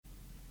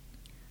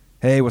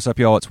Hey, what's up,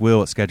 y'all? It's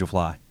Will at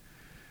Schedulefly.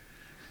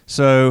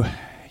 So,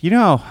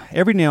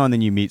 every now and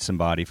then you meet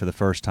somebody for the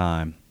first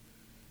time,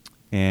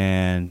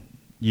 and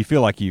you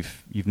feel like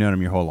you've known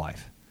them your whole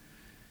life.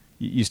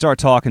 You start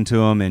talking to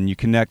them, and you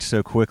connect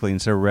so quickly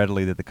and so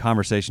readily that the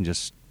conversation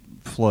just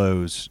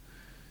flows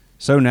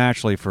so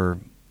naturally. For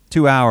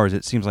 2 hours,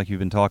 it seems like you've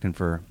been talking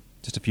for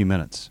just a few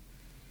minutes.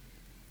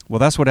 Well,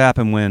 that's what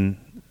happened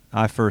when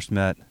I first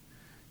met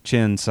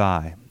Chin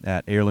Tsai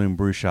at Heirloom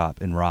Brew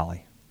Shop in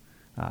Raleigh.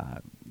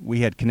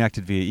 We had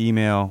connected via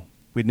email.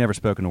 We'd never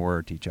spoken a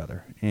word to each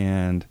other.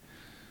 And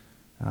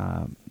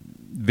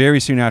very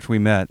soon after we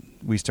met,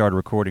 we started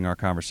recording our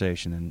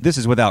conversation. And this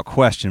is without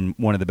question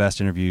one of the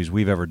best interviews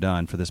we've ever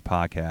done for this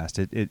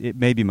podcast. It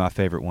may be my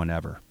favorite one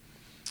ever.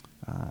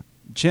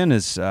 Chin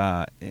is, he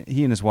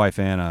and his wife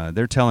Anna,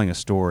 they're telling a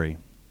story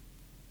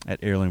at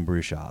Heirloom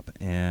Brew Shop.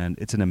 And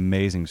it's an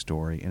amazing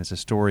story. And it's a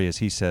story, as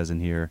he says in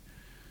here,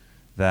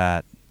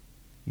 that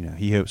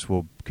he hopes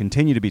will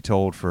continue to be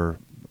told for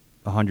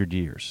 100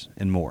 years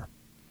and more.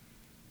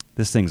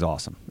 This thing's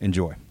awesome.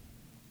 Enjoy.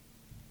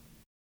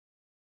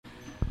 All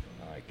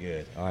right,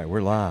 good. All right,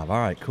 we're live. All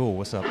right, cool.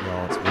 What's up,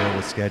 y'all? It's Will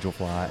with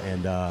Schedulefly,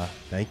 and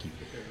thank you.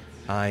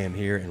 I am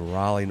here in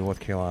Raleigh,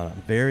 North Carolina.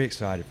 I'm very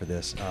excited for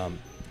this. I'm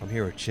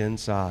here with Chin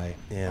Tsai,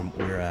 and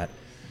we're at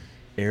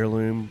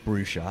Heirloom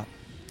Brew Shop.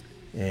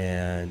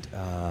 And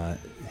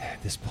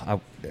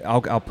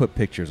I'll put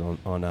pictures on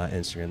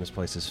Instagram. This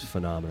place is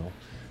phenomenal.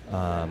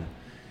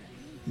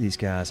 These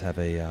guys have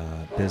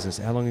a business.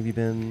 How long have you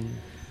been?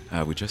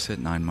 We just hit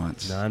 9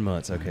 months. 9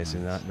 months. Okay, so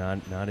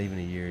not even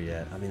a year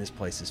yet. I mean, this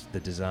place the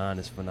design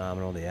is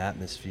phenomenal. The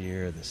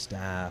atmosphere, the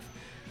staff.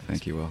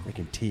 Thank you, Will.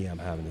 Freaking tea I'm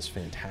having is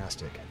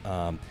fantastic.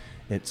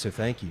 So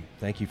thank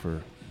you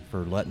for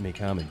letting me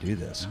come and do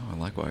this. Oh,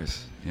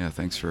 likewise. Yeah,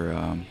 thanks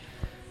for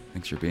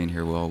being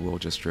here, Will. Will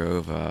just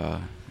drove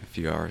a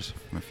few hours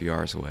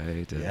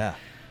away to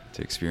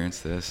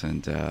experience this,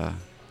 and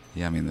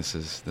this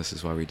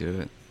is why we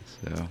do it.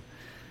 So.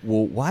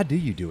 Well, why do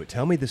you do it?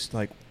 Tell me this.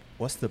 Like,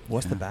 what's the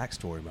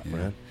backstory, my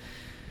friend?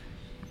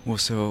 Well,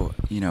 so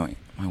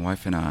my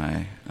wife and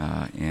I,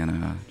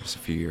 Anna, just a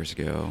few years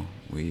ago,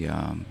 we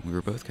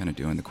were both kind of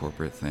doing the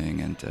corporate thing,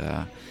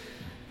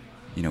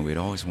 and we'd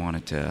always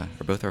wanted to.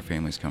 Or both our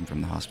families come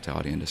from the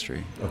hospitality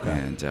industry. Okay.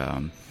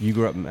 And you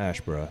grew up in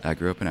Asheboro. I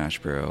grew up in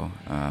Asheboro.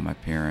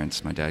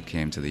 My dad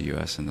came to the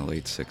U.S. in the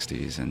late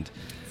 '60s, and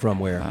from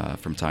where?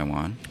 From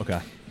Taiwan.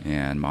 Okay.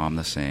 And Mom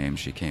the same.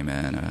 She came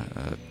in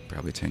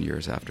probably 10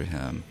 years after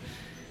him.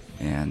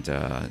 And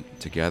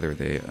together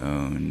they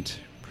owned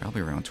probably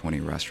around 20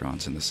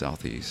 restaurants in the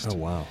Southeast. Oh,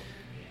 wow.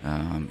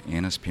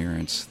 Anna's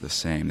parents, the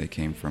same. They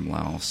came from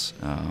Laos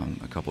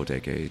a couple of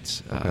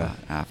decades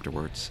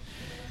afterwards.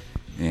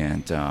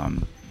 And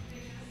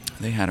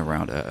they had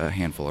around a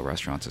handful of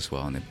restaurants as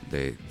well, and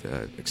they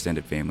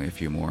extended family a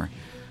few more.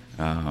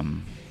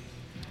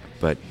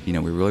 But we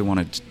really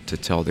wanted to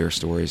tell their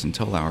stories and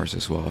tell ours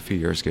as well a few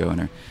years ago,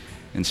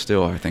 and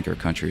still I think our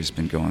country has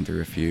been going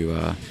through a few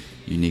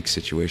unique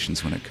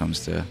situations when it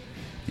comes to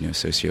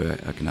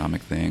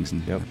socioeconomic things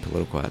and the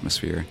political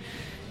atmosphere,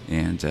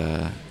 and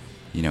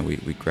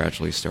we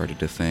gradually started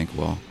to think,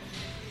 well,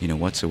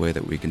 what's a way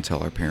that we can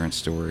tell our parents'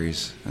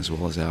 stories as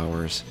well as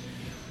ours,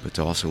 but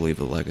to also leave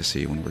a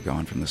legacy when we're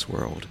gone from this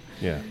world.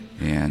 Yeah.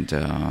 And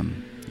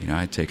I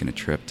had taken a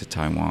trip to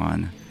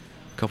Taiwan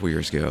a couple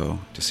years ago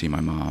to see my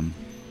mom,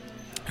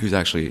 who's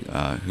actually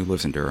who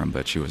lives in Durham,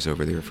 but she was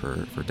over there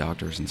for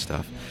doctors and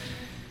stuff.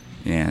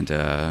 And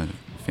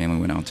family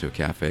went out to a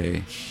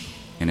cafe,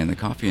 and in the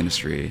coffee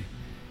industry,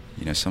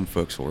 some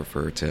folks will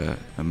refer to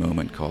a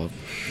moment called,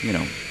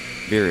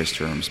 various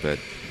terms, but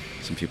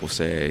some people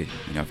say,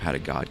 I've had a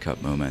God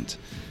cup moment.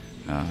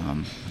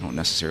 I don't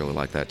necessarily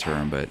like that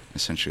term, but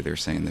essentially they're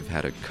saying they've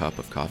had a cup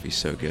of coffee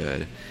so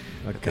good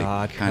that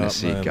they kind of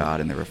see moment. God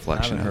in the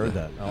reflection of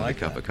the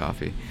cup of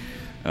coffee.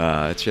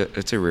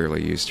 It's a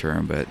rarely used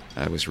term, but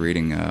I was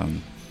reading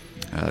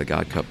the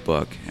God Cup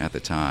book at the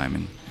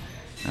time,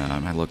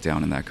 and I looked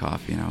down in that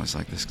coffee, and I was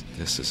like,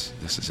 this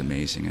is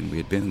amazing. And we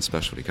had been in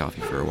specialty coffee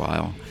for a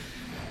while,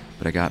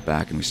 but I got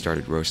back and we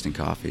started roasting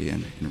coffee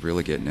and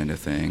really getting into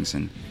things,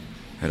 and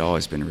had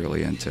always been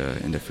really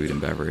into food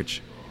and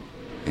beverage.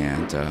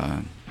 And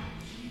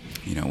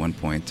at one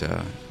point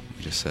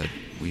we just said,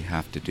 we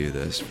have to do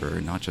this for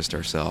not just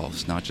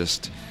ourselves, not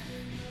just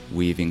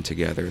weaving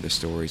together the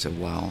stories of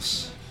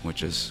Laos,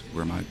 which is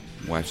where my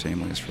wife's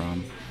family is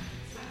from,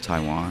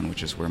 Taiwan,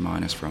 which is where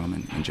mine is from,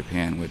 and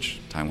Japan, which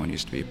Taiwan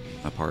used to be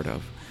a part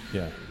of.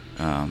 Yeah.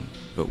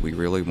 But we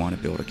really want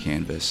to build a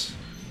canvas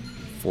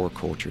for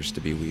cultures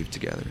to be weaved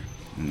together,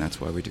 and that's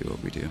why we do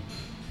what we do.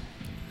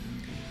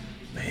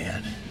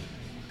 Man,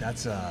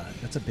 that's a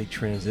big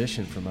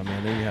transition from. I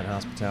know you had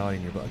hospitality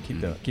in your book.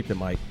 Keep the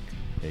mic.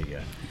 There you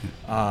go.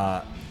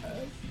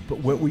 But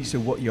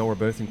what y'all were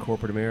both in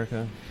corporate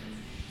America?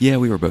 Yeah,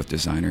 we were both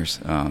designers,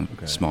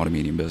 Okay. small to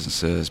medium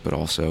businesses, but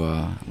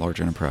also large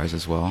enterprise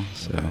as well.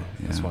 So Okay.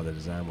 yeah. That's why the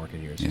design work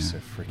in here is just so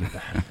Yeah. freaking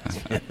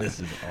badass. Man,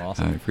 this is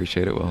awesome. I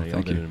appreciate it. Well, Y'all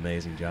thank did you. an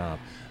amazing job.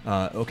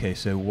 Okay,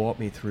 so walk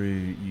me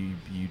through.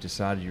 You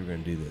decided you were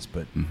going to do this,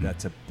 but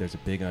Mhm. there's a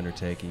big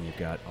undertaking. You've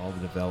got all the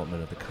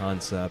development of the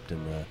concept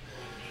and the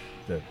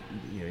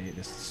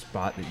this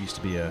spot that used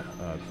to be a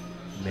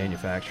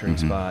manufacturing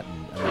Mhm. spot.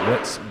 And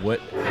I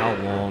mean, how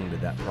long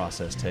did that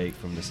process take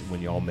from this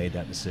when you all made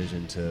that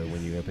decision to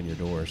when you opened your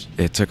doors?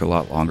 It took a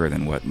lot longer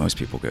than what most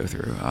people go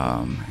through.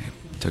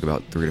 It took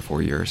about 3 to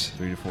 4 years.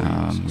 3 to 4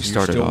 years. We So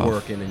started you're still off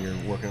working, and you're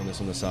working on this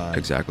on the side.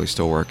 exactly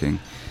still working,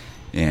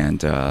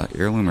 and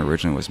Heirloom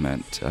originally was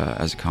meant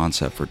as a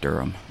concept for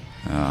Durham.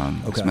 It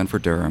was Okay. meant for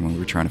Durham, and we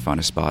were trying to find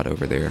a spot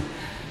over there.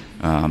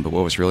 But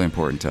what was really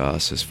important to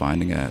us is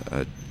finding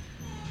a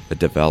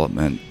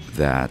development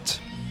that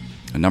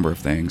a number of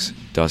things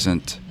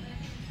doesn't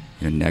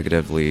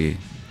negatively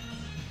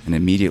and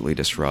immediately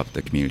disrupt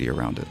the community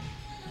around it.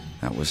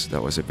 That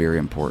was a very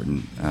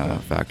important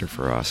factor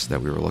for us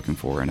that we were looking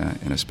for in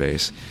a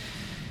space.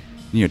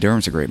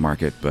 Durham's a great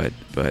market, but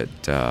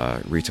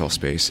retail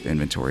space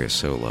inventory is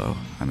so low.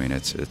 I mean,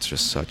 it's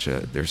just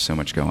there's so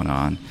much going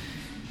on.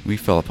 We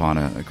fell upon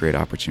a great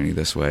opportunity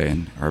this way,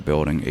 and our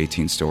building,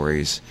 18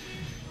 stories,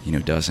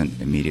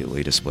 doesn't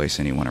immediately displace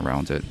anyone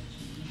around it.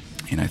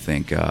 And I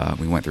think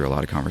we went through a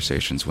lot of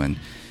conversations when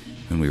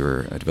we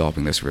were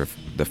developing this. We were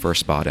the first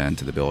spot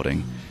into the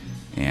building,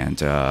 and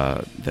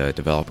the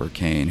developer,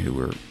 Kane, who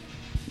we're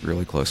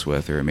really close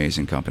with, they're an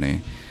amazing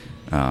company,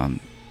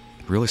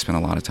 really spent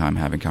a lot of time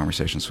having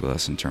conversations with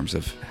us in terms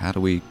of how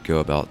do we go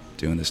about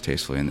doing this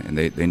tastefully. And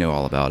they know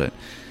all about it,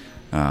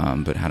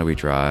 but how do we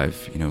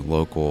drive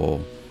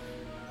local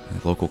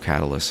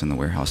catalysts in the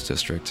warehouse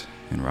district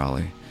in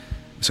Raleigh.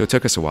 So it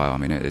took us a while. I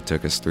mean, it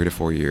took us 3 to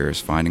 4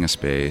 years finding a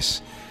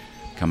space,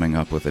 coming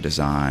up with a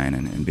design,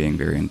 and being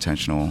very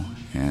intentional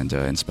and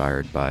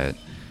inspired by it.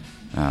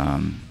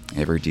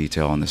 Every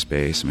detail in the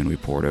space, I mean, we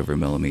poured over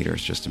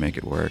millimeters just to make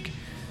it work.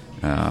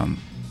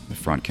 The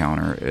front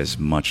counter is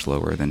much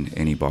lower than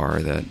any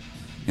bar that,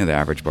 the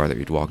average bar that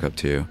you'd walk up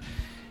to.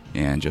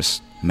 And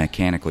just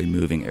mechanically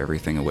moving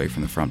everything away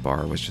from the front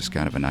bar was just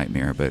kind of a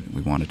nightmare, but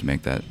we wanted to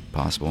make that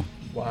possible.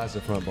 Why is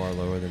the front bar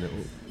lower than it?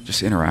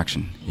 Just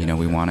interaction.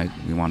 We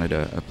wanted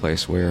a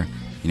place where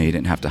you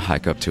didn't have to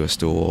hike up to a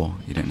stool.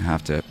 You didn't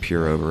have to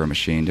peer over a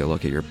machine to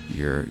look at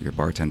your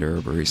bartender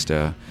or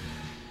barista.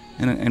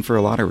 And for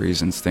a lot of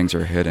reasons, things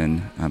are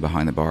hidden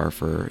behind the bar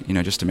for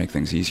just to make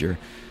things easier.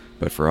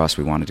 But for us,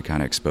 we wanted to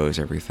kind of expose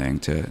everything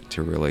to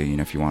really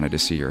if you wanted to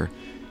see your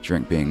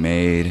drink being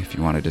made, if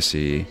you wanted to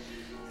see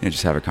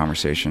just have a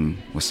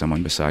conversation with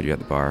someone beside you at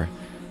the bar.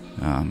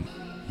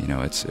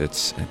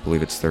 It's I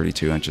believe it's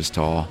 32 inches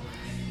tall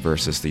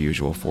versus the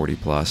usual 40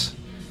 plus.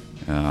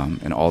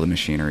 And all the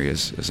machinery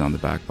is on the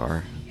back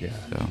bar. Yeah.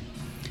 So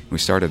we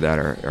started that.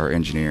 Our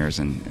engineers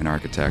and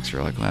architects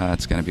were like, well,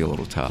 it's going to be a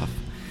little tough.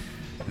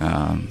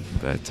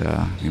 But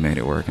we made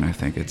it work, and I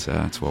think it's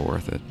well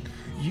worth it.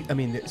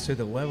 So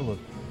the level of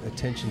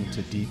attention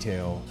to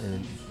detail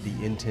and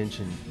the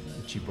intention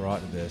that you brought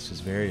to this is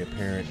very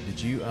apparent.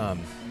 Did you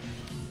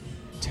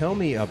tell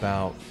me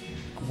about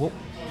what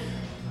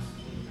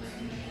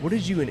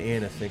did you and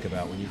Anna think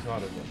about when you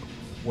thought of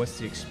what's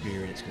the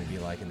experience going to be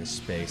like in this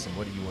space, and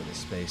what do you want the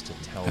space to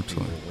tell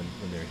Absolutely. people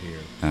when they're here?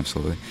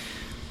 Absolutely.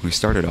 We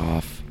started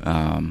off,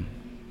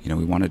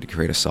 we wanted to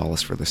create a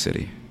solace for the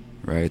city,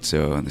 right?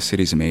 So the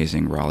city's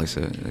amazing. Raleigh's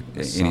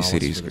any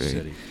city's great.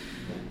 City.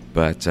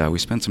 But we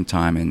spent some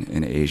time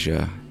in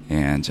Asia,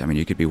 and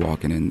you could be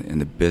walking in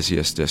the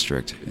busiest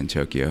district in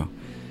Tokyo,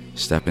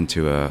 step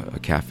into a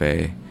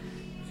cafe,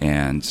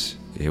 and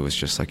it was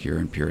just like you're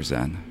in pure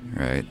Zen,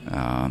 right?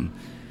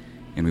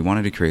 And we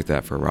wanted to create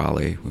that for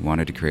Raleigh. We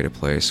wanted to create a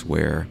place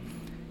where,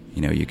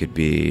 you could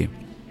be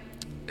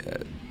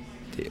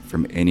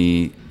from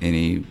any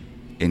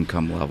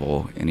income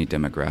level, any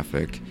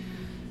demographic,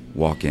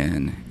 walk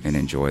in and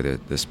enjoy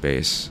the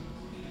space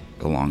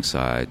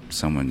alongside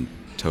someone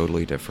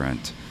totally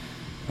different.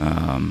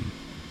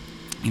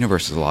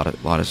 Versus a lot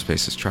of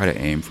spaces try to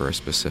aim for a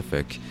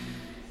specific,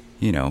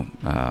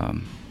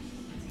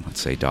 let's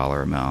say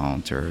dollar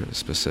amount or a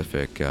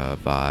specific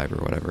vibe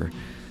or whatever.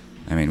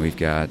 We've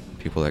got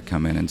people that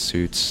come in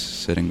suits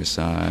sitting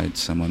beside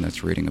someone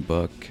that's reading a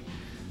book.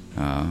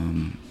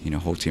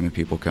 Whole team of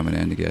people coming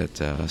in to get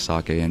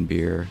sake and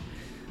beer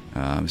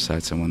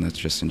beside someone that's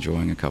just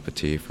enjoying a cup of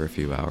tea for a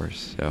few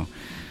hours. So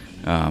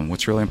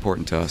what's really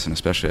important to us, and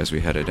especially as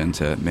we headed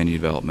into menu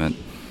development,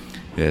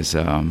 is,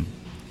 I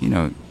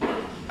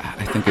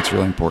think it's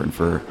really important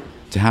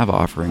to have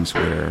offerings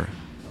where,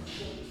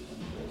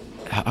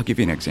 I'll give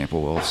you an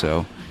example, Will.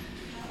 So,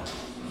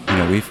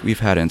 we've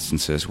had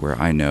instances where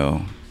I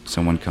know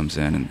someone comes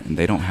in and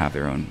they don't have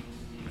their own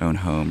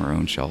home or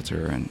own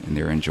shelter, and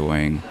they're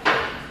enjoying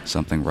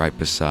something right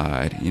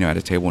beside, at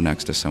a table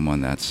next to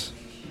someone that's,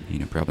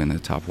 probably in the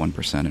top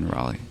 1% in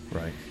Raleigh.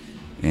 Right.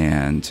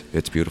 And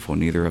it's beautiful.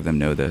 Neither of them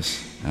know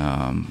this,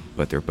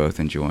 but they're both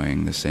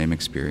enjoying the same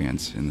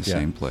experience in the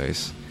same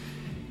place.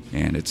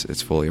 and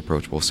it's fully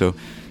approachable. So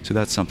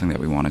that's something that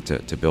we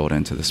wanted to build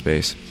into the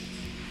space.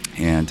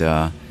 And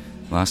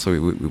lastly,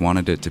 we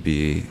wanted it to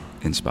be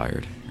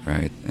inspired,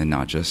 right, and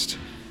not just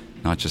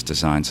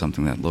design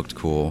something that looked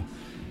cool,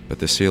 but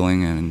the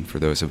ceiling. And for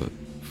those of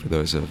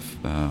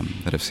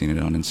that have seen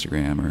it on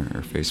Instagram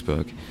or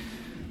Facebook,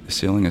 the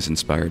ceiling is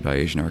inspired by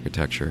Asian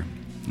architecture.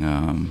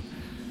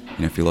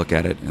 If you look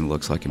at it, it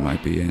looks like it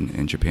might be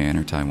in Japan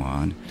or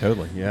Taiwan.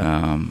 Totally,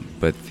 yeah.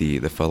 But the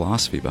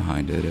philosophy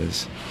behind it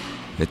is,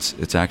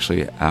 it's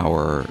actually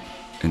our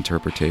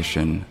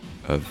interpretation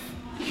of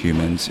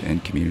humans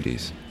and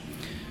communities.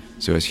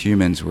 So as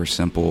humans, we're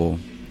simple,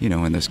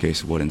 in this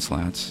case, wooden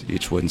slats.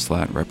 Each wooden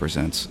slat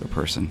represents a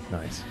person.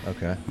 Nice,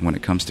 okay. And when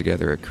it comes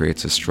together, it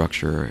creates a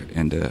structure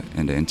and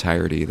an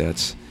entirety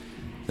that's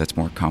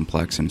more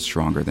complex and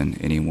stronger than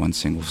any one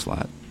single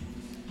slat.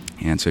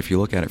 And so if you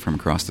look at it from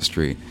across the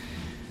street,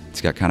 it's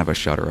got kind of a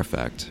shutter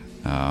effect.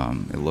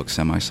 It looks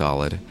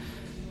semi-solid,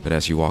 but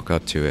as you walk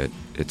up to it,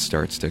 it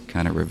starts to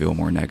kind of reveal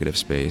more negative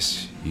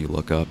space. You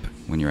look up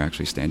when you're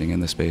actually standing in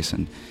the space,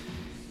 and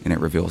it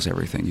reveals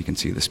everything. You can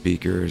see the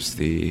speakers,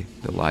 the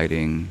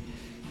lighting,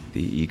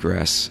 the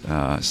egress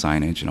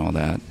signage, and all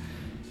that.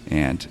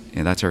 And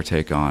that's our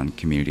take on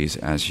communities.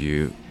 As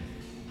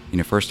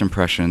first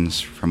impressions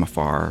from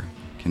afar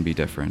can be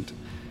different,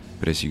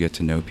 but as you get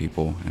to know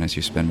people and as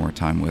you spend more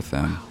time with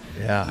them,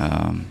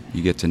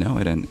 you get to know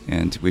it.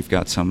 And we've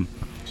got some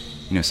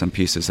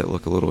pieces that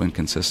look a little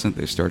inconsistent.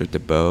 They've started to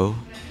bow.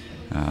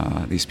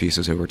 These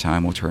pieces over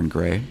time will turn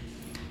gray,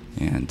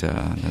 and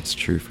that's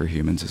true for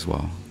humans as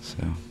well. So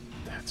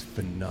that's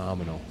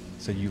phenomenal.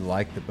 So you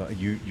like the bow?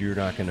 You're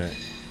not gonna.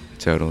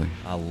 Totally.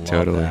 I love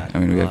totally. that. I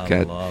mean, we've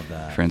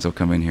got friends will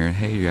come in here and,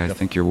 hey, I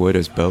think your wood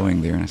is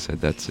bowing there, and I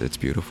said it's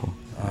beautiful.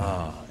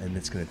 And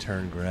it's going to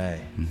turn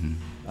gray,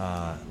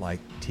 like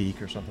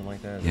teak or something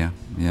like that.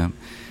 Yeah.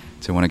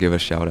 So I want to give a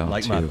shout out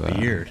like to my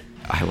beard.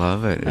 I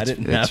love it. I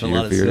didn't have a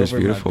lot of silver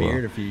in my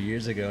beard a few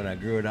years ago, and I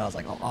grew it out. I was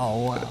like,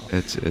 oh wow.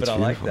 It's but I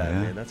like that,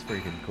 yeah. man. That's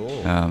freaking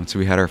cool. So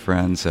we had our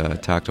friends,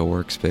 Tactile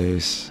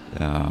Workspace,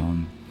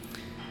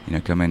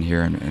 come in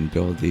here and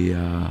build the.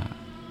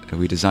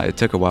 We designed. It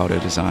took a while to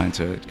design.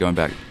 So going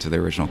back to the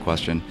original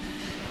question,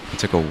 it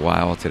took a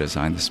while to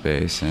design the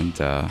space, and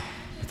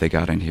they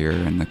got in here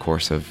in the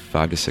course of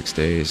 5 to 6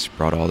 days.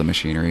 Brought all the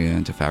machinery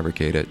in to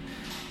fabricate it,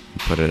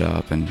 and put it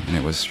up, and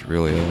it was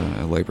really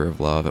a labor of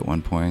love at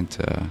one point.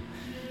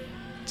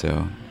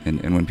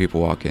 And when people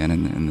walk in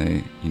and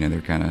they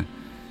they're kind of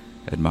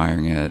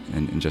admiring it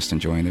and just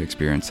enjoying the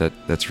experience,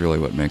 that's really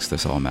what makes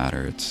this all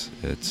matter.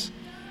 It's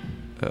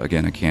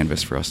again a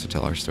canvas for us to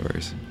tell our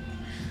stories.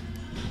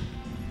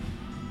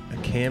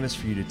 Canvas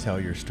for you to tell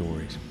your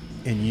stories,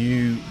 and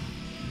you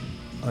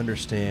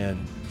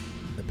understand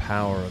the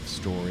power of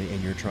story,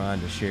 and you're trying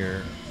to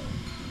share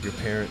your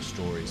parents'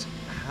 stories.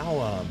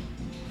 How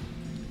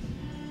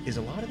is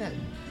a lot of that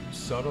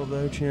subtle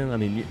though, Chin? I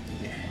mean,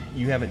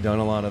 you haven't done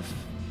a lot of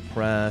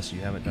press, you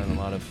haven't done a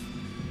lot of,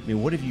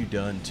 what have you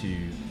done to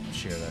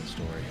share that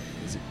story?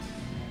 Is it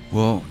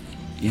well,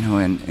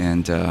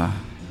 and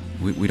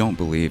we don't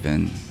believe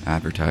in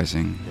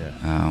advertising.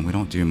 We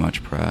don't do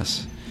much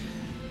press.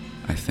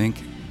 I think,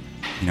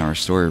 our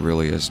story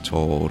really is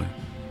told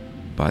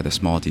by the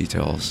small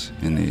details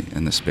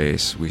in the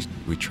space.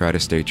 We try to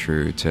stay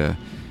true to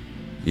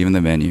even the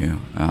menu.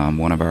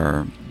 One of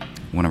our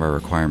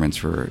requirements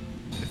for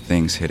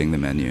things hitting the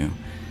menu,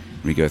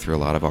 we go through a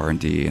lot of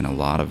R&D and a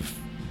lot of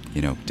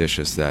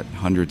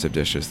hundreds of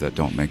dishes that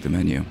don't make the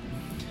menu.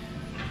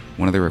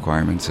 One of the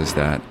requirements is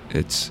that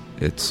it's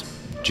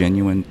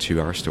genuine to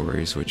our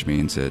stories, which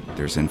means that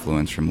there's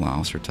influence from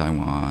Laos or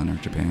Taiwan or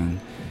Japan.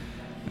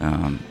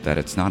 That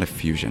it's not a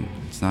fusion.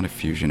 It's not a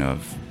fusion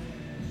of,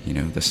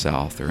 the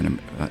South or an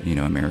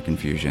American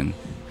fusion,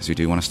 because we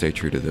do want to stay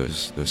true to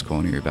those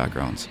culinary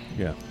backgrounds.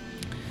 Yeah.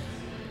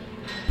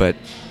 But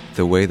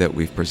the way that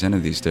we've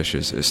presented these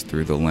dishes is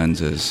through the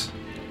lenses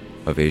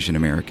of Asian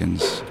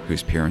Americans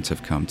whose parents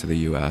have come to the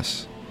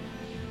U.S.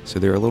 So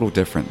they're a little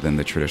different than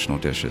the traditional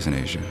dishes in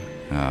Asia,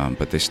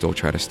 but they still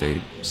try to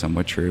stay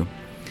somewhat true.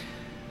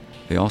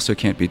 They also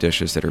can't be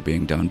dishes that are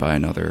being done by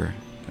another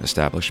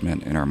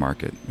establishment in our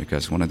market,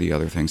 because one of the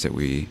other things that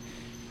we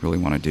really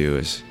want to do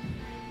is,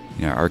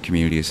 our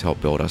communities help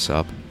build us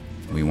up.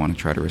 We want to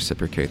try to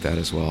reciprocate that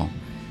as well,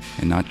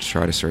 and not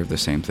try to serve the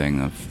same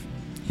thing of,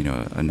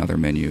 another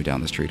menu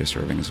down the street is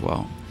serving as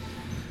well.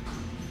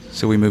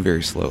 So we move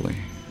very slowly,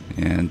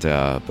 and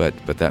but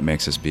that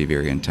makes us be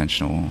very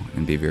intentional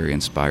and be very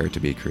inspired to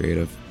be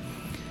creative.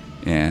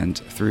 And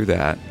through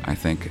that, I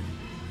think,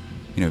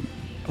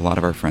 a lot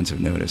of our friends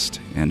have noticed,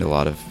 and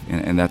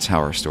and that's how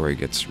our story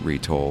gets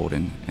retold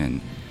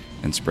and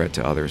spread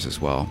to others as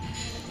well.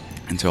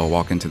 And so I'll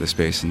walk into the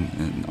space,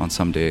 and on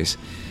some days,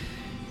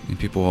 and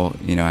people,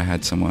 I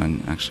had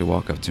someone actually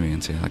walk up to me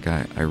and say, like,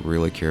 I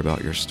really care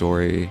about your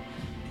story,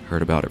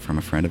 heard about it from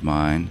a friend of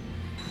mine,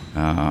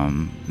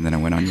 and then I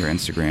went on your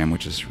Instagram,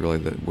 which is really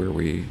where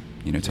we,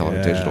 tell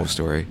our digital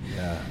story,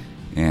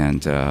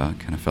 and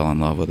kind of fell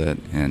in love with it,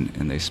 and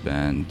they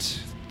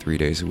spend 3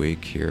 days a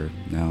week here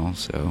now,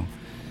 so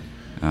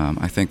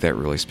I think that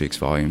really speaks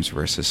volumes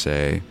versus,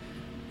 say,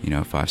 a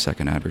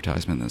 5-second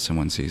advertisement that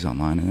someone sees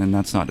online. And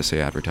that's not to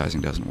say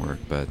advertising doesn't work,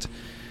 but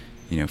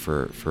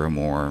for a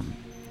more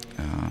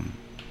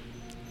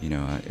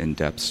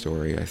in-depth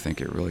story, I think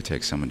it really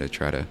takes someone to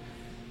try to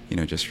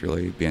just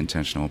really be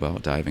intentional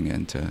about diving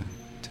into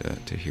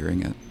to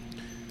hearing it.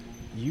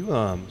 You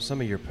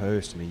some of your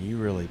posts, I mean, you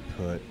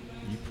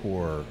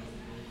pour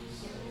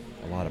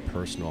a lot of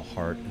personal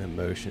heart and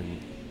emotion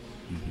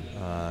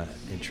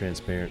and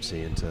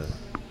transparency into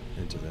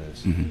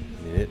those. Mm-hmm.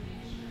 I mean, it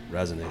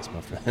resonates,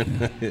 my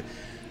friend. Yeah.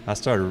 I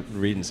started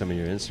reading some of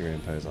your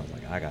Instagram posts. I was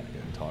like, I got to go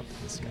talk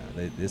to this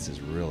guy. This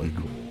is really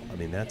Mm-hmm. cool. I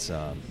mean, that's.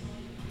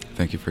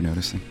 Thank you for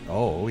noticing.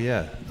 Oh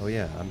yeah.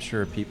 I'm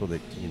sure people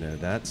that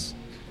that's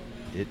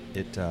it.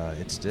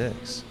 It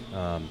sticks.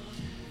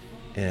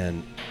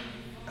 And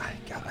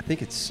I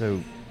think it's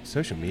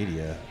social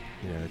media.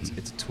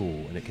 It's a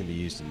tool, and it can be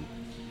used in,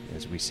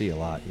 as we see a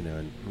lot,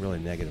 in really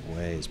negative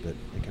ways. But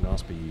it can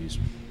also be used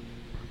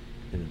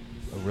in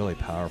a really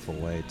powerful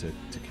way to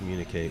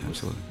communicate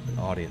Absolutely. with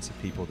an audience of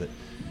people that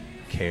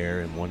care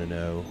and want to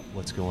know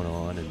what's going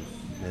on,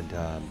 and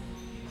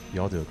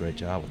y'all do a great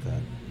job with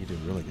that. You do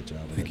a really good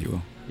job with it. Thank you,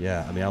 Will.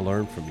 Yeah, I mean, I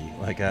learned from you.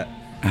 Like,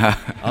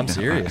 I'm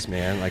serious,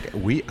 man. Like,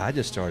 I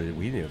just started.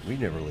 We've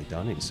never really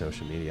done any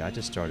social media. I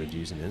just started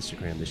using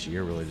Instagram this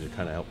year, really, to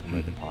kind of help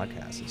promote the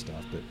podcast and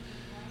stuff. But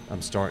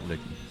I'm starting to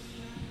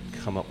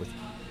come up with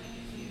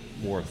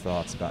more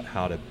thoughts about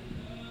how to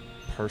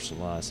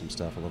personalize some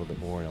stuff a little bit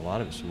more, and a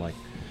lot of it's from like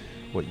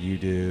what you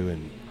do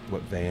and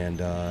what Van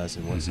does,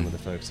 and what some of the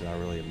folks that I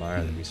really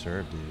admire that we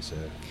serve do. So.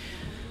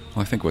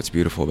 Well, I think what's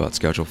beautiful about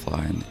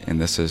Schedulefly, and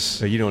this is...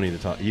 So you don't need to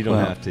talk. You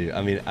don't have to.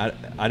 I mean,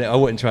 I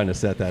wasn't trying to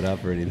set that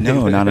up or anything.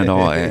 No, not at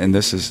all. And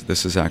this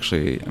is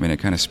actually, I mean,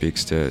 it kind of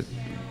speaks to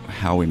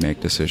how we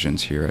make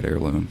decisions here at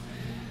Heirloom.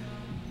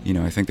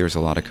 I think there's a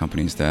lot of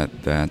companies that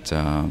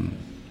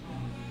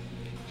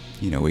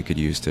we could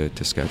use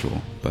to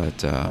schedule.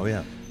 But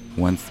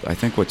I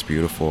think what's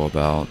beautiful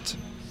about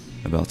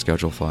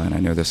Schedulefly, and I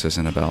know this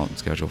isn't about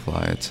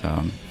Schedulefly, it's...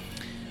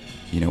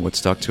 what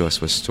stuck to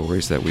us was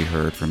stories that we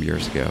heard from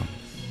years ago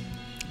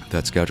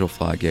that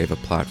Schedulefly gave a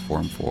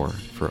platform for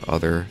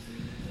other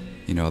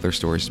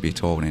stories to be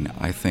told. And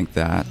I think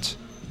that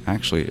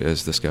actually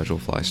is the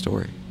Schedulefly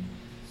story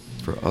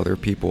for other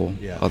people,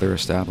 other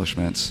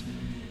establishments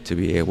to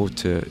be able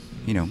to,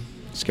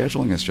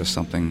 scheduling is just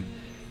something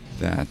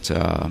that,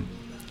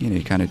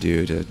 you kind of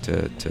do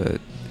to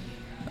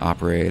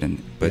operate,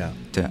 but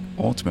to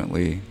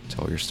ultimately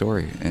tell your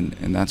story.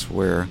 And that's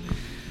where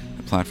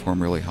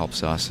platform really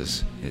helps us.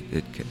 Is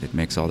it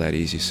makes all that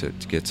easy, so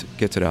to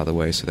gets it out of the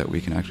way so that we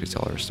can actually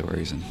tell our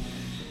stories. And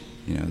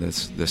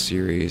this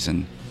series,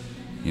 and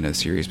the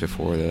series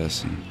before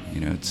this, and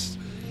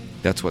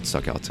that's what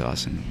stuck out to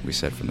us, and we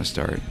said from the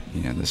start,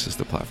 this is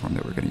the platform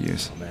that we're going to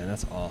use. Oh man,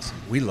 that's awesome.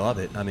 We love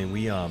it. I mean,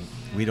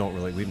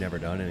 we've never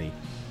done any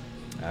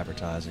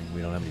advertising.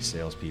 We don't have any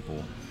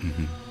salespeople.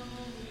 Mm-hmm.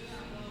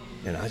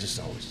 And I just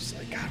always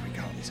like, God, we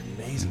got all these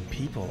amazing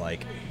people.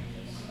 Like,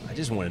 I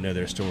just want to know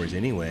their stories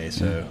anyway.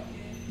 So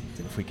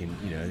if we can,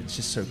 it's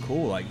just so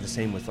cool. Like the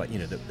same with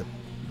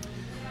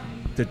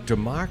the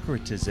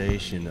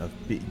democratization of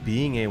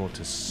being able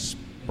to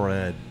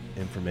spread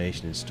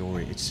information and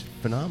story. It's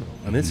phenomenal.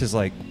 I mean, this is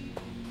like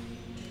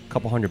a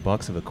couple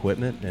 $100 of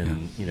equipment,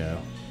 and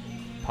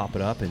pop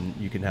it up, and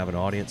you can have an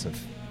audience of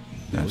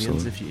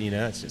millions. If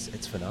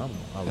it's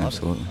phenomenal. I love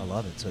it. I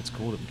love it. So it's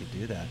cool that we could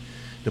do that.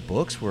 The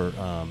books were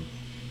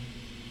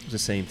the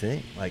same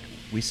thing. Like,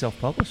 we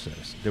self-published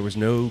those. There was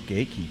no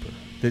gatekeeper.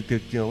 The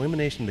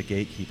elimination of the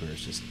gatekeeper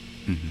is just,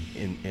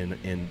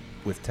 and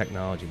with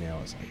technology now,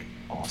 is like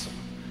awesome,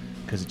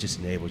 because it just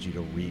enables you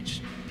to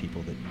reach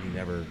people that you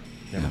never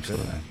could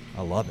have.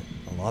 I love it.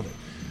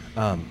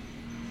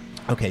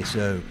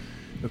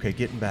 Okay,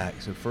 getting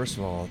back. So first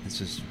of all,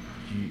 this is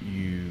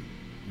you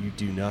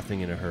do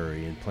nothing in a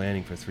hurry, and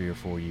planning for 3 or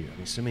 4 years. I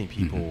mean, so many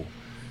people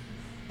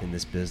in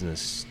this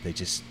business, they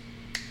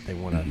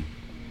want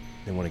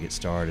to get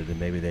started, and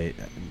maybe they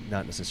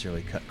not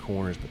necessarily cut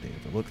corners, but they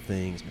overlook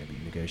things, maybe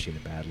negotiate a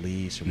bad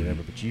lease or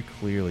whatever. But you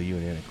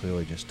and Anna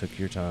clearly just took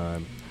your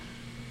time.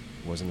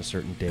 It wasn't a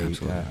certain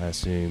date. I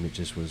assume it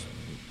just was.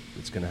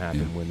 It's going to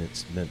happen when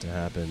it's meant to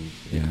happen.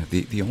 Yeah.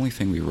 The only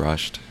thing we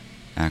rushed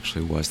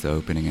actually was the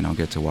opening, and I'll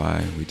get to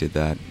why we did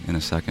that in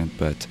a second.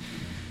 But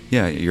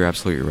yeah, you're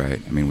absolutely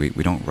right. I mean, we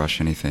don't rush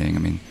anything. I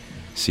mean,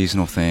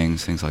 seasonal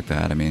things like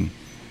that. I mean,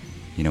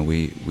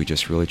 we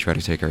just really try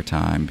to take our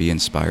time, be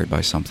inspired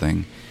by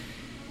something.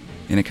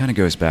 And it kind of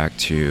goes back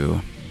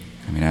to,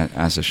 I mean,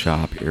 as a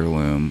shop,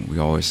 Heirloom, we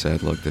always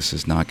said, look, this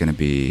is not going to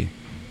be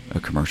a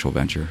commercial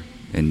venture.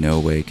 In no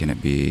way can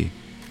it be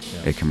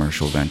a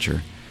commercial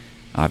venture.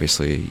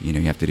 Obviously, you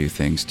have to do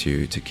things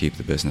to keep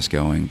the business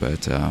going.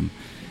 But,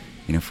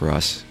 for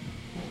us,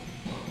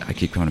 I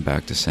keep coming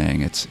back to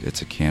saying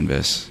it's a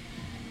canvas.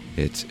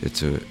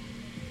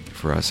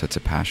 For us, it's a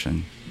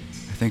passion.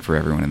 I think for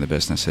everyone in the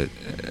business,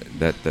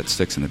 that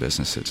sticks in the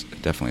business, it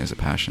definitely is a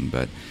passion.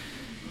 But,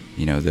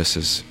 this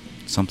is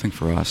something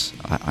for us.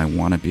 I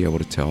want to be able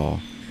to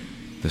tell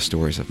the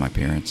stories of my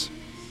parents.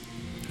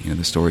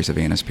 The stories of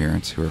Anna's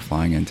parents who are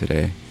flying in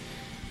today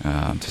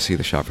to see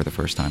the shot for the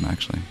first time,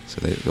 actually.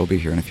 So they'll be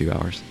here in a few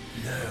hours.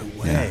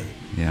 No way.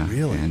 Yeah.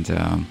 Really?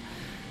 And,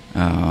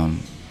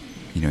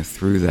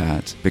 through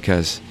that,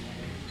 because,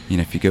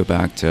 if you go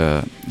back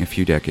to a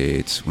few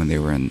decades when they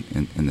were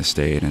in the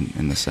state and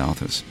in the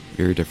South, it was a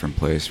very different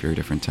place, very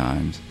different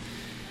times.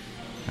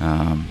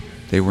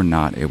 They were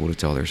not able to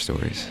tell their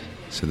stories.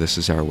 So this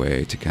is our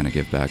way to kind of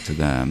give back to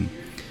them.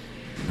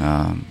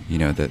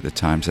 The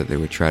times that they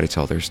would try to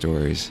tell their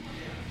stories.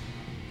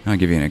 I'll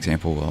give you an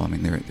example. Well, I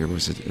mean, there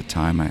was a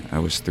time I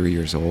was 3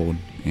 years old,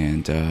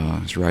 and I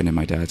was riding in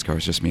my dad's car. It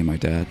was just me and my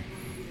dad.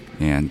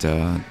 And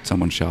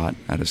someone shot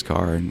at his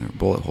car, and there were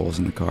bullet holes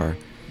in the car.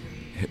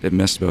 It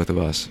missed both of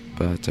us,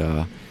 but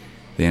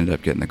they ended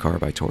up getting the car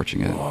by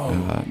torching it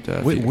a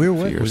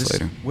few years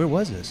later. Where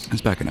was this? It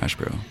was back in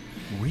Asheboro.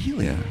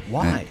 Really? Yeah.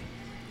 Why?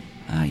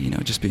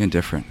 And, just being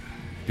different.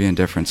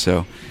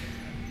 So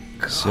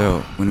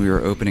when we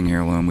were opening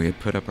Heirloom, we had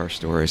put up our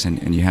stories,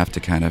 and you have to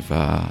kind of,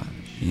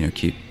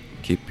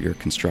 keep your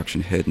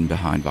construction hidden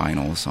behind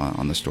vinyls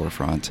on the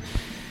storefront.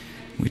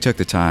 We took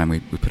the time. We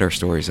put our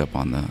stories up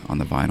on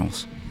the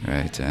vinyls,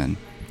 right, and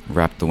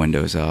wrapped the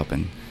windows up,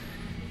 and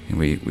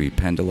we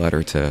penned a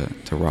letter to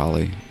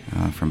Raleigh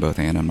from both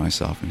Anna and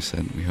myself, and we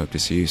said, we hope to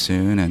see you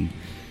soon, and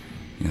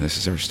this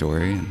is our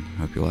story, and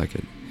hope you like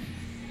it.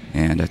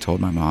 And I told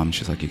my mom,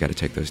 she's like, you got to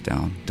take those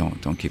down.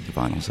 Don't keep the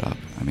vinyls up.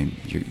 I mean,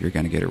 you're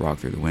going to get it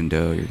rocked through the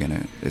window.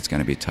 It's going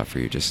to be tough for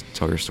you. Just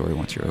tell your story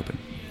once you're open.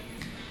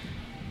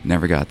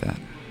 Never got that.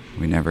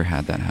 We never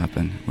had that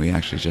happen. We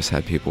actually just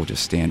had people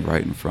just stand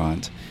right in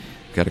front.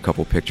 Got a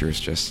couple pictures.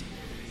 Just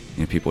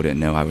people didn't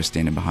know I was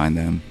standing behind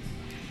them,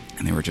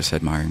 and they were just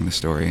admiring the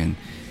story. And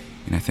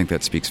I think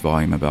that speaks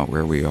volume about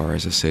where we are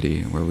as a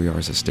city, where we are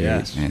as a state,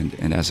 yes.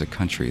 and as a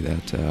country.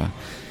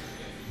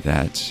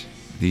 That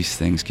these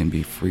things can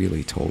be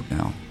freely told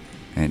now,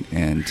 and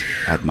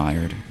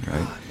admired, right?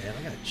 God, man,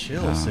 I got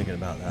chills thinking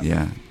about that.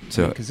 Yeah.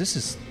 So because this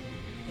is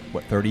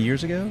what, 30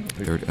 years ago?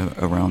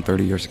 Around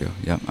 30 years ago.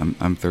 Yeah,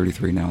 I'm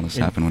 33 now. This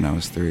happened when I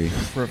was 3.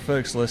 For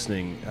folks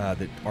listening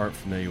that aren't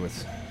familiar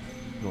with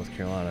North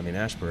Carolina, I mean,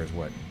 Asheboro is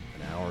what,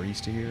 an hour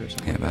east of here or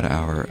something? Yeah, about an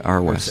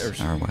hour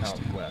west. Hour west.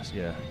 West.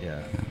 Yeah.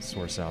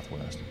 Sort of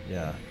southwest.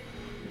 Yeah.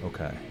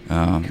 Okay.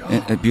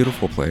 A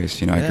beautiful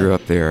place. I grew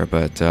up there,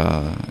 but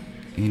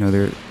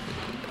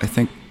I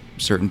think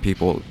certain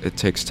people, it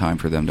takes time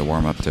for them to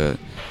warm up to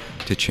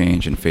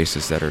change and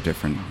faces that are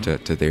different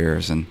to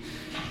theirs. And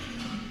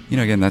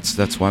again,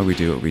 that's why we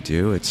do what we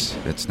do.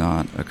 It's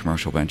not a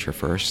commercial venture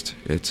first.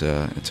 It's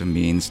a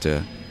means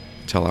to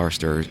tell our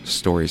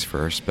stories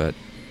first, but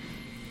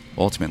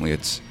ultimately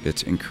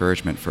it's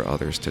encouragement for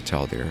others to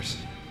tell theirs.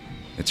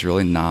 It's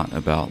really not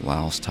about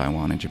Laos,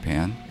 Taiwan, and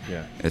Japan.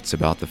 Yeah. It's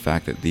about the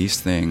fact that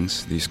these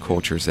things, these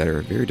cultures that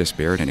are very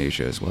disparate in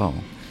Asia as well,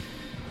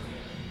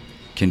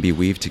 can be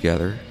weaved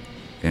together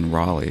in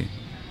Raleigh,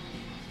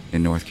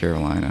 in North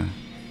Carolina,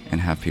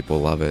 and have people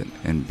love it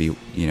and be,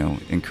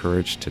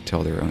 encouraged to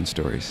tell their own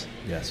stories.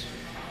 Yes.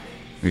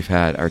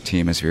 Our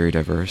team is very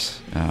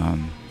diverse.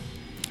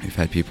 We've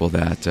had people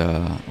that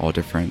all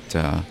different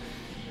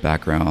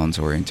backgrounds,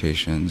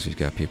 orientations. We've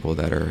got people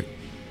that are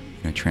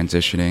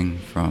transitioning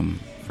from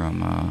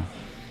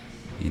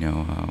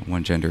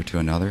one gender to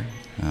another,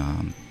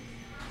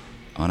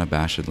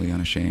 unabashedly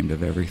unashamed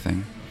of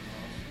everything.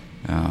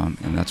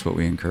 And that's what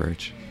we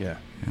encourage. Yeah.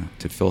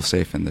 To feel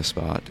safe in this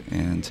spot.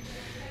 And,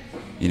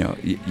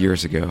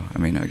 years ago, I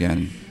mean,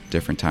 again,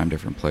 different time,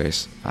 different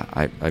place,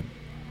 I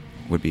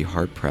would be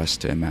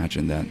hard-pressed to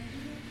imagine that,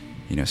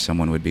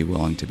 someone would be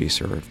willing to be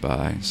served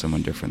by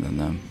someone different than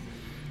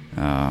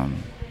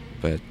them.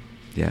 But,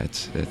 yeah,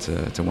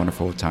 it's a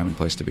wonderful time and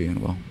place to be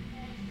in, Will.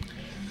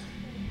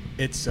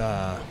 It's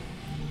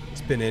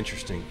been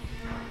interesting.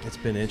 It's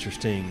been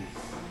interesting,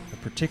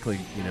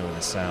 particularly, in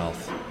the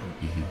South,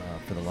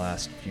 for the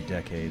last few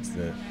decades.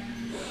 The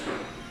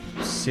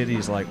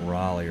cities like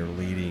Raleigh are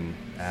leading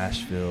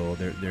Asheville.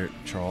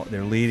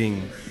 They're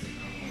leading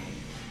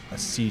a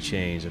sea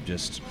change of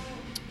just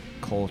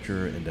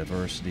culture and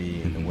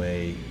diversity and the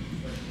way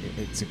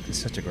it's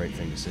such a great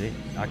thing to see.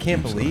 I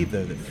can't believe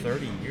though that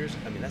 30 years.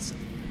 I mean, that's.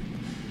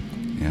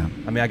 Yeah.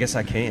 I mean, I guess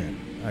I can.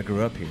 I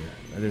grew up here.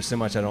 There's so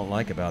much I don't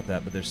like about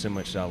that, but there's so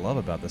much I love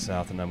about the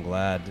South, and I'm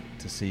glad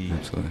to see.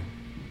 Absolutely.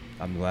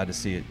 I'm glad to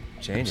see it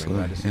change. I'm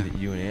glad to see that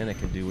you and Anna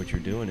can do what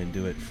you're doing and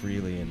do it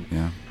freely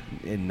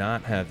and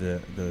not have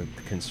the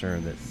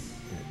concern that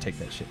take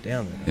that shit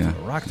down there. That's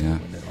a rock through the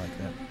window like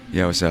that.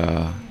 Yeah,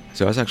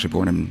 I was actually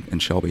born in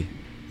Shelby,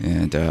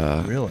 and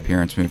really?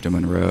 Parents moved to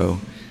Monroe,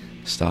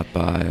 stopped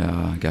by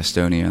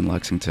Gastonia and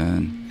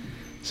Lexington.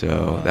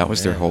 So that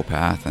was their whole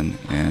path,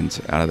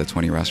 and out of the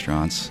 20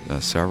 restaurants,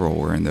 several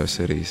were in those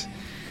cities.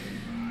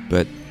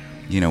 But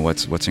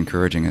what's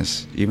encouraging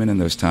is even in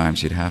those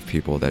times you'd have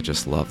people that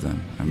just love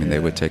them. I mean, they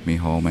would take me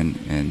home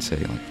and say,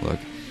 like, look,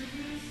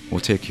 we'll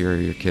take care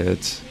of your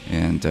kids,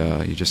 and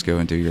you just go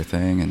and do your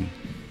thing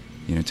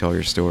and tell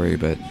your story.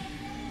 But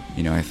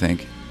I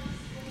think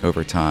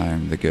over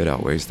time the good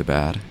outweighs the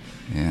bad,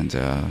 And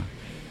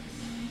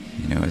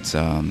it's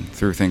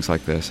through things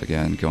like this,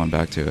 again, going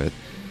back to it,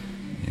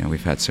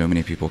 we've had so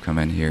many people come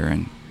in here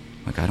and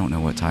like, I don't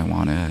know what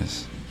Taiwan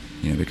is,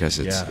 because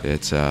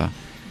it's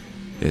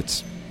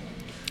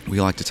we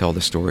like to tell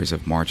the stories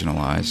of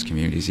marginalized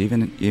communities,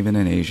 even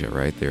in Asia,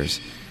 right? There's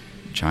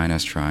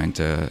China's trying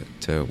to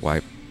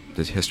wipe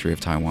the history of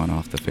Taiwan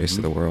off the face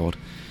of the world.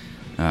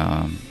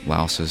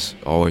 Laos is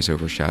always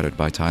overshadowed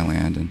by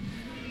Thailand, and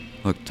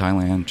look,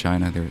 Thailand,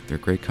 China, they're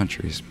great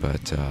countries,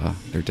 but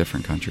they're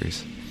different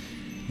countries.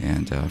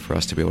 And for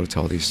us to be able to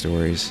tell these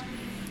stories,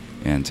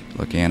 and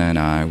look, Anna and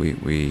I,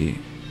 we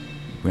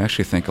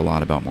actually think a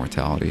lot about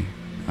mortality,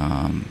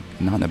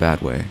 not in a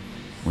bad way.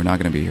 We're not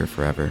going to be here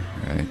forever,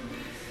 right?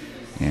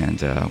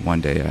 And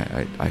one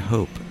day, I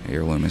hope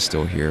Heirloom is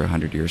still here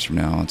 100 years from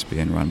now. It's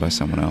being run by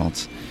someone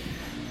else.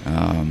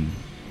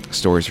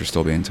 Stories are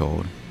still being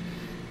told.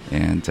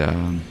 And,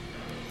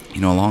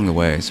 along the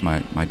way, so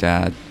my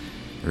dad,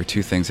 there were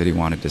two things that he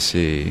wanted to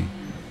see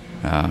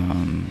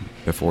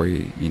before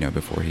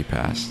he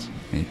passed.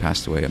 And he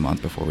passed away a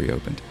month before we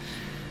opened.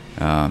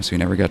 So he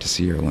never got to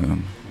see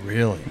Heirloom.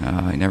 Really?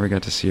 He never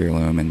got to see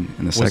Heirloom. And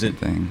the second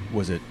thing...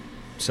 Was it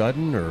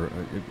sudden or...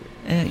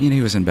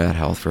 he was in bad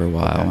health for a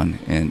while,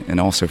 okay. and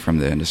also from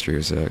the industry. He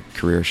was a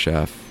career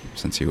chef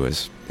since he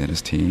was in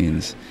his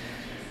teens.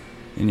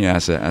 And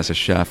as a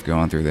chef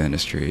going through the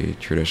industry,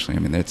 traditionally,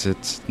 I mean,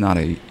 it's not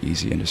an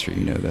easy industry.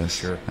 You know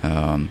this. Sure.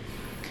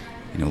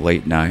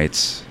 Late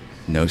nights,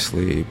 no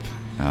sleep,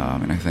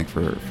 and I think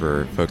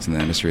for folks in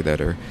the industry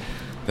that are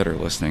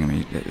listening, I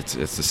mean, it's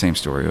the same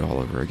story all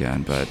over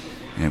again. But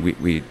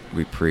we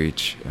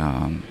preach,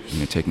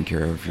 taking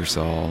care of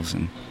yourselves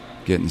and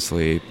getting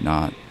sleep,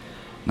 not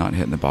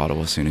hitting the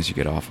bottle as soon as you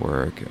get off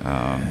work.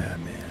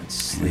 Man,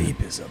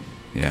 sleep is a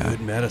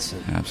good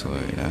medicine.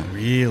 Absolutely,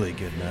 really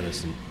good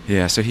medicine.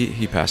 Yeah, so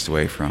he passed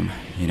away from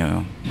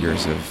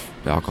years of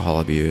alcohol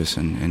abuse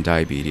and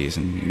diabetes,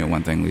 and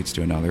one thing leads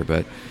to another.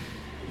 But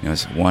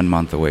it's 1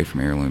 month away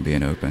from Heirloom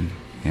being open,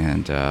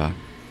 and a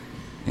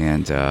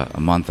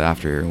month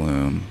after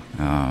Heirloom,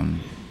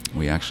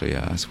 we actually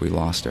we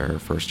lost our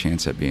first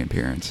chance at being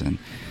parents, and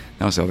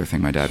that was the other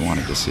thing my dad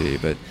wanted to see.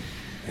 But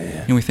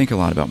we think a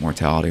lot about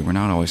mortality. We're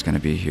not always going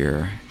to be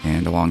here,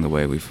 and along the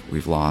way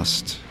we've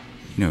lost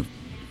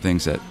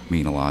things that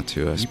mean a lot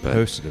to us. You but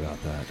posted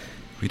about that.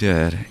 We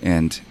did,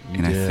 and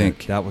I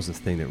think that was the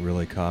thing that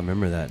really caught. I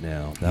remember that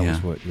now. That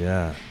was what.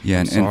 Yeah. Yeah,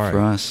 and for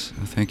us,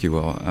 thank you,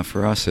 Will.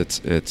 For us,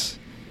 it's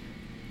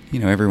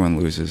everyone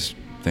loses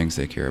things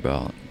they care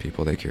about,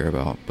 people they care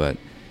about, but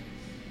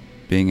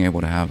being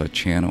able to have a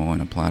channel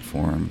and a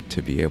platform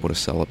to be able to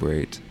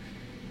celebrate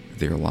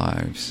their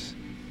lives,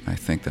 I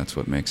think that's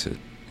what makes it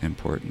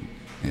important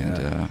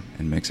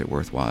and makes it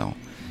worthwhile.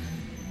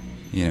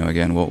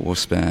 Again, we'll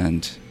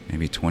spend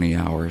maybe 20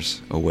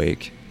 hours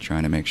awake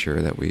trying to make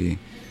sure that we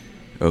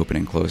open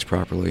and close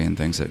properly and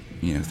things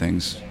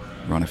things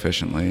run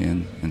efficiently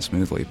and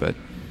smoothly, but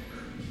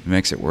it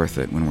makes it worth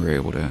it when we're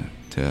able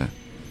to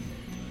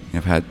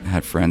I've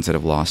had friends that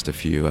have lost a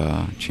few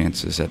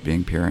chances at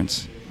being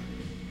parents.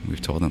 We've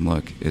told them,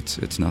 look,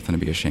 it's nothing to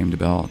be ashamed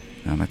about.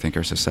 I think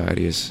our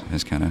society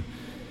has kind of,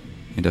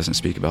 it doesn't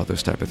speak about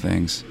those type of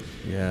things.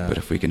 Yeah. But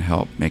if we can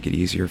help make it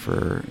easier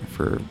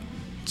for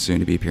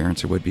soon-to-be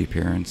parents or would-be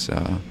parents,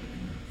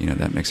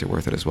 that makes it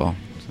worth it as well.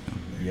 So.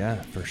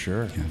 Yeah, for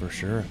sure, for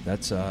sure.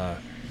 That's I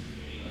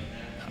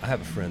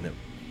have a friend that,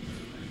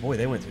 boy,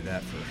 they went through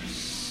that for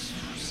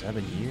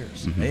 7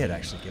 years. Mm-hmm. They had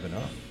actually given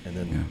up, and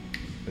then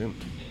boom,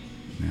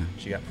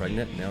 she got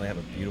pregnant, and now they have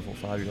a beautiful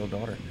 5-year-old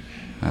daughter.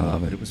 I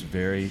love it. But it was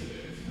very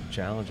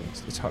challenging.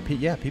 It's hard.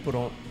 Yeah, people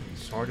don't.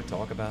 It's hard to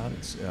talk about.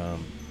 It's a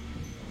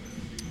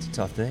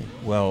tough thing.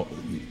 Well,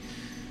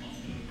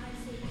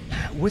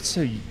 what's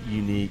so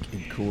unique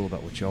and cool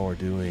about what y'all are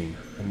doing?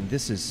 I mean,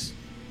 this is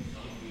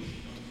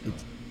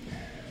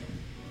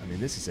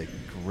a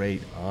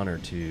great honor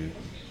to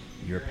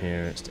your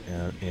parents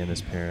and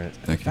Anna's parents.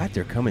 In fact,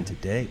 they're coming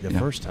today, the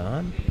first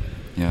time.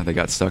 Yeah, they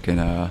got stuck in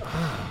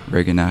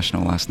Reagan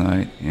National last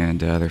night, and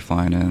they're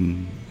flying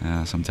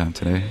in sometime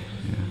today.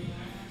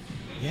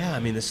 Yeah, I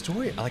mean, the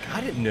story,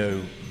 I didn't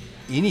know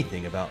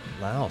anything about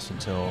Laos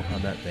until I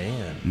met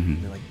Van.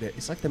 Mm-hmm.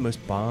 It's like the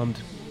most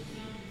bombed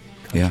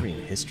country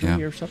in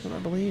history or something, I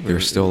believe. There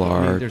still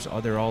are.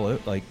 They're all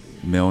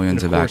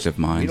millions of active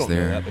mines we don't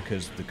there. know that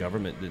because the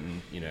government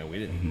didn't, we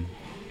didn't,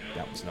 Mm-hmm.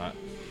 that was not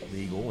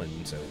legal,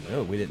 and so,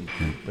 no, we didn't.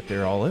 But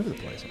they're all over the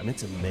place. I mean,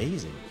 it's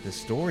amazing. The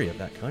story of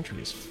that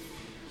country is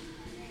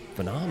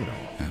phenomenal.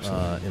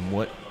 Absolutely. And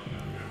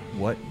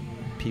what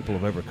people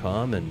have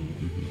overcome, and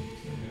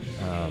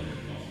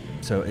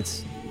so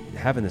it's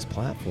having this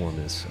platform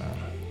is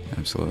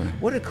absolutely.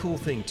 What a cool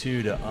thing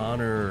too, to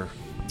honor,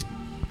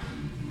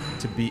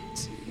 to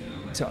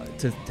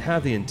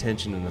have the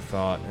intention and the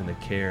thought and the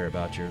care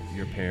about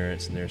your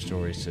parents and their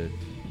stories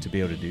to be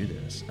able to do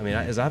this. I mean,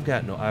 as I've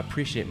gotten, I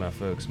appreciate my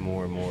folks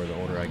more and more. The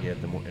older I get,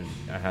 the more, and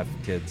I have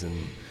kids, and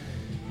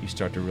you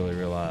start to really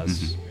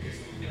realize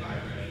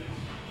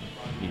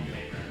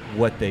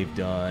what they've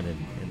done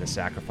and the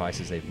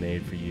sacrifices they've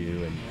made for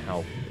you, and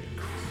how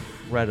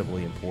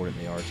incredibly important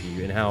they are to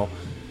you, and how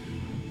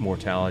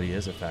mortality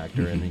is a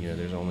factor, and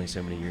there's only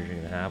so many years you're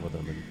going to have with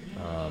them.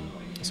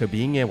 And so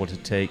being able to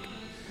take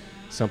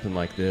something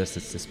like this,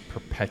 it's this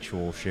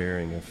perpetual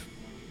sharing of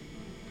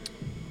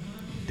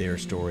their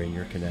story and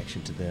your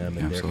connection to them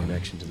and Absolutely. their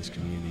connection to this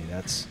community,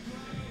 that's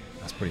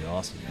pretty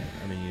awesome, man.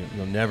 I mean,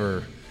 you'll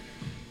never.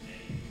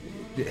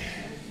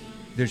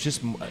 There's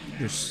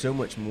so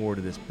much more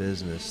to this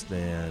business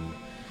than,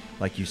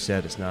 like you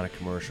said, it's not a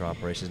commercial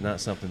operation. It's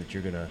not something that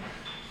you're going to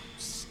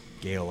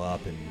scale up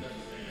and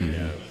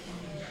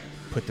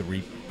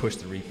push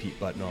the repeat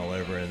button all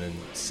over and then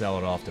sell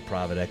it off to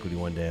private equity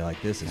one day.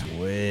 Like, this is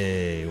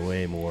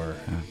way more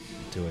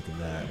to it than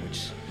that,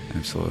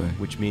 Absolutely.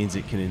 which means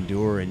it can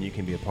endure and you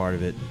can be a part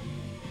of it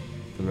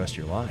for the rest of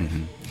your life.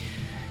 Mm-hmm.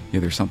 Yeah,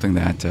 there's something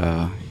that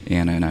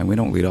Anna and I, we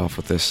don't lead off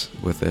with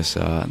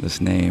this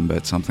name,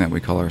 but something that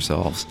we call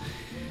ourselves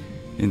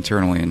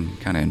internally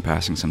and kind of in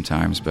passing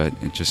sometimes, but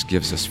it just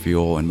gives us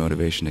fuel and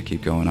motivation to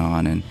keep going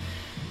on. And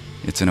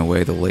it's in a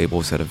way the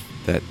labels that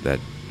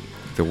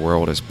the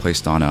world has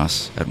placed on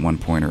us at one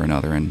point or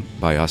another, and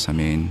by us I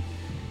mean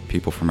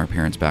people from our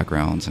parents'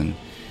 backgrounds, and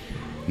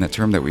that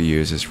term that we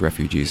use is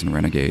refugees and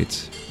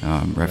renegades.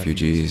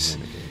 Refugees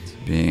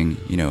being,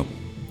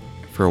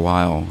 for a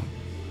while,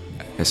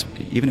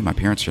 even in my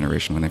parents'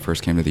 generation, when they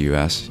first came to the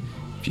U.S.,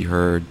 if you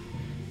heard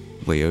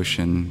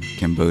Laotian,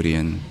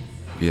 Cambodian,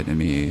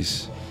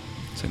 Vietnamese,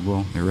 said,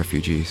 well, they're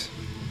refugees.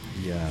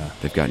 Yeah.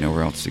 They've got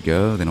nowhere else to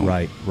go. They don't.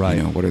 Right.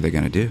 What are they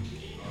going to do?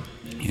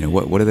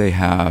 What do they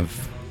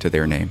have to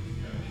their name?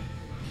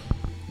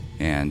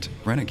 And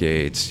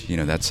renegades,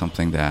 that's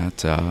something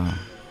that,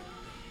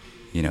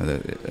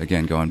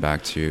 again, going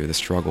back to the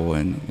struggle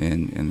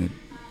in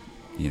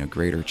the,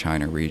 greater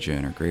China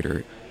region or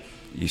greater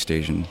East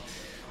Asian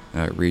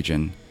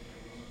region,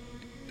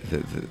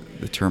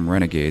 the term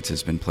renegades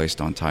has been placed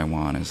on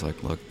Taiwan as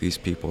like, look, these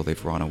people,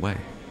 they've run away.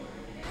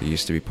 They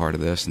used to be part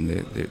of this, and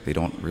they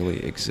don't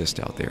really exist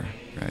out there,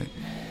 right?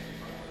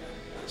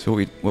 So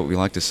what we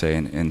like to say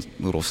in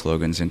little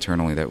slogans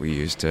internally that we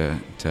use to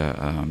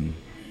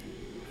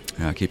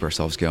keep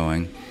ourselves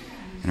going,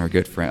 and our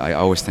good friend, I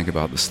always think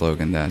about the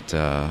slogan that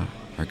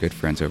our good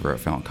friends over at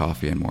Fountain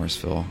Coffee in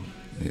Morrisville,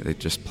 they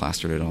just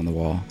plastered it on the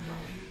wall.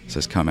 It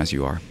says, "Come as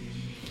you are."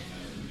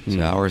 So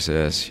ours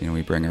is,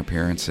 we bring our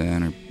parents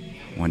in, or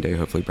one day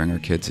hopefully bring our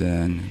kids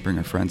in, bring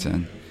our friends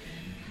in.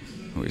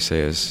 What we say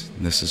is,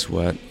 this is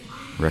what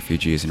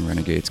refugees and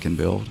renegades can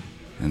build,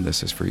 and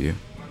this is for you.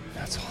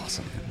 That's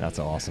awesome. That's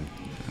awesome.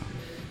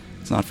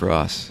 It's not for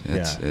us.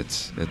 Yeah.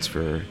 It's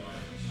for,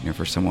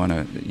 for someone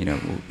to,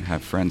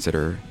 have friends that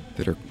are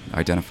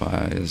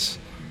identify as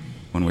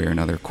one way or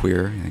another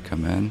queer, and they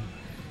come in,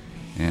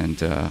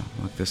 and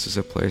look, this is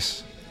a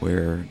place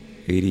where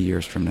 80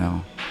 years from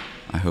now,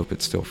 I hope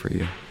it's still for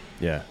you.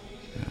 Yeah.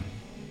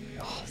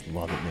 Oh, I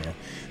love it, man.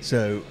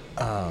 So,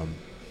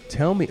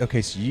 tell me.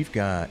 Okay, so you've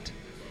got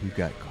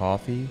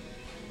coffee,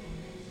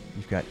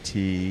 you've got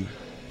tea,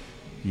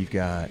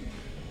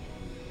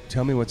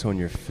 Tell me what's on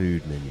your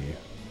food menu.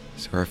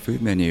 So our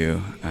food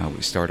menu,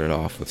 we started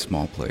off with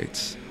small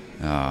plates.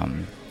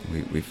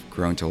 We've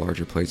grown to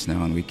larger plates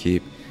now, and we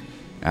keep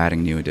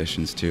adding new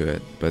additions to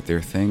it. But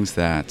they're things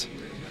that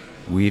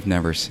we've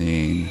never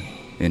seen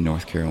in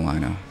North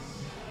Carolina,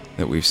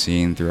 that we've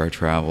seen through our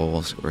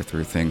travels or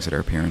through things that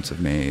our parents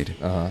have made,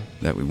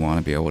 that we want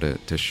to be able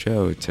to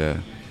show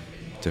to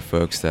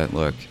folks that,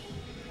 look,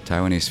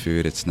 Taiwanese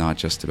food, it's not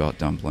just about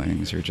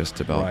dumplings or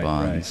just about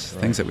buns,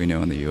 things that we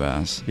know in the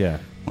U.S. Yeah.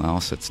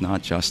 Laos, it's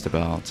not just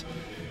about,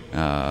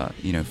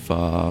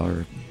 pho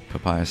or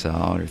papaya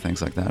salad or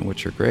things like that,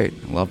 which are great.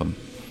 I love them.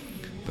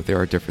 But there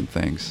are different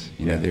things.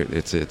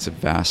 It's a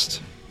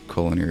vast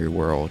culinary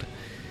world.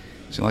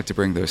 So I like to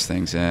bring those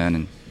things in,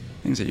 and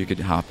things that you could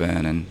hop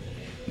in and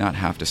not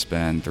have to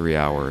spend 3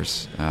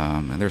 hours.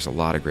 And there's a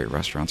lot of great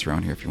restaurants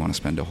around here if you want to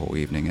spend a whole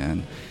evening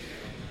in.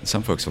 And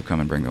some folks will come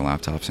and bring their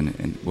laptops,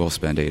 and we'll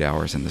spend 8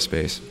 hours in the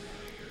space.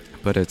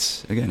 But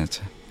it's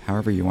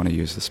however you want to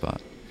use the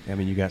spot. I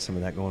mean, you got some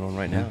of that going on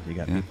right now. You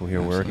got people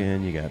here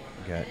working. You got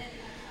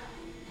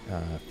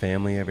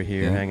family over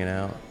here hanging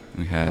out.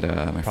 We had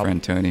my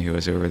friend Tony, who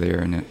was over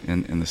there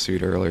in the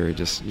suit earlier. He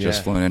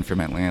just flown in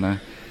from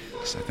Atlanta.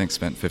 So I think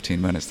spent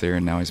 15 minutes there,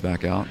 and now he's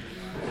back out.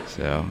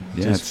 So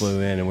just flew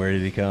in, and where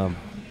did he come?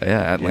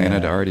 Yeah, Atlanta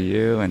to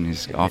RDU, and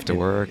he's off to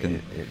work.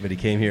 But he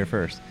came here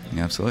first.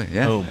 Yeah, absolutely.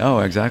 Yeah. Boom. Oh,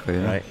 exactly.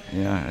 Yeah. Right.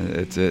 Yeah.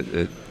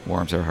 It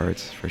warms our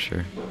hearts for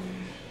sure.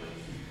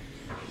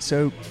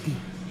 So,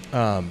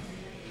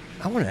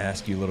 I want to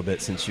ask you a little bit,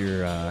 since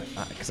you're,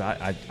 because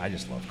I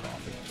just love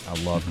coffee.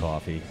 I love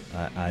coffee.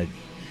 I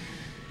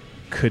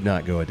could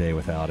not go a day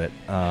without it.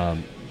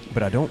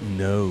 But I don't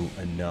know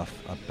enough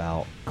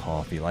about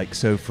coffee. Like,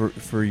 so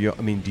for you,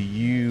 I mean,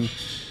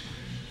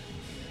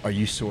 are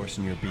you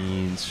sourcing your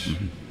beans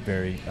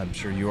I'm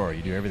sure you are.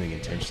 You do everything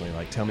intentionally.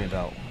 Like, tell me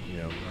about,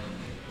 the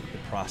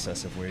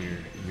process of where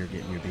you're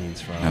getting your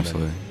beans from.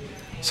 Absolutely.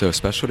 So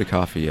specialty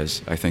coffee I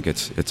think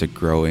it's a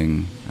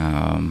growing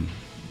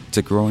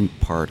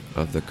part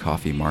of the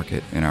coffee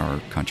market in our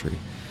country.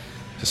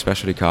 So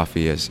specialty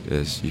coffee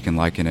is you can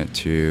liken it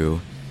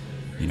to,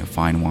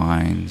 fine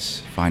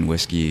wines, fine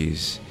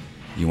whiskeys.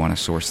 You want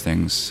to source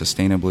things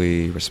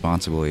sustainably,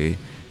 responsibly,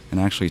 and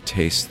actually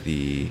taste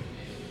the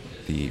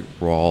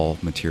raw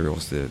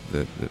materials, the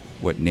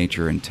what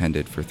nature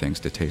intended for things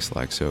to taste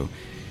like. So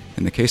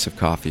in the case of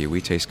coffee,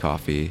 we taste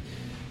coffee.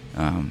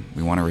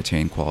 We want to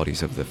retain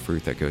qualities of the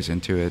fruit that goes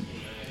into it.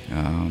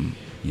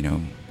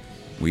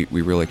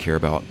 We really care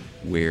about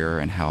where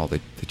and how the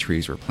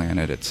trees were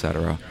planted,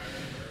 etc.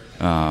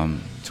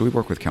 So we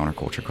work with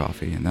Counterculture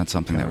Coffee, and that's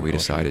something that we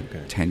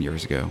decided 10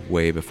 years ago,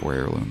 way before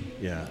Heirloom.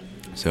 Yeah.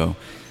 So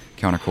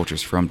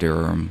Counterculture's from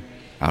Durham,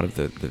 out of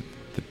the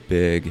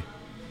big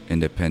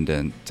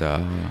independent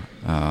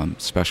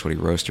specialty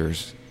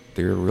roasters.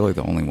 They're really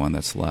the only one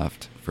that's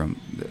left from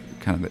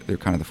they're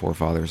kind of the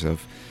forefathers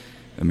of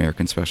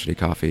American specialty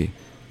coffee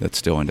that's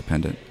still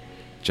independent.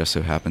 Just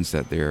so happens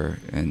that they're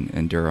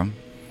in Durham.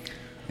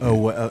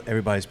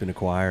 Everybody's been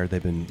acquired.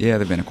 They've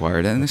been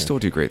acquired, and they still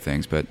do great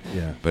things. But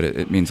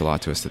it means a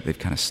lot to us that they've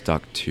kind of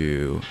stuck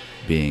to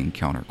being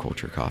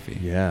Counterculture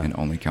Coffee, and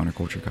only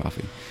Counterculture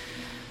Coffee.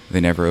 They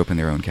never open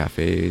their own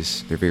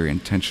cafes. They're very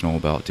intentional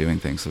about doing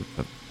things of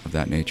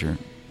that nature.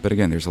 But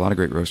again, there's a lot of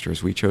great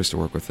roasters. We chose to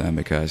work with them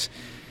because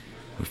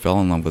we fell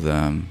in love with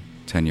them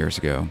 10 years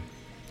ago.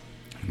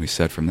 And we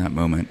said from that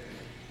moment,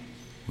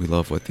 we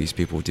love what these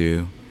people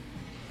do.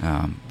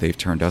 They've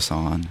turned us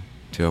on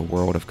to a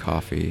world of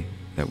coffee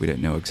that we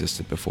didn't know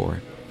existed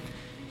before.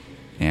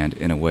 And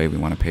in a way, we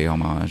want to pay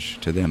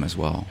homage to them as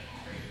well.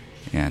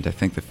 And I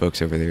think the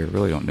folks over there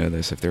really don't know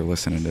this. If they're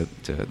listening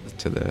to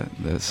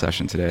the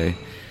session today,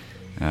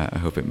 I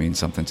hope it means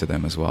something to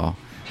them as well.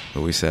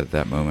 But we said at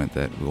that moment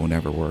that we will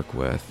never work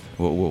with,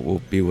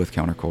 we'll be with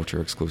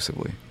Counterculture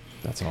exclusively.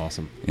 That's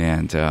awesome.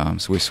 And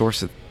so we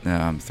source it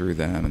through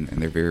them,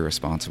 and they're very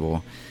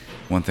responsible.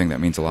 One thing that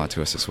means a lot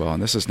to us as well,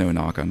 and this is no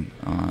knock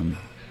on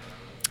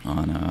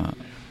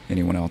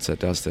anyone else that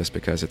does this,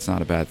 because it's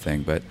not a bad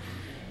thing, but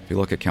if you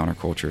look at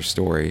Counterculture's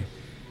story,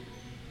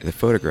 the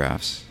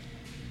photographs,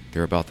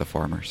 they're about the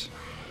farmers,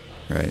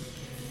 right?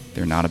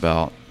 They're not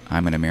about,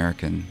 I'm an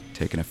American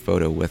taking a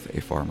photo with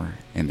a farmer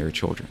and their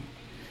children.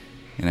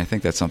 And I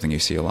think that's something you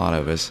see a lot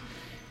of is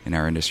in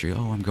our industry.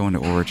 Oh, I'm going to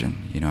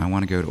Origin. I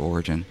want to go to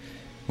Origin.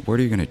 Well, what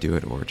are you going to do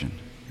at Origin,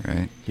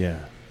 right?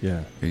 Yeah.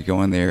 You're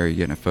going there, you're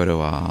getting a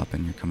photo op,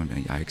 and you're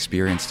coming. I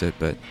experienced it,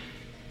 but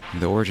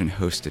the Origin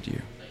hosted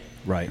you,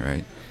 right?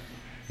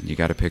 And you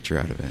got a picture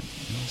out of it.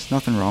 There's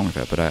nothing wrong with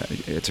that, but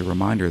it's a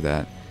reminder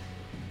that,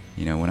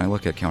 when I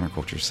look at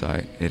Counterculture's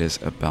site, it is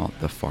about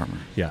the farmer.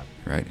 Yeah.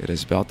 Right. It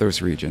is about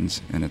those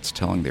regions, and it's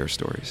telling their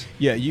stories.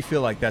 Yeah, you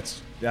feel like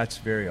that's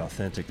very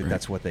authentic.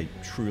 That's what they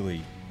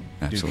truly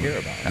do care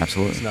about.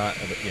 Absolutely. It's not.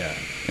 And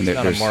it's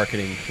not a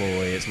marketing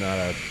ploy. It's not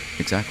a.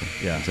 Exactly.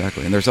 Yeah.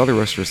 Exactly. And there's other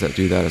roasters that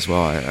do that as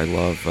well. I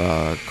love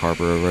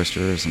Carborough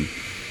Roasters, and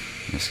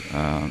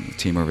the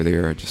team over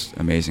there are just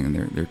amazing, and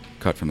they're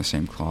cut from the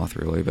same cloth,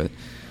 really. But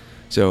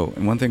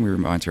and one thing we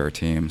remind to our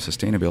team,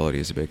 sustainability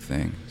is a big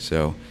thing.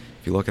 So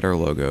if you look at our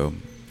logo,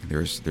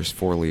 there's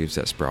 4 leaves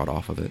that sprout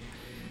off of it.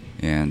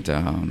 And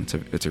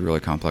it's a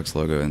really complex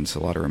logo, and it's a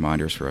lot of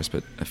reminders for us.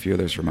 But a few of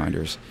those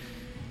reminders,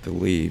 the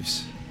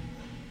leaves,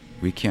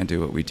 we can't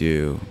do what we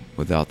do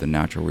without the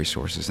natural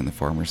resources and the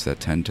farmers that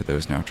tend to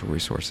those natural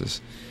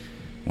resources.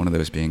 One of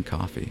those being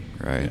coffee,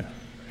 right?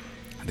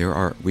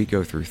 Yeah. We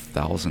go through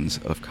thousands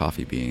of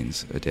coffee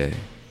beans a day,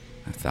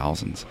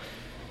 thousands.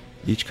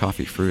 Each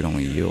coffee fruit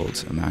only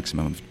yields a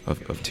maximum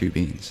of 2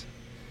 beans.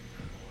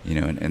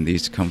 And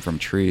these come from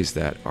trees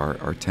that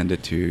are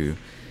tended to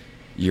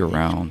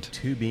year-round.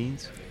 2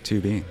 beans?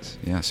 2 beans,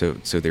 yeah. So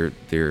they're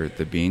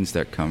the beans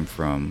that come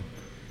from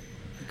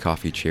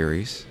coffee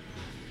cherries,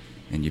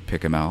 and you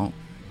pick them out,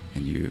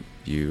 and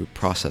you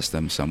process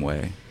them some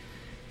way.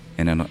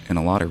 And in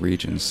a lot of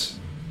regions,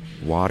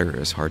 water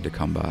is hard to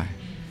come by.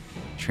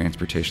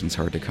 Transportation's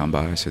hard to come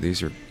by. So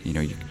these are,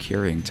 you're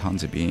carrying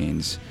tons of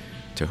beans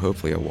to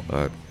hopefully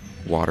a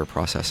water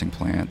processing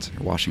plant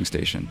or washing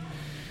station,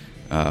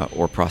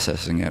 or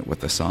processing it with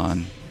the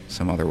sun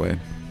some other way.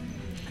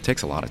 It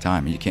takes a lot of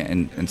time. You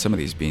can't, and some of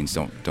these beans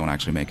don't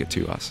actually make it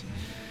to us.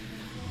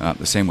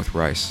 The same with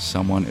rice.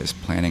 Someone is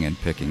planting and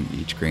picking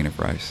each grain of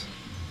rice,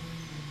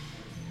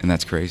 and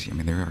that's crazy. I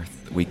mean,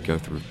 we go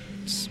through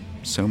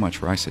so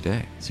much rice a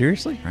day.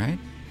 Seriously? Right?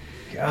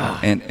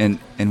 God.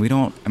 And we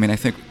don't. I mean, I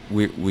think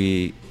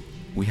we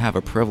have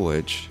a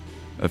privilege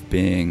of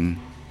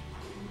being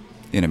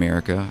in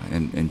America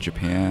and in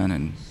Japan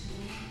and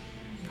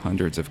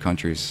hundreds of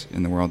countries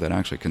in the world that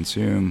actually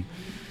consume,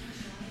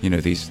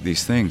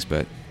 these things,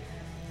 but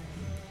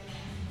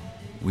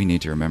we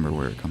need to remember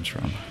where it comes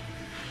from.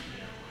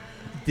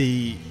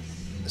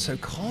 So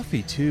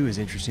coffee too is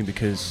interesting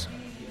because,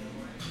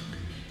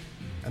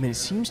 I mean, it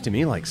seems to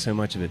me like so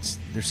much of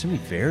there's so many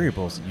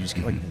variables that you just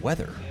get, like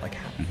weather. Like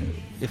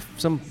if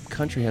some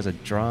country has a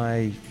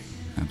dry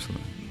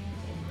absolutely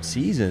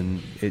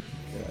season,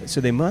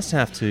 so they must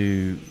have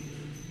to.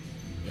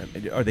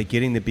 Are they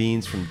getting the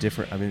beans from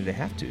different? I mean, they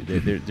have to.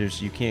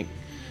 There's you can't.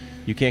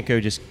 You can't go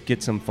just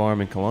get some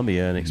farm in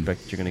Colombia and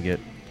expect that you're going to get,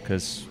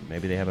 because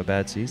maybe they have a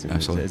bad season.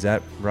 Absolutely. Is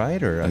that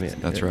right? Or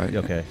That's right.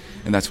 Okay.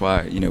 And that's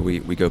why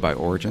we go by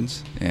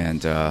origins,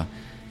 and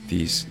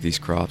these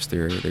crops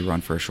they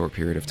run for a short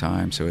period of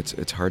time, so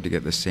it's hard to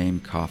get the same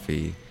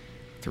coffee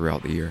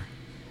throughout the year,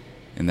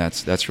 and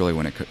that's really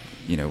when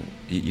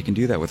you can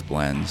do that with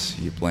blends.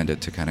 You blend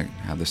it to kind of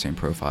have the same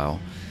profile,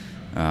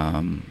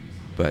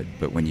 but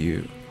when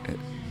you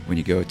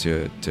go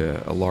to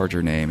a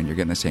larger name and you're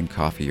getting the same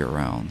coffee year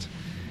round,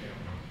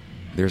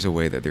 there's a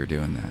way that they're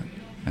doing that.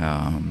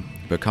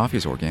 But coffee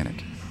is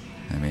organic.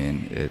 I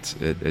mean,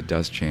 it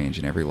does change,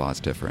 and every lot's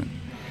different.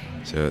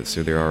 So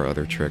there are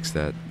other tricks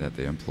that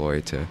they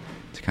employ to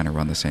kind of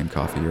run the same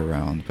coffee year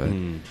round, but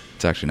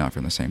it's actually not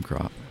from the same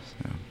crop.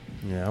 So.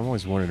 Yeah, I'm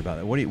always wondering about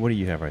that. What do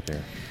you have right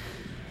there?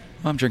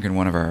 I'm drinking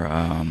one of our.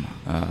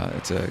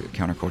 It's a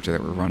counterculture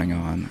that we're running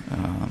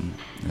on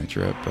a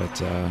drip,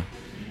 but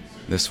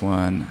this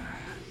one,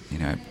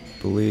 I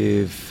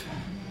believe.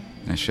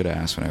 I should have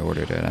asked when I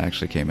ordered it. I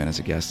actually came in as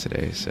a guest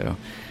today, so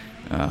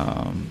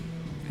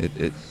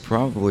it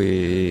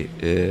probably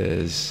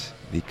is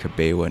the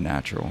Kabewa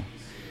Natural,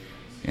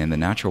 and the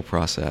natural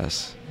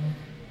process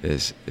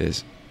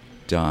is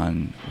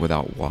done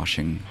without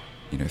washing,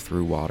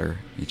 through water.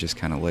 You just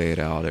kind of lay it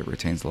out. It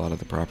retains a lot of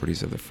the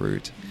properties of the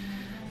fruit.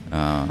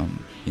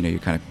 You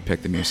kind of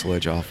pick the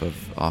mucilage off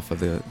of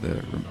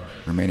the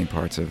remaining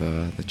parts of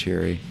the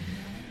cherry,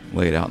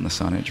 lay it out in the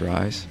sun. It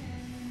dries,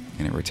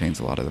 and it retains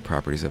a lot of the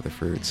properties of the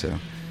fruit. So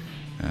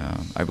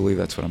I believe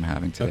that's what I'm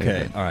having today.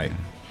 Okay, but, all right.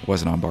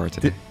 Wasn't on bar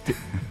today.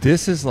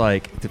 This is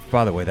like,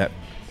 by the way, that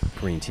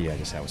green tea I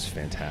just had was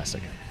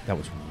fantastic. That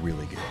was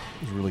really good.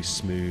 It was really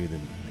smooth,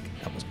 and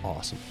that was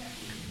awesome.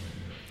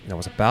 And I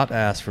was about to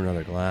ask for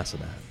another glass of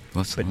that.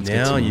 Let's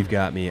Now you've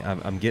got me.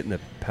 I'm getting the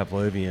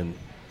Pavlovian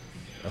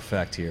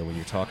effect here when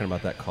you're talking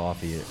about that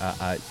coffee.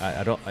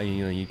 I don't.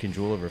 You can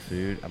drool over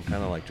food. I'm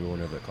kind of like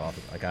drooling over the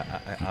coffee. Like I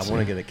want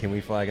to get it. Can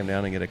we flag him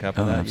down and get a cup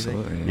of that?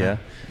 Absolutely. You think?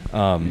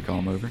 Yeah. You call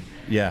him over.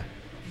 Yeah.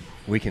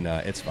 We can.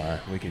 It's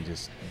fine. We can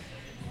just.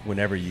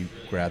 Whenever you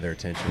grab their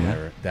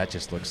attention, that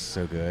just looks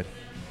so good.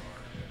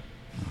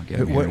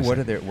 What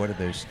are their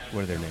names?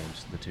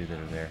 The two that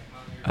are there.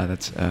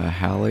 That's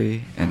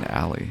Hallie and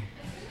Allie.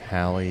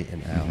 Hallie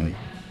and Allie.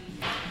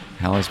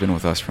 Hallie's been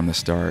with us from the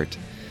start,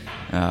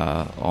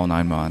 all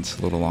 9 months,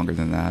 a little longer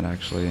than that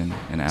actually. And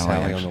Allie. Is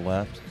Hallie on the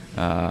left?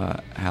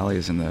 Hallie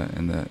is in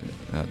the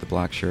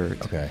black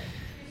shirt. Okay.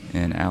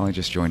 And Allie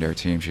just joined our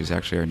team. She's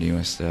actually our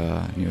newest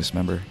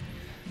member.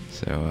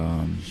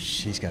 So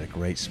she's got a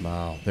great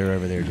smile. They're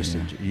over there just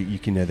you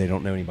can know they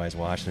don't know anybody's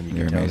watching them. You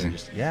they're can tell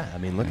amazing. I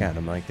mean, look at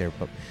them, like they're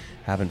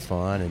having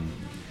fun and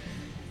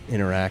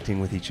interacting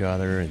with each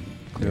other and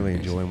clearly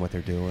enjoying what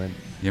they're doing.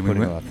 Yeah,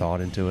 putting a lot of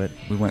thought into it.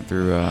 We went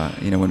through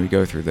when we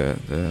go through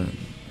the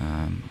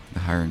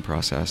hiring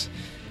process,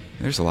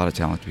 there's a lot of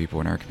talented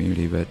people in our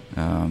community, but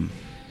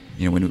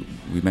when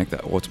we make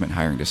the ultimate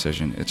hiring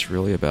decision, it's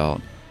really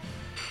about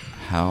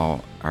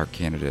how our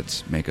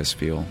candidates make us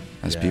feel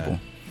as people.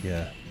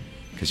 Yeah.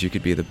 Because you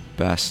could be the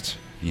best,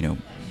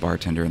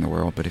 bartender in the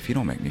world, but if you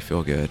don't make me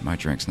feel good, my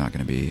drink's not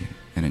going to be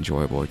an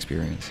enjoyable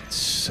experience. It's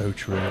so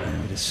true.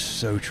 Yeah. It is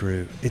so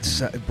true.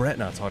 It's Brett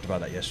and I talked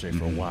about that yesterday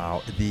for a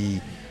while. The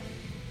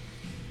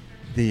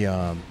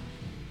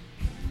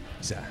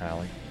is that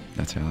Hallie?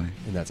 That's Hallie.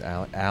 And that's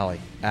Allie.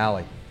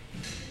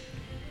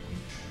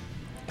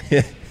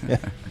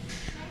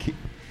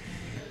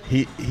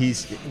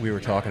 We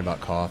were talking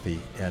about coffee,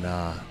 and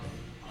I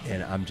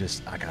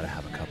gotta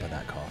have a cup of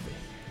that coffee.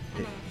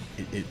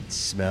 It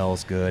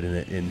smells good,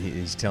 and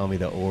he's telling me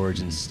the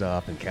origin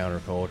stuff and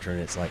counterculture, and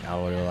it's like, I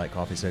really like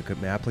coffee, so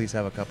may I please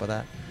have a cup of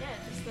that? Yeah,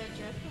 just the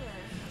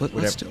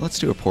drip. Let's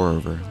do a pour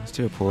over. Let's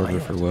do a pour over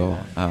for Will.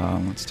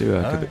 Let's do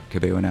a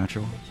Kabewa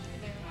Natural.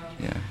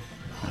 Yeah.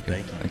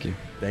 Okay. Thank you.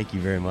 Thank you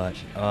very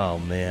much. Oh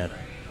man,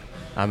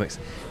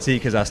 see,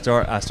 because I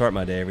start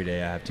my day every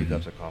day. I have 2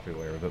 cups of coffee or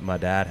whatever. But my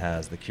dad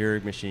has the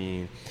Keurig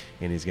machine,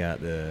 and he's got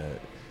the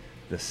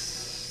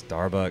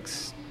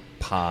Starbucks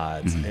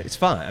pods. It's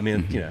fine. I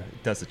mean, it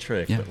does the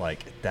trick. Yeah. But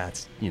like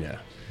that's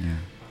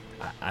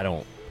I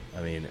don't.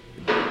 I mean,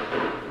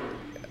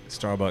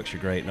 Starbucks,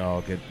 you're great and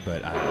all good,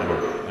 but I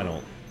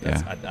don't.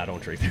 I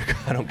don't drink their.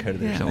 I don't go to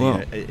their.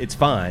 Well, it's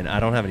fine. I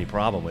don't have any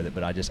problem with it,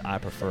 but I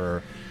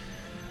prefer.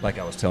 Like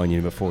I was telling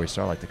you before we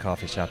start, like the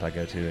coffee shop I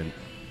go to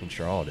in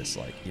Charlotte, it's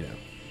like,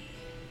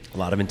 a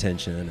lot of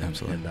intention and,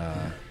 absolutely.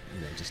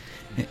 Just.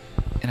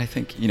 And I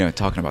think,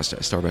 talking about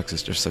Starbucks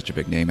is just such a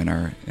big name in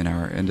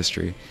our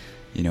industry.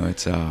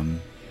 It's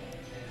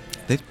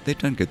they've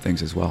done good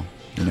things as well.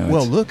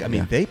 Well, look, I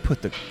mean, they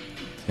put the.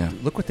 Yeah.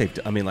 Look what they've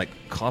done. I mean, like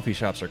coffee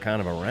shops are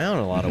kind of around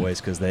in a lot of ways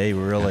because they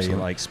really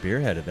like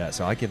spearheaded that.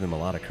 So I give them a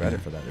lot of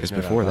credit for that. Because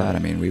before that, I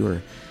mean, we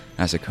were,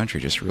 as a country,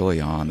 just really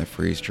on the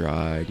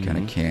freeze-dried, kind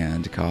of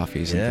canned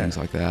coffees and things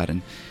like that,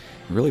 and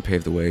it really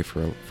paved the way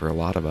for a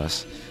lot of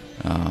us.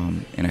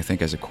 And I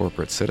think as a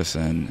corporate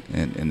citizen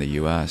in the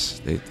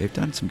U.S., they've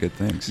done some good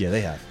things. Yeah,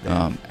 they have.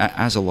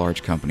 As a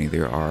large company,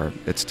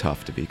 it's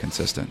tough to be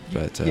consistent,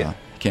 but you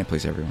can't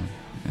please everyone.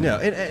 No,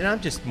 and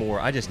I'm just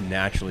I just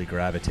naturally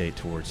gravitate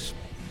towards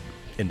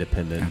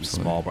independent,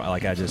 Absolutely. small.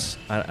 Like I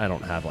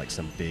don't have like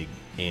some big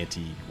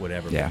anti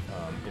whatever. Yeah.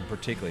 And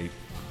particularly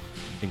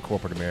in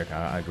corporate America,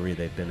 I agree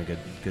they've been a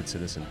good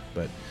citizen,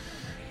 but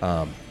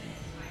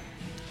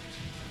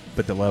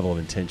the level of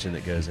intention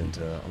that goes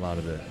into a lot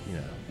of the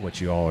what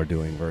you all are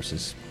doing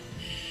versus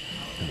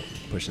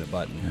pushing a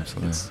button.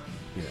 Absolutely. It's,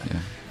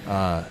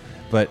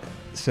 but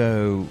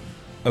so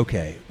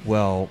okay,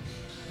 well.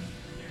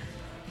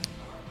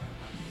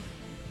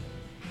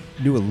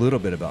 Knew a little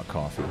bit about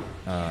coffee,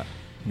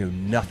 knew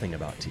nothing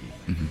about tea.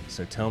 Mm-hmm.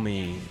 So tell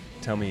me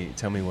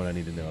what I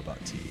need to know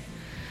about tea.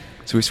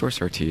 So we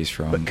source our teas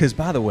from. Because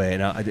by the way,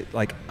 and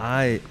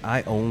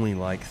I only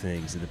like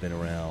things that have been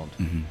around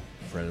Mm-hmm.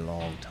 for a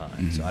long time.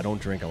 Mm-hmm. So I don't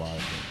drink a lot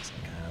of things.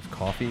 Like I have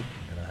coffee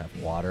and I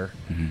have water,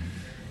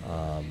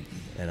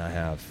 Mm-hmm. and I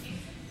have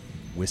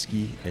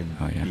whiskey and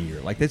Oh, yeah. beer.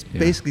 Like that's Yeah.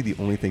 basically the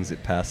only things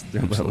that pass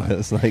through Absolutely. my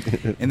list. Like,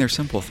 And they're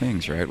simple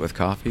things, right? With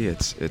coffee,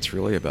 it's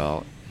really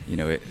about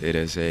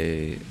it's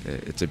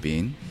a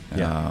bean,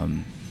 Yeah.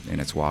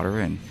 and it's water,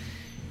 and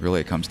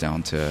really it comes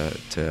down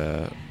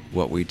to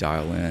what we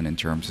dial in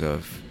terms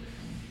of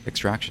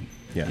extraction.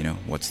 Yeah.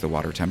 What's the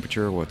water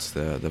temperature, what's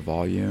the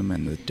volume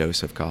and the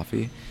dose of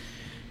coffee.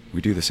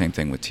 We do the same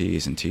thing with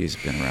teas, and tea's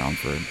been around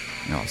for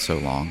so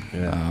long.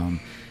 Yeah.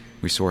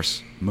 We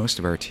source most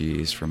of our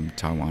teas from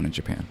Taiwan and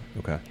Japan.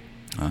 okay.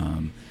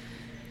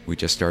 We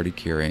just started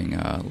carrying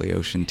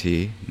Laotian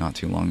tea not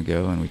too long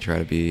ago, and we try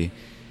to be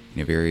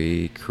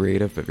very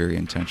creative but very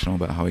intentional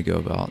about how we go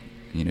about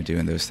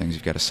doing those things.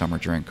 We've got a summer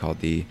drink called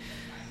the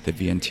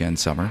Vientiane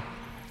Summer.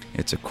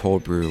 It's a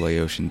cold brew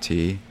Laotian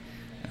tea,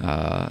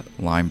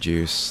 lime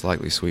juice,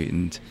 slightly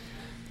sweetened.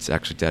 It's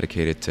actually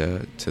dedicated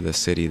to the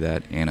city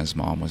that Anna's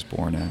mom was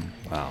born in.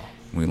 Wow.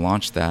 We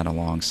launched that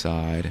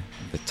alongside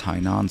the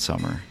Tainan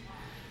Summer,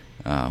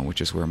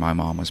 which is where my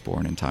mom was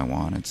born in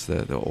Taiwan. It's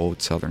the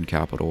old southern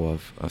capital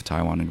of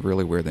Taiwan, and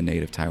really where the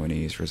native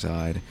Taiwanese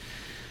reside.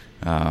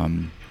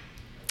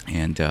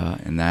 And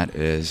that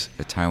is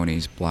a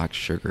Taiwanese black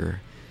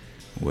sugar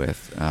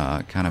with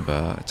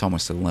it's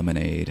almost a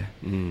lemonade.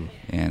 Mm.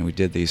 And we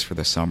did these for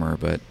the summer,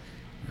 but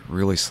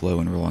really slow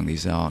in rolling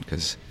these out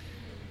because,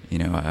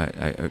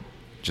 I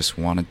just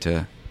wanted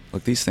to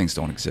look. These things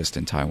don't exist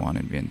in Taiwan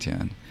and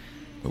Vientiane,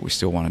 but we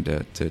still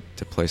wanted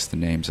to place the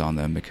names on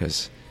them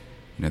because,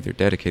 they're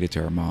dedicated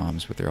to our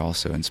moms, but they're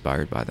also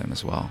inspired by them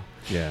as well.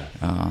 Yeah.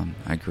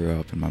 I grew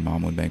up and my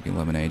mom would make me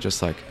lemonade,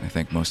 just like I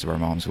think most of our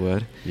moms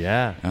would.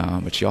 Yeah.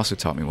 But she also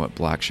taught me what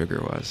black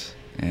sugar was.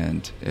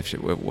 And if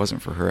it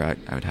wasn't for her,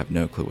 I would have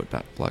no clue what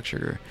black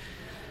sugar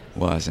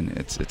was. And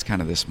it's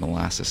kind of this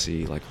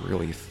molassesy, like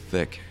really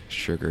thick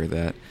sugar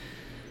that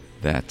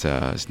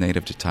is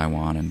native to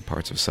Taiwan and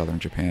parts of southern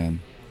Japan.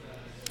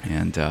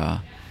 And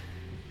a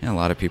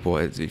lot of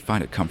people, you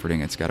find it comforting.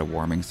 It's got a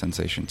warming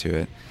sensation to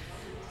it.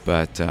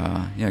 But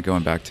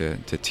going back to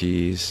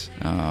teas,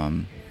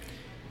 a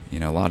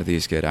lot of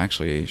these get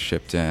actually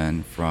shipped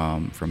in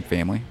from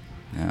family.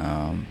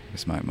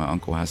 Because my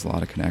uncle has a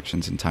lot of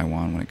connections in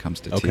Taiwan when it comes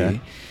to Okay.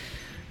 tea.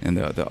 And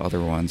the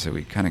other ones that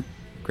we kind of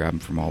grab them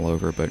from all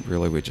over, but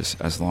really we just,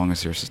 as long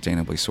as they're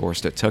sustainably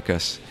sourced. It took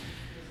us,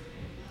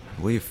 I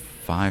believe,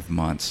 5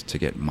 months to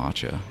get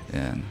matcha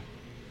in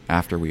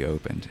after we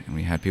opened. And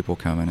we had people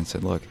come in and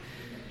said, look,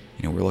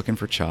 we're looking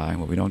for chai.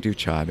 Well, we don't do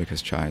chai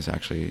because chai is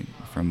actually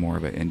from more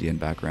of an Indian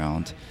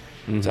background.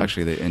 Mm-hmm. It's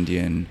actually the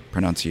Indian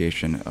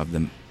pronunciation of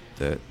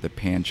the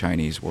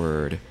Pan-Chinese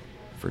word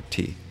for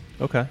tea.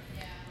 Okay.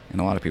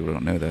 And a lot of people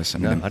don't know this. I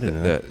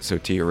didn't know. So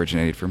tea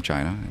originated from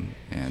China,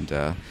 and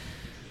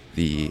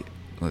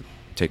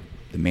take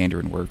the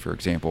Mandarin word, for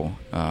example,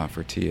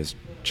 for tea is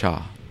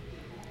cha.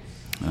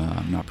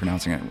 I'm not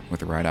pronouncing it with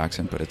the right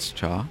accent, but it's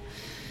cha.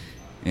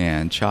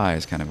 And chai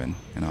is kind of an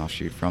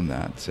offshoot from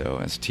that. So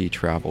as tea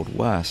traveled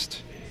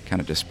west,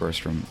 kind of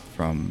dispersed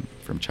from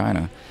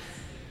China,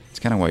 it's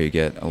kind of why you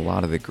get a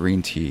lot of the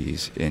green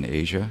teas in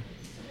Asia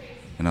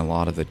and a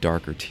lot of the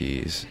darker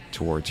teas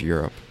towards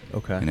Europe.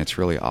 Okay. And it's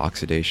really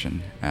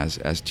oxidation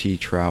as tea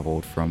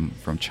traveled from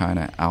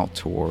China out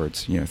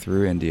towards,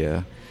 through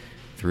India,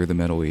 through the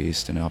Middle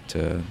East, and up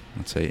to,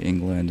 let's say,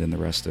 England and the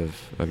rest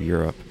of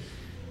Europe.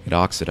 It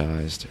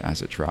oxidized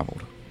as it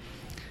traveled.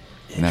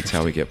 And that's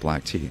how we get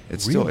black tea.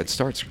 Really? It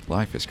starts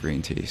life as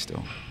green tea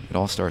still. It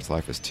all starts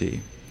life as tea,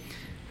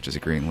 which is a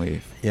green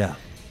leaf. Yeah.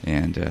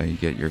 And you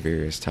get your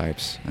various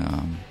types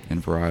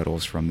and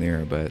varietals from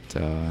there, but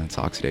it's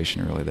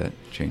oxidation really that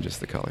changes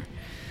the color.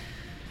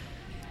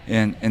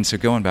 And so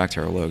going back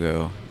to our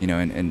logo,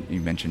 and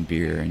you mentioned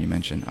beer, and you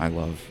mentioned I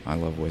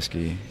love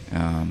whiskey.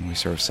 We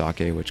serve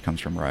sake, which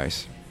comes from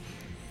rice.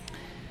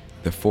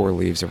 The 4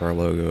 leaves of our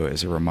logo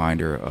is a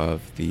reminder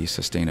of the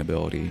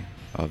sustainability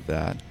of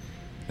that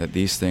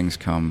these things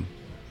come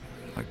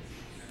like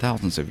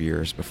thousands of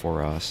years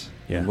before us.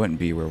 Yeah. We wouldn't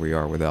be where we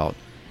are without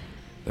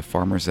the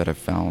farmers that have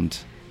found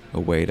a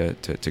way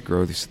to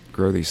grow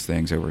these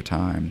things over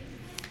time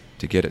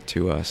to get it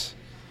to us,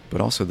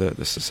 but also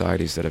the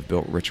societies that have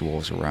built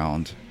rituals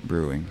around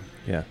brewing.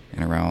 Yeah.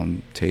 And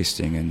around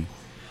tasting and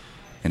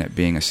and it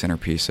being a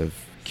centerpiece of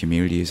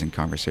communities and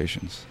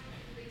conversations.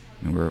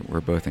 I mean,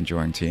 we're both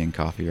enjoying tea and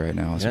coffee right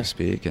now as we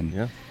speak,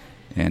 and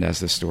as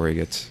this story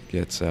gets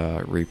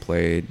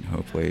replayed,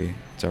 hopefully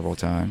several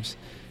times,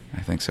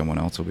 I think someone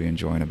else will be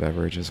enjoying a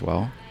beverage as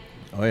well.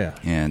 Oh yeah.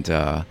 And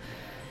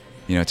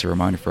it's a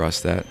reminder for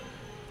us that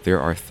there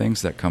are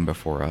things that come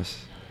before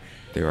us.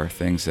 There are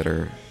things that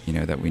are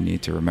that we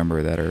need to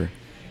remember, that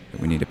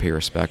we need to pay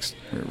respect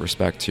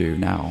to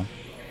now.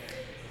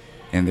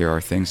 And there are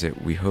things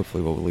that we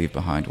hopefully will leave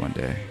behind one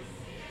day.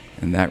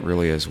 And that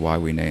really is why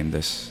we named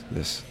this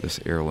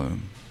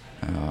heirloom.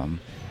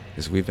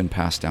 Because we've been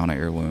passed down an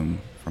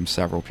heirloom from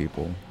several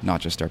people,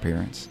 not just our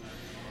parents.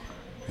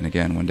 And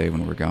again, one day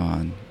when we're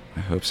gone, I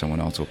hope someone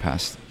else will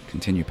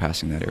continue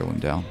passing that heirloom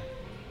down.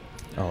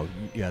 Oh,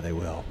 yeah, they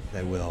will.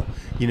 They will.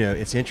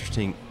 It's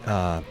interesting.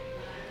 I'm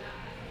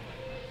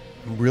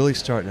really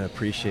starting to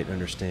appreciate and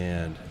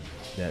understand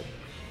that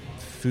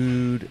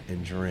food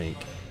and drink,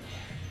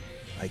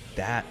 like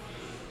that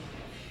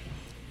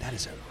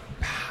is a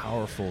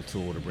powerful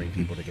tool to bring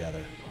people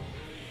together.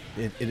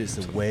 It is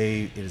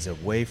a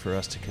way for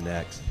us to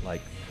connect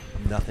like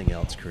nothing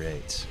else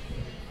creates.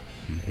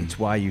 Mm-hmm. It's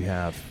why you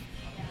have,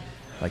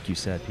 like you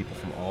said, people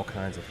from all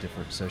kinds of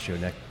different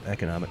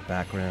socioeconomic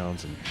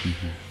backgrounds, and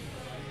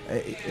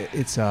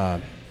it's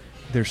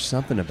there's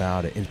something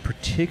about it, and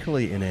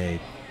particularly in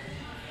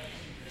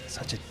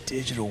such a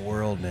digital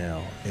world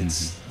now.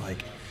 It's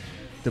like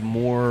the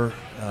more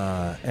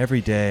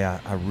every day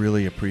I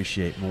really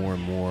appreciate more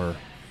and more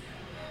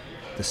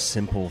the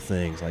simple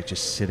things, like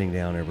just sitting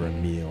down over a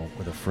meal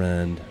with a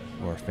friend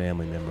or a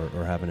family member,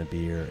 or having a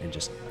beer and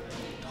just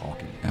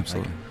talking.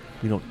 Absolutely.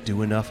 Like, we don't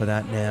do enough of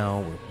that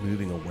now. We're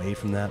moving away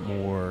from that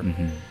more.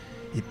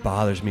 It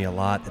bothers me a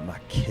lot that my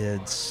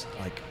kids,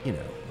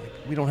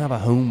 we don't have a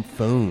home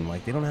phone.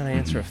 Like, they don't know how to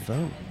answer a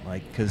phone.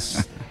 Like,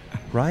 because,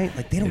 right?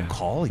 Like, they don't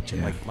call each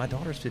other. Like, my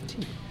daughter's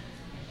 15.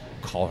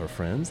 Call her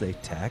friends. They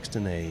text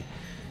and they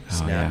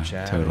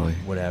Snapchat, totally.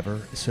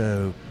 Whatever.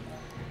 So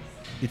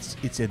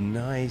it's a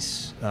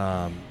nice,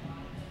 a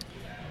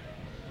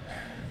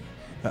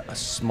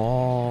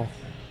small,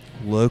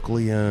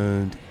 locally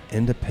owned,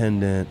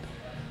 independent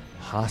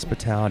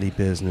hospitality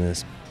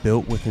business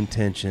built with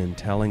intention,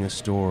 telling a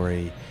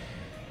story,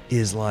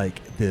 is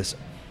like this.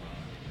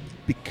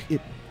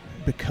 It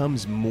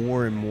becomes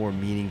more and more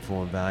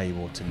meaningful and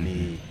valuable to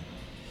me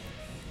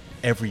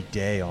every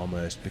day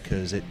almost,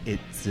 because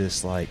it's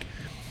this like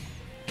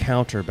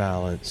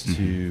counterbalance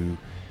to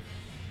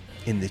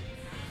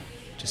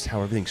just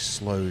how everything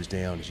slows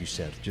down, as you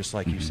said. Just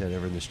like you said,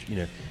 over in this,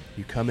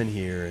 you come in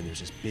here and there's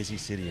this busy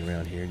city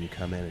around here, and you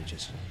come in and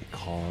it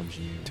calms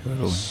you,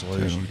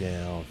 slows you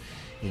down,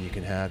 and you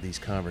can have these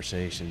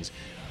conversations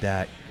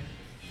that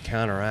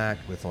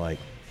counteract with like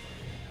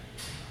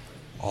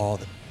all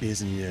the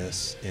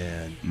busyness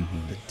and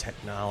the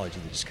technology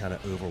that just kind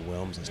of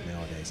overwhelms us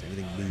nowadays.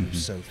 Everything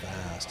moves so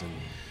fast.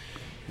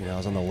 And I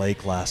was on the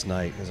lake last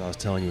night, as I was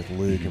telling you, with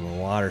Luke, and we're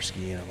water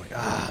skiing. I'm like,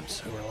 I'm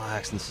so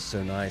relaxed, and this is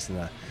so nice. And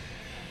I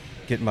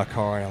get in my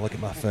car and I look at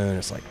my phone.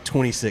 It's like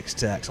 26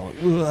 texts. I'm like,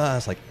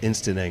 it's like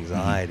instant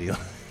anxiety.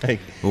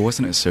 Well,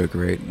 wasn't it so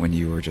great when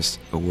you were just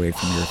away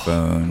from your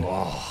phone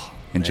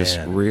and just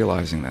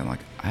realizing that, like,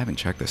 I haven't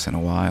checked this in a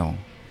while,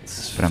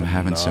 but I'm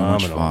having so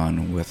much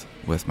fun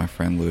with my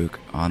friend Luke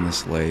on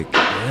this lake.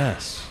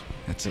 Yes.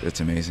 It's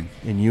amazing.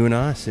 And you and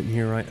I sitting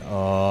here, right?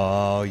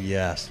 Oh,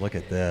 yes. Look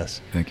at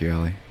this. Thank you,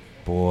 Allie.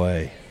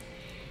 Boy.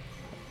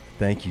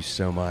 Thank you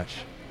so much.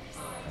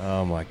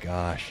 Oh, my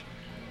gosh.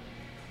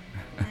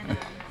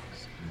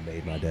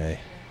 Made my day.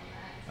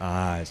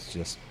 It's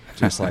just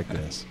like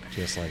this.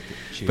 Just like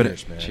this.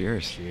 Cheers, man.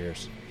 Cheers.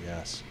 Cheers.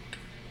 Yes.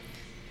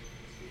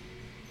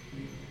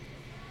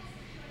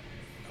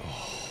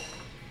 Oh,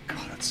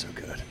 God, that's so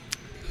good.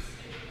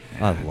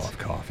 I love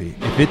coffee.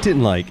 If it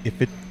didn't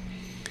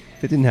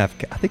have,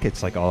 I think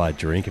it's like all I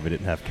drink if it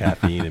didn't have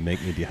caffeine and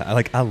make me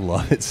dehydrated. I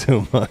love it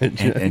so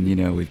much.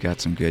 And we've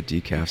got some good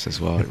decafs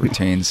as well. It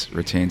retains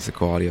the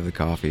quality of the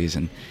coffees,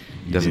 and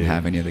doesn't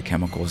have any of the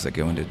chemicals that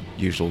go into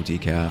usual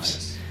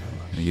decafs.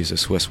 They use a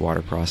Swiss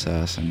water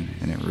process, and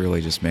it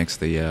really just makes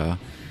the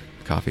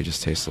coffee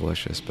just taste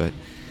delicious. But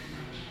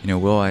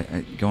Will,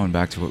 going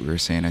back to what we were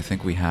saying, I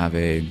think we have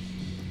a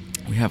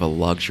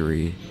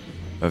luxury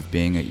of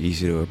being an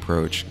easy to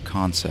approach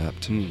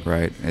concept,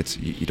 right? It's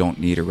you don't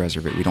need a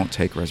reservation. We don't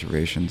take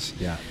reservations.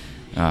 Yeah.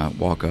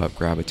 Walk up,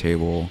 grab a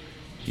table,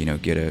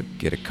 get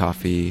a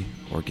coffee,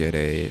 or get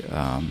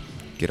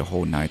a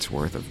whole night's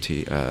worth of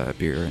tea,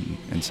 beer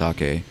and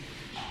sake.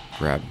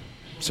 Grab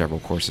several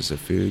courses of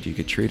food. You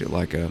could treat it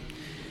like a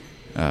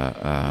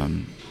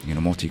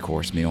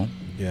multi-course meal.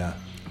 Yeah.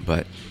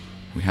 But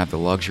we have the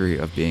luxury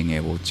of being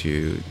able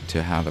to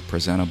have a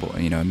presentable,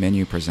 a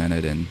menu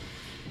presented, and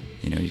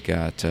you've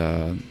got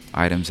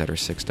items that are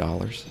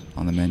 $6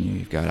 on the menu.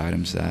 You've got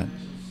items that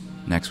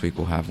next week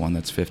we'll have one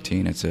that's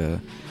 $15. It's a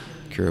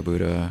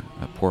Kurabuta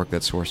pork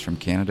that's sourced from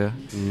Canada,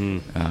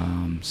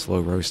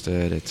 slow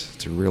roasted.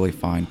 It's a really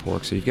fine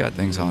pork. So you've got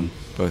things on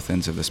both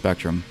ends of the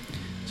spectrum.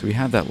 So we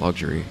have that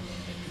luxury.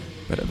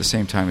 but at the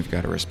same time, we've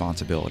got a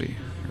responsibility,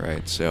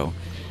 right? So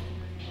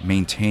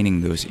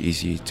maintaining those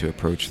easy to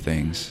approach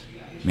things,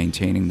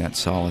 maintaining that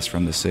solace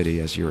from the city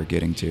as you were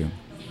getting to,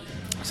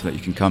 so that you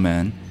can come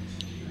in,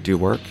 do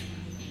work,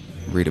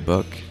 read a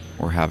book,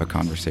 or have a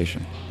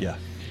conversation. Yeah.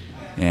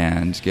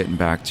 And getting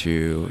back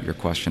to your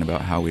question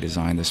about how we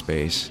designed the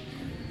space,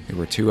 there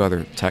were two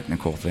other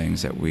technical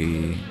things that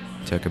we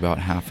took about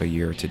half a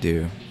year to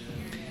do.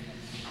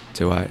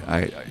 So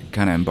I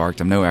kind of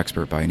embarked, I'm no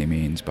expert by any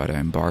means, but I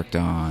embarked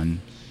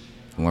on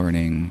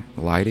learning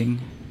lighting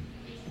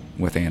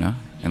with Anna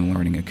and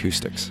learning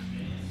acoustics.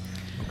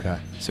 Okay.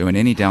 So in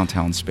any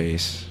downtown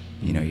space,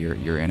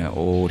 you're in an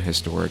old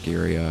historic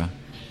area,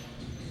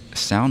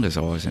 sound is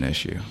always an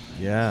issue.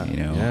 Yeah.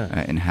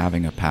 And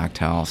having a packed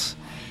house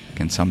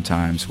can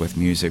sometimes, with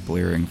music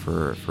blaring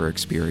for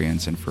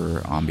experience and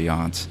for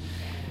ambiance,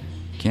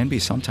 can be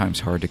sometimes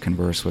hard to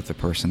converse with the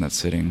person that's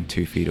sitting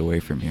 2 feet away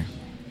from you.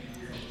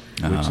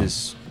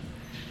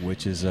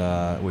 Which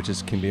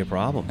can be a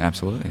problem.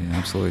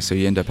 Absolutely. So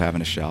you end up having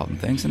to shout and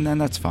things, and then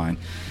that's fine.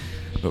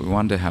 But we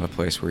wanted to have a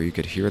place where you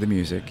could hear the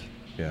music.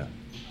 Yeah.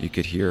 You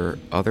could hear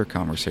other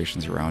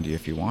conversations around you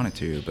if you wanted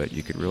to, but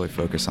you could really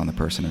focus on the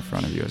person in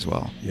front of you as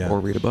well. Yeah. Or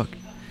read a book.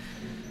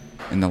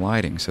 And the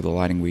lighting. So the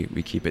lighting,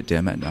 we keep it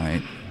dim at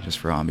night just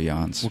for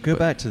ambiance. Well, go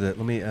back to let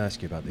me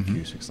ask you about the Mm-hmm.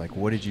 acoustics. Like,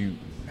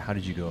 how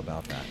did you go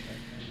about that?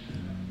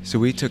 So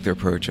we took the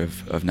approach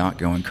of not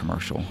going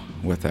commercial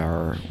with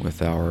our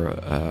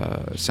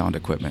sound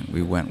equipment.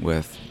 We went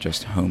with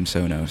just home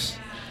Sonos.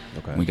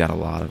 Okay. We got a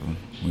lot of them.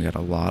 We got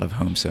a lot of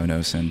home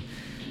Sonos, and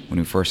when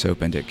we first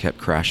opened, it kept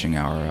crashing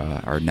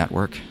our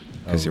network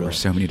because there were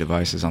so many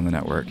devices on the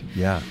network.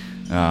 Yeah.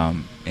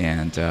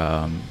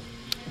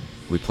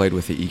 We played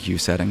with the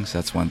EQ settings.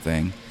 That's one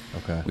thing.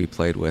 Okay. We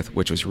played with,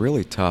 which was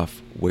really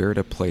tough, where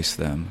to place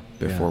them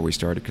before we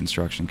started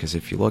construction, because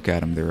if you look at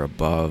them, they're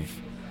above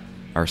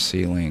our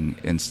ceiling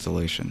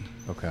installation.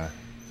 Okay.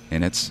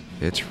 And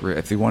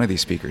if one of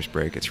these speakers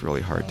break, it's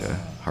really hard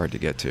to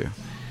get to.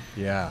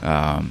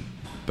 Yeah.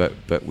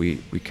 But we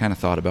kind of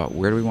thought about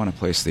where do we want to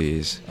place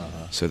these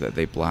so that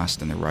they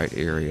blast in the right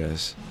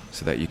areas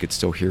so that you could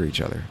still hear each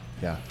other.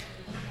 Yeah.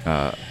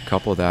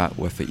 Couple that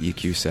with the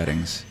EQ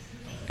settings,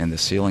 and the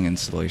ceiling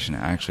installation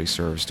actually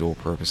serves dual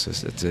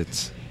purposes. It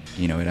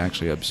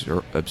actually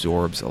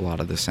absorbs a lot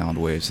of the sound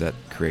waves that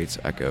creates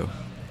echo.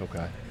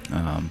 Okay.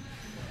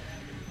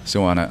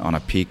 So on a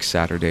peak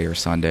Saturday or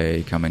Sunday,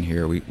 you come in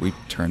here, we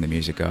turn the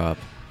music up,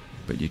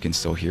 but you can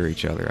still hear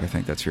each other. I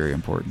think that's very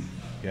important.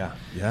 Yeah,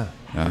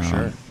 for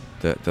sure.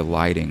 The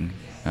lighting,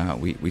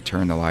 we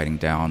turn the lighting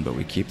down, but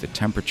we keep the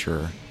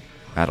temperature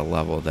at a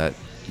level that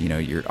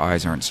your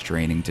eyes aren't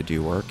straining to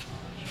do work.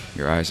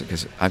 Your eyes,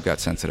 because I've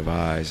got sensitive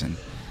eyes, and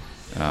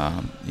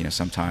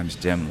sometimes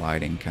dim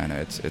lighting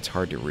it's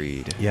hard to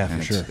read. Yeah,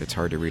 and for sure. It's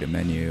hard to read a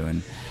menu,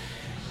 and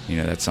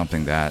that's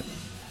something that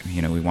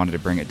we wanted to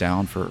bring it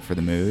down for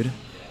the mood,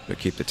 but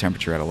keep the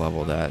temperature at a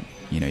level that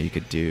you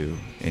could do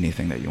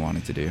anything that you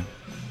wanted to do.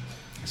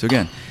 So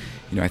again,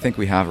 I think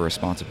we have a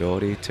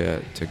responsibility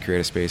to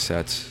create a space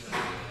that's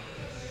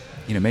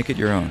make it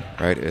your own,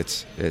 right?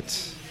 It's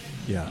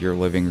your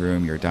living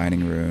room, your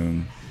dining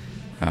room.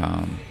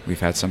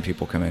 We've had some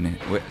people come in.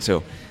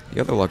 So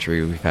the other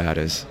luxury we've had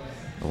is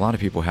a lot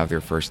of people have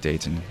their first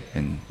dates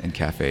in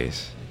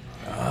cafes.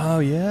 Oh,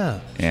 yeah.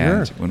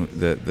 And sure. when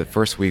the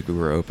first week we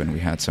were open, we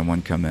had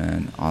someone come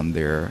in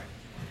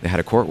they had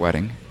a court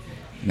wedding,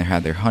 and they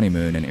had their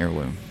honeymoon in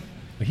Heirloom.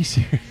 Are you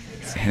serious?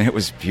 And it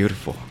was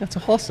beautiful. That's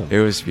awesome. It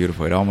was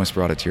beautiful. It almost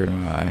brought a tear to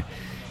my eye.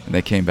 And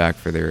they came back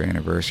for their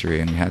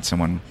anniversary, and we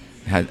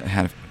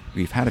had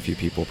we've had a few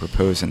people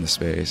propose in the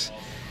space.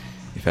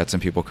 We've had some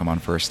people come on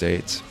first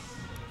dates,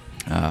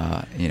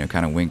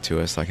 kind of wink to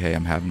us like, hey,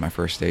 I'm having my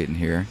first date in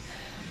here.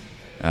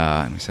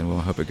 And we said, well,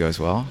 I hope it goes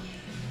well.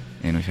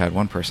 And we've had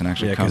one person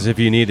actually come. Yeah, because if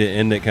you need to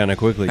end it kind of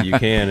quickly, you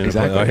can. And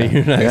Exactly.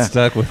 You're not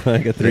stuck with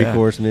like a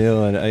 3-course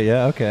meal. And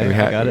okay,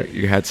 I got it.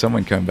 You had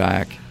someone come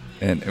back,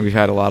 and we've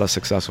had a lot of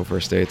successful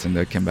first dates, and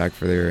they come back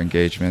for their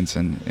engagements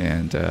and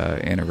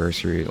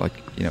anniversary. Like,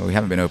 we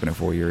haven't been open a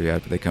full year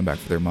yet, but they come back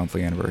for their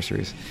monthly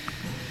anniversaries.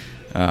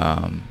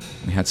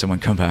 We had someone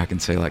come back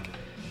and say, like,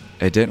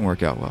 it didn't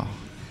work out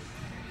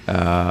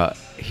well.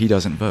 He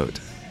doesn't vote.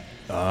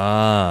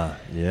 Yeah.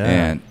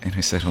 And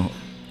I said, well,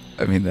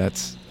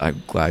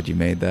 I'm glad you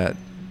made that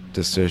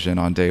decision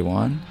on day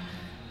one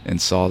and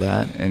saw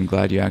that, and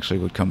glad you actually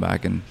would come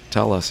back and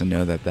tell us and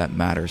know that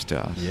matters to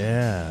us.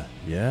 Yeah.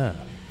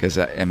 Because,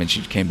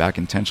 she came back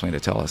intentionally to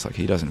tell us, like,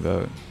 he doesn't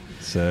vote.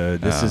 So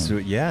this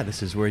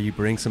is where you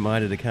bring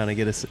somebody to kind of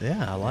get us.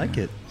 Yeah, I like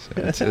it.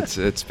 So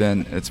it's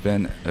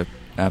been an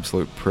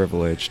absolute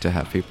privilege to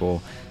have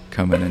people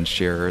come in and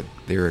share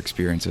their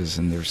experiences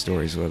and their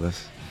stories with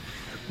us.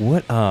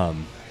 What I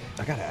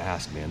gotta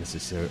ask, man, this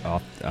is so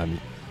off.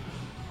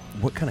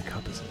 What kind of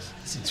cup is this?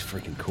 This is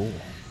freaking cool.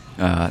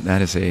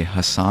 That is a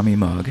Hasami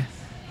mug.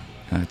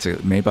 It's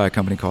made by a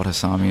company called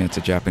Hasami. It's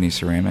a Japanese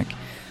ceramic.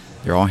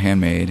 They're all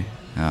handmade,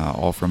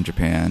 all from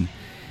Japan.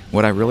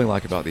 what I really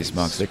like about these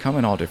mugs, they come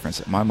in all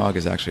different. My mug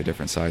is actually a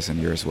different size than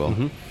yours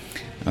will.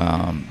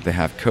 They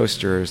have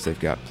coasters, they've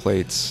got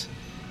plates,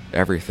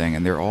 everything,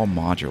 and they're all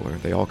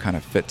modular. They all kind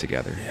of fit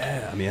together.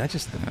 Yeah, I mean, I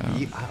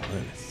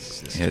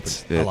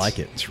like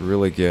it. It's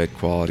really good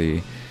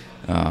quality.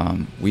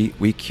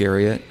 We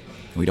carry it.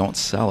 We don't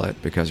sell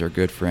it because our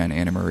good friend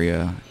Anna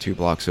Maria, 2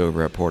 blocks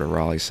over at Port of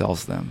Raleigh,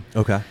 sells them.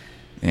 Okay.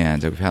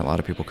 And we've had a lot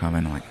of people come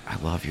in like, I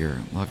love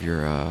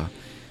your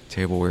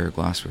tableware,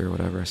 glassware,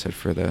 whatever. I said,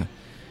 for the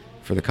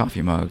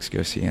coffee mugs,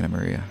 go see Anna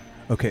Maria.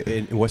 Okay,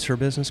 and what's her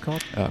business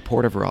called?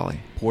 Port of Raleigh.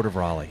 Port of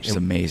Raleigh. It's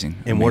amazing.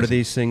 And what are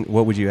these things?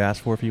 What would you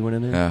ask for if you went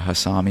in there?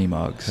 Hasami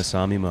mugs.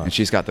 Hasami mugs. And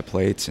she's got the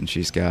plates, and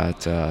she's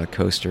got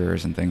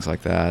coasters and things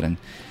like that, and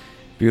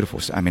beautiful.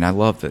 I mean, I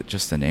love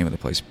just the name of the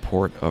place,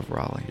 Port of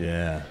Raleigh.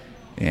 Yeah.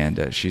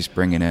 And she's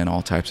bringing in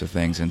all types of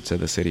things into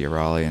the city of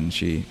Raleigh, and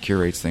she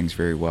curates things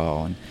very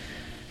well. And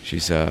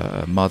she's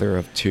a mother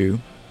of 2.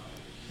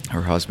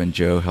 Her husband,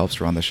 Joe, helps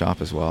run the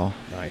shop as well.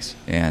 Nice.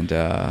 And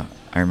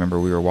I remember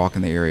we were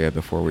walking the area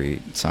before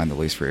we signed the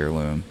lease for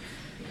Heirloom,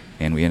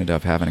 and we ended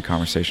up having a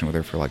conversation with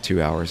her for like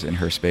 2 hours in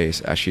her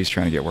space as she's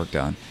trying to get work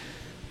done.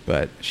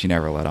 But she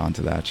never let on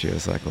to that. She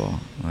was like, well,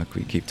 look,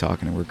 we keep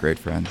talking, and we're great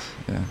friends.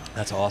 Yeah.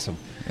 That's awesome.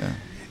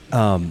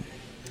 Yeah.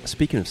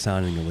 Speaking of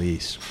signing a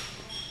lease,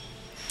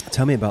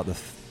 tell me about the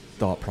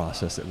thought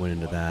process that went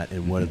into that,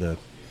 and what are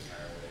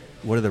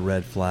the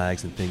red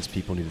flags and things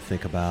people need to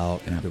think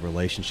about, the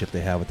relationship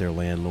they have with their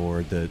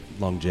landlord, the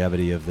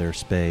longevity of their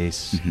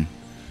space.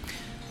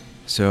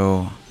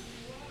 So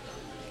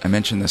I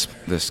mentioned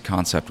this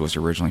concept was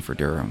originally for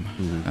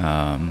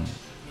Durham.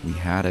 We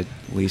had a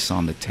lease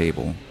on the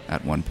table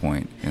at one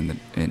point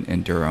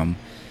in Durham.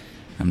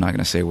 I'm not going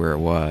to say where it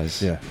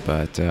was,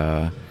 but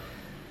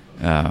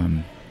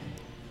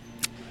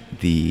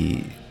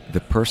the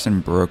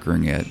person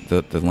brokering it,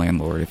 the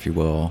landlord, if you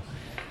will,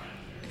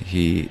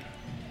 he,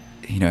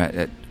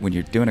 when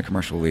you're doing a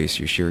commercial lease,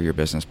 you share your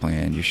business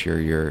plan, you share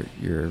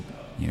your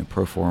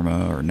pro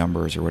forma or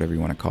numbers or whatever you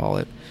want to call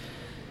it,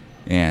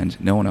 and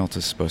no one else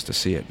is supposed to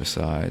see it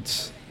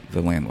besides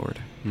the landlord,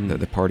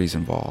 the parties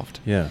involved.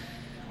 Yeah.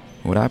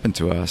 What happened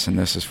to us, and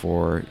this is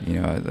for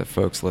the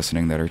folks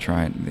listening that are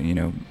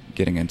trying,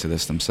 getting into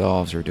this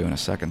themselves or doing a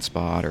second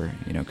spot, or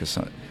because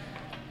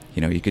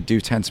you could do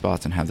 10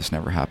 spots and have this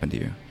never happen to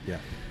you.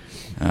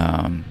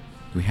 Yeah.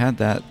 We had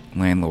that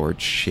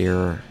landlord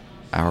share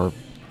our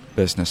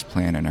business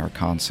plan and our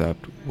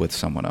concept with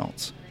someone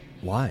else.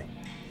 Why?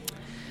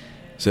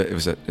 So it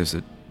was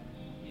a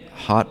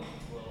hot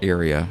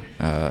area,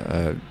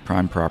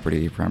 prime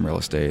property, prime real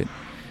estate,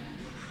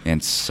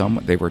 and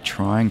they were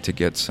trying to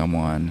get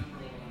someone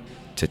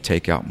to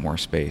take out more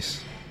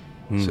space.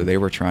 So they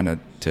were trying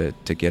to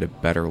get a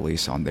better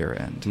lease on their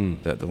end,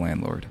 the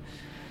landlord.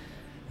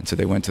 And so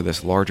they went to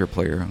this larger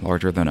player,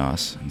 larger than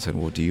us, and said,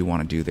 well, do you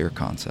want to do their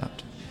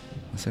concept?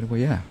 I said, well,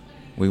 yeah.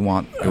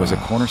 It was a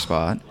corner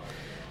spot,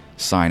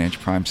 signage,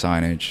 prime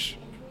signage,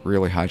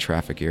 really high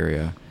traffic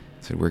area.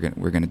 I said, we're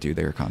going to do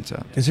their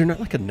concept. Is there not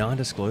like a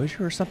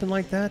non-disclosure or something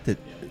like that?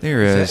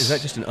 There is. Is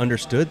that just an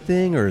understood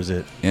thing, or is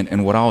it?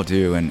 And what I'll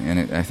do,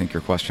 and I think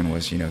your question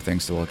was,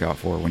 things to look out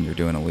for when you're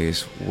doing a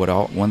lease.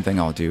 One thing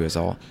I'll do is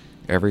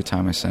every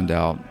time I send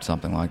out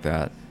something like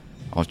that,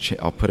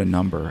 I'll put a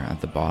number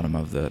at the bottom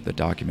of the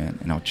document,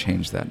 and I'll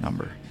change that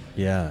number.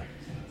 Yeah.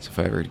 So if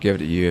I were to give it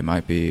to you, it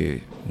might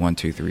be 1,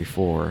 2, 3,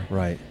 4.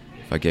 Right.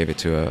 If I gave it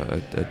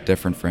to a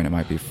different friend, it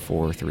might be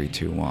 4, 3,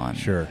 2, 1.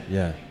 Sure.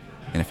 Yeah.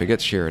 And if it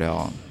gets shared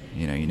out,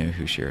 you know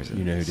who shares it.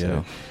 You know who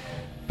did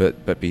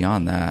it. But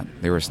beyond that,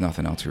 there was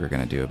nothing else we were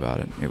going to do about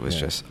it. It was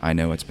just, I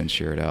know it's been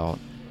shared out,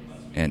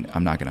 and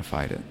I'm not going to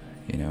fight it.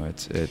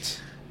 It's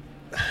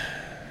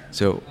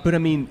so. But I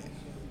mean,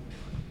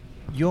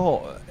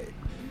 y'all.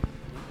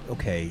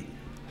 Okay,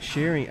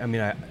 sharing. I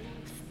mean,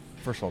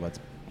 first of all, that's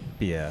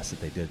BS that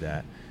they did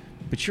that.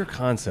 But your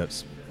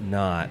concept's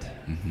not.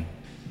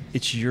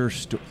 It's your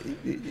story.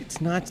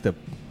 It's not the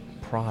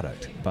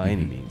product by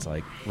any means.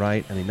 Like,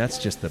 right? I mean, that's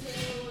just the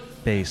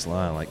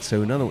baseline. Like,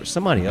 so in other words,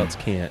 somebody else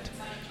can't.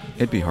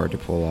 It'd be hard to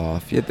pull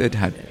off. They'd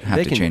have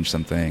to change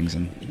some things,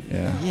 and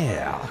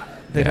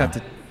they'd have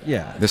to.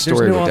 Yeah, the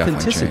story there's no would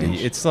authenticity. definitely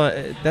change. It's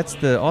that's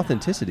the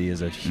authenticity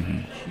is a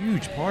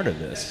huge part of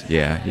this.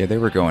 Yeah, they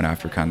were going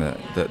after kind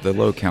of the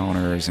low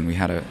counters, and we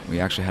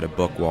actually had a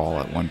book wall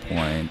at one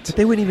point. But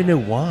they wouldn't even know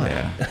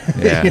why.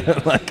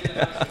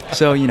 Yeah.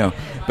 So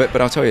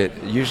but I'll tell you,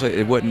 usually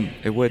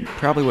it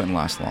probably wouldn't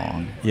last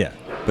long. Yeah.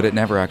 But it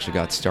never actually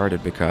got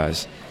started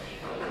because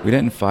we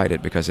didn't fight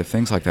it, because if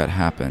things like that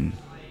happen,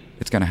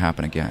 it's going to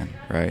happen again,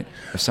 right?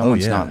 If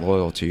someone's not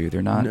loyal to you,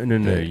 they're not.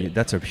 No.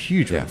 That's a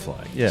huge red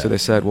flag. Yeah. So they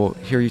said, well,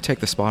 here, you take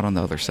the spot on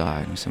the other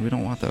side. And we said, we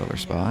don't want the other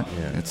spot.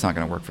 Yeah. It's not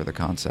going to work for the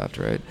concept,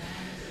 right?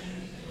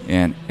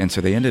 And so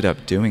they ended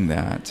up doing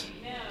that.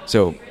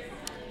 So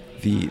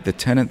the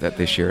tenant that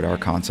they shared our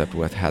concept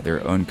with had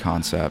their own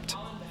concept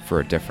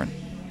for a different,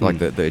 like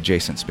the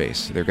adjacent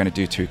space. They're going to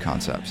do 2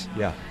 concepts.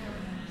 Yeah.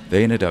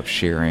 They ended up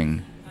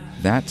sharing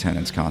that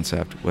tenant's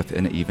concept with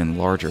an even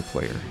larger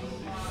player.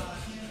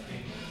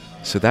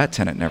 So that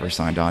tenant never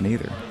signed on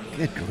either.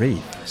 Good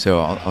grief. So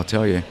I'll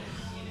tell you,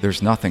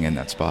 there's nothing in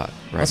that spot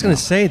right now. I was going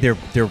to say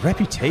their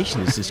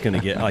reputation is just going to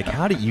get like,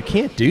 you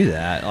can't do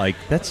that. Like,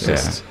 that's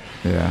just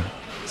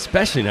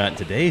especially not in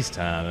today's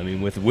time. I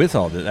mean, with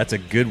all that, that's a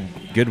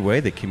good way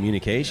that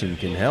communication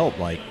can help.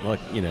 Like, look,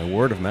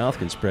 word of mouth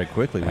can spread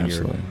quickly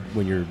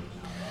when you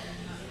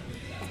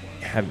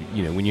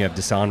have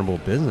dishonorable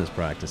business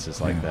practices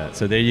like that.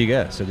 So there you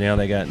go. So now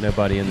they got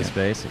nobody in the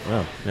space.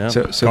 Well,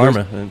 so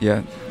karma.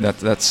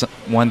 That's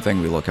one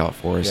thing we look out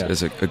for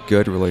is a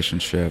good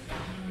relationship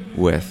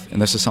with, and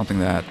this is something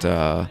that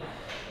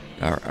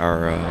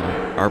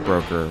our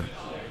broker,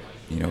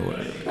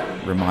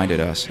 reminded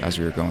us as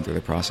we were going through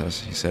the process.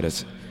 He said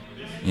it's,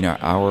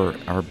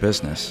 our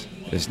business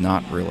is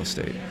not real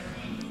estate.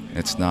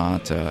 It's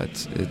not.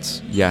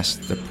 It's yes,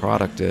 the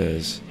product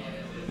is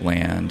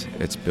land,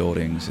 it's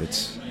buildings,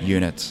 it's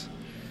units,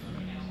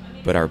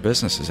 but our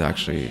business is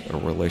actually a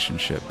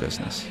relationship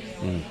business.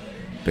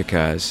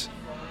 Because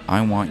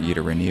I want you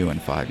to renew in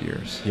 5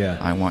 years. Yeah.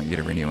 I want you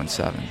to renew in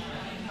 7.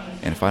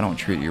 And if I don't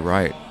treat you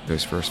right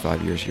those first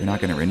 5 years, you're not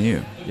going to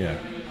renew. Yeah.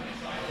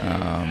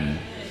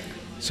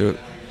 So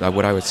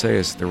what I would say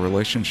is the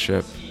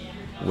relationship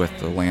with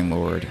the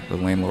landlord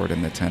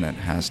and the tenant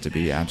has to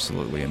be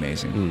absolutely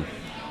amazing.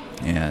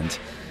 And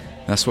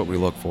that's what we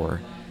look for.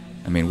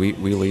 I mean, we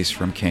lease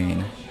from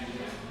Kane.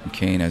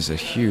 Kane is a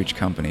huge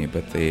company,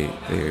 but they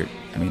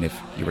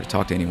if you were to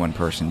talk to any one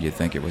person, you'd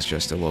think it was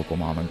just a local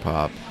mom and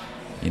pop,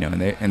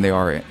 and they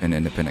are an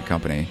independent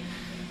company,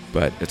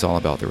 but it's all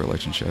about the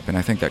relationship. And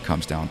I think that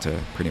comes down to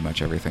pretty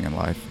much everything in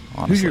life,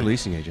 honestly. Who's your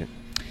leasing agent?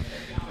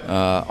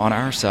 On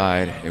our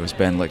side, it was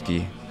Ben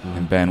Littke,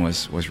 and Ben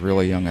was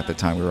really young at the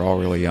time. We were all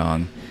really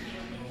young.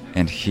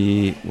 And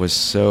he was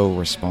so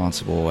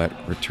responsible at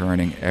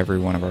returning every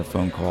one of our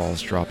phone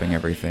calls, dropping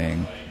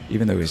everything.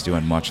 Even though he was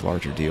doing much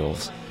larger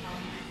deals,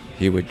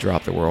 he would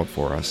drop the world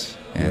for us.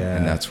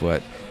 And that's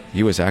what,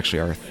 he was actually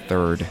our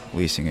third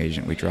leasing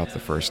agent. We dropped the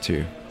first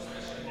two.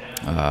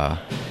 Ben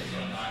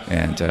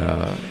and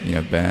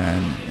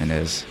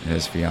his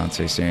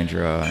fiancée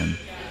Sandra,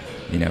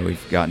 and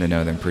we've gotten to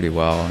know them pretty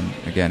well. And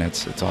again,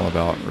 it's all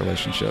about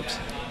relationships.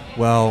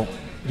 Well,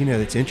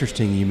 it's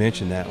interesting you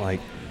mentioned that. Like,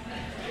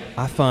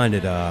 I find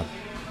it,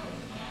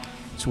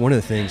 it's one of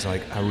the things,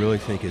 like, I really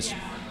think is,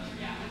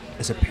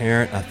 as a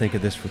parent, I think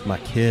of this with my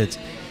kids.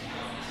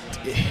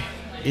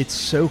 It's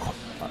so,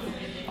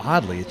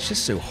 oddly, it's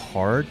just so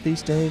hard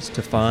these days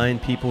to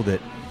find people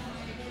that,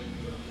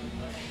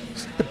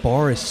 the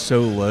bar is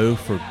so low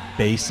for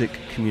basic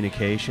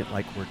communication,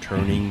 like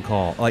returning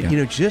call. Like,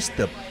 just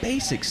the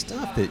basic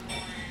stuff that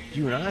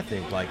you and I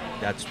think, like,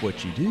 that's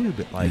what you do.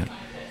 But, like,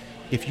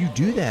 if you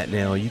do that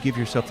now, you give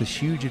yourself this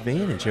huge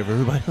advantage over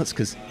everybody else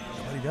because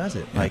nobody does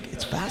it. Like,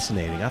 it's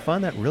fascinating. I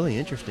find that really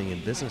interesting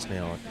in business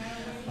now.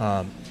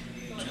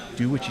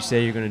 Do what you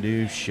say you're going to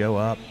do. Show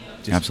up.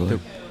 Absolutely.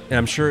 And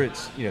I'm sure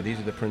it's, these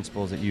are the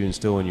principles that you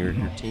instill in your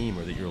team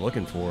or that you're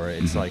looking for.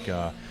 It's like,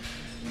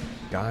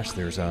 gosh,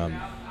 there's,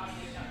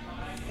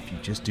 if you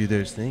just do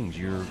those things,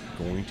 you're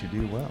going to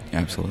do well.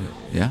 Absolutely.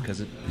 Yeah.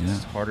 Because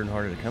it's harder and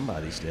harder to come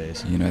by these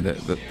days.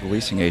 The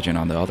leasing agent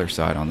on the other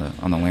side, on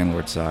the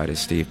landlord side, is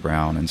Steve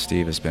Brown, and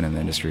Steve has been in the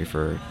industry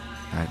for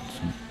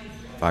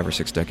 5 or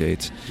 6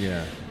 decades.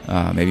 Yeah.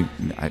 Maybe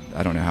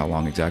I don't know how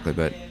long exactly,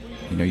 but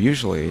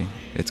usually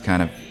it's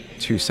kind of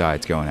two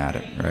sides going at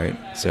it, right?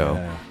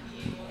 So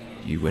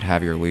you would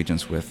have your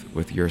allegiance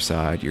with your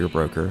side, your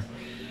broker,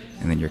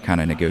 and then you're kind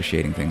of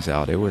negotiating things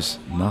out. It was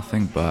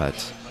nothing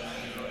but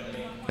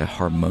a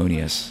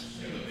harmonious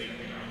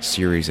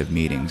series of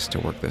meetings to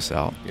work this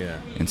out. Yeah.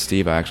 And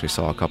Steve, I actually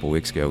saw a couple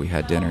weeks ago. We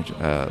had dinner,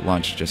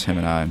 lunch, just him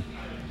and I.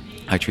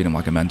 I treat him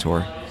like a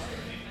mentor,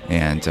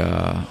 and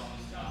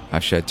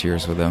I've shed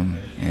tears with him,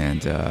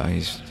 and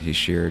he's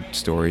shared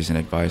stories and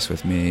advice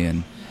with me,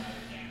 and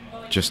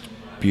just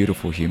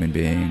beautiful human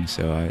being.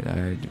 So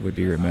I would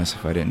be remiss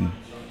if I didn't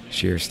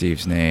share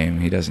Steve's name.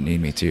 He doesn't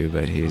need me to,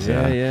 but he's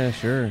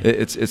sure.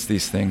 It's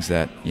these things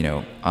that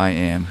I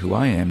am who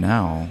I am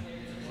now.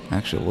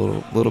 Actually,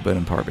 a little bit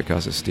in part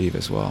because of Steve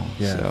as well.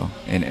 Yeah. So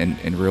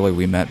and really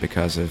we met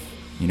because of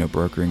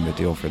brokering the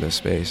deal for this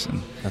space,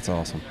 and that's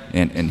awesome.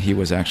 And he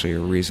was actually a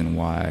reason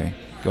why,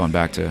 going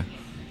back to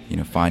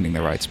finding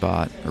the right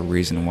spot, a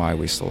reason why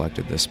we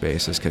selected this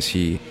space is because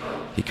he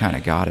kind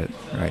of got it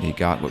right. He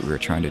got what we were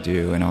trying to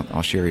do, and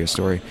I'll share you a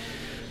story.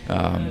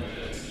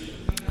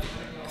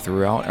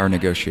 Throughout our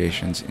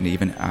negotiations, and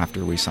even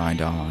after we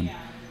signed on,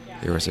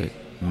 there was a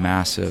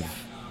massive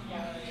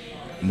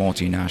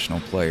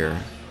multinational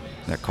player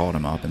that called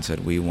him up and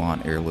said, "We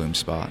want Heirloom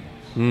spot.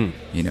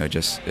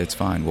 Just it's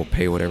fine. We'll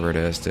pay whatever it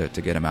is to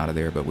get him out of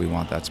there, but we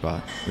want that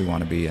spot. We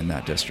want to be in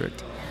that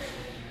district."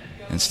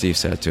 And Steve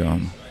said to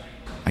him,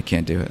 "I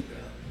can't do it.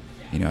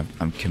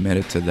 I'm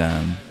committed to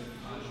them.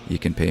 You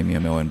can pay me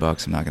 $1 million.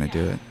 I'm not going to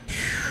do it."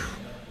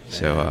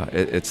 So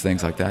it's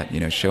things like that,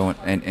 showing,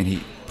 and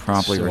he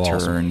promptly so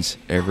returns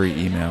every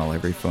email,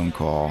 every phone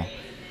call.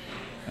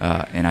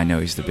 And I know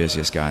he's the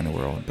busiest guy in the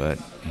world, but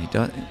he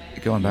does.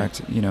 Going back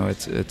to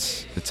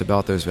it's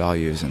about those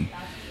values, and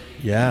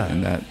Yeah.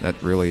 And that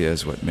really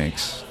is what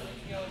makes,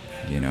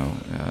 it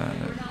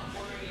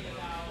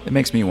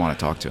makes me want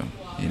to talk to them,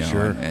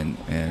 Sure.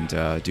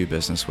 and do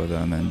business with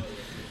them.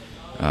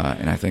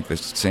 And I think the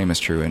same is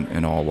true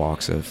in all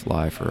walks of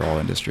life or all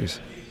industries.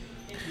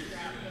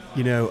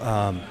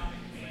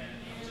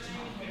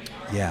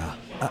 Yeah,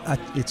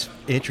 it's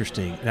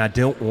interesting, and I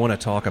don't want to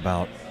talk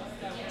about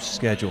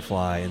Schedule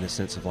Fly in the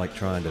sense of like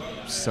trying to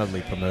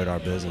subtly promote our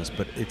business,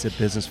 but it's a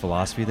business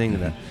philosophy thing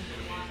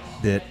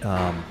that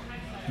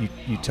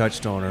you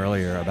touched on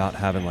earlier about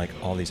having like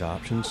all these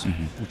options,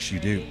 which you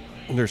do.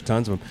 And there's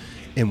tons of them,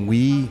 and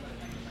we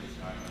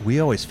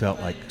always felt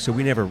like, so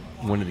we never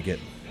wanted to get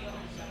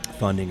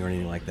funding or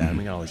anything like that. And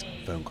we got all these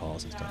phone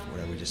calls and stuff,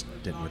 whatever. We just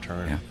didn't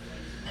return them.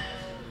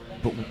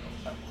 But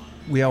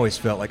we always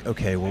felt like,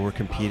 okay, well, we're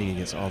competing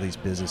against all these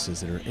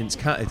businesses that are, and it's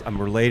kind of,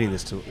 I'm relating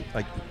this to,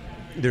 like,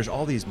 there's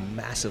all these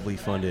massively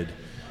funded,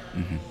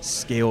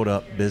 scaled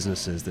up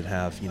businesses that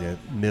have,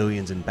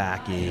 millions in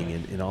backing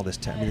and all this.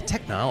 I mean, the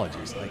technology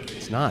is like,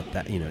 it's not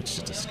that, it's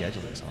just a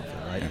scheduling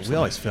software, right? And we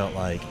always felt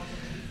like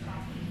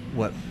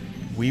what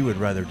we would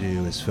rather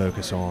do is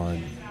focus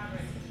on,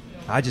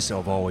 I just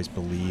have always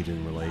believed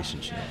in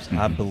relationships.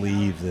 I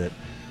believe that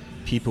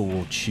people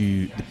will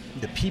choose,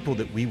 the people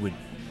that we would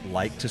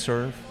like to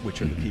serve,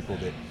 which are the people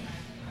that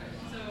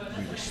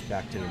we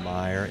respect and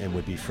admire and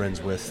would be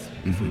friends with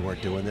if we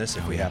weren't doing this,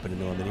 if we happen to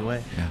know them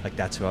anyway. Yeah. Like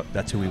that's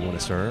who we want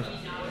to serve.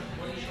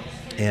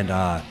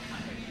 And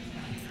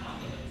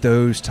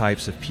those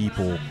types of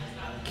people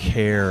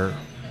care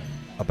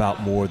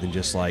about more than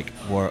just like,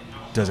 well,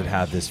 does it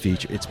have this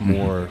feature? It's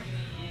more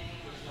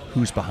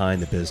who's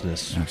behind the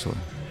business.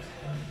 Absolutely.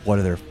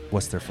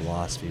 What's their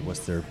philosophy? What's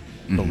their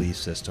belief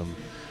system?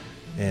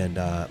 And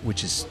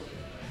which is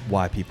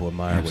why people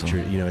admire what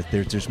you're.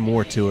 There's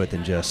more to it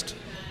than just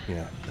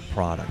the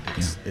product.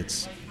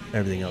 It's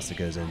everything else that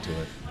goes into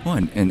it. Well,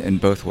 and in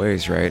both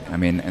ways, right? I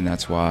mean, and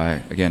that's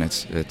why again,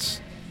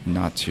 it's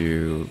not I'm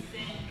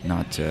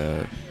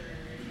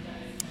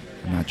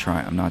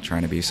not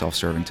trying to be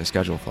self-serving to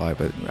Schedule Fly,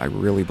 but I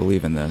really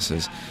believe in this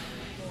is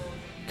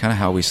kind of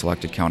how we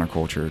selected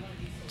Counterculture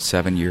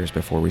 7 years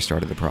before we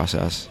started the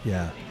process.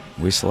 Yeah.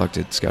 We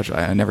selected Schedule.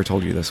 I never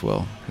told you this,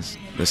 Will, because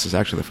this is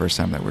actually the first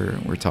time that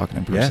we're talking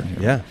in person here.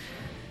 Yeah.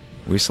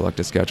 We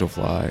selected Schedule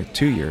Fly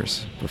 2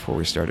 years before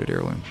we started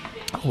Heirloom.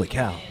 Holy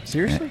cow!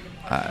 Seriously?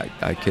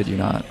 I kid you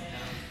not.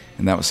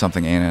 And that was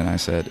something Anna and I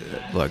said,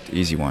 look,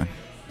 easy one.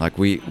 Like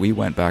we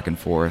went back and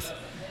forth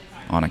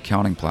on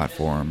accounting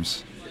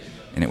platforms,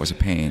 and it was a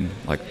pain,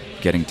 like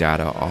getting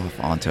data off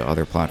onto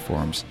other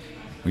platforms.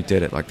 We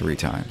did it like 3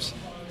 times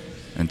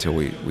until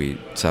we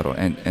settled.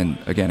 And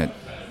again,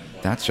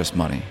 that's just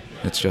money.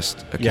 It's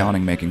just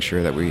accounting, making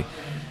sure that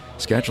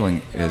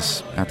scheduling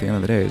is, at the end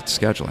of the day, it's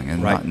scheduling,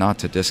 and not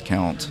to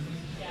discount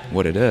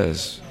what it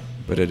is,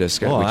 but it is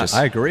scheduling. Well,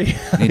 I agree.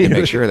 Need to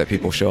make sure that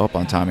people show up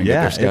on time and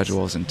get their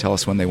schedules and tell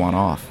us when they want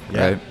off,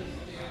 right?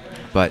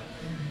 But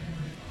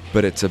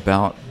it's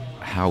about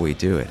how we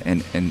do it,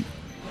 and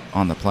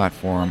on the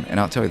platform. And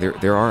I'll tell you,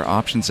 there are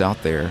options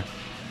out there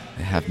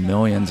that have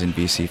millions in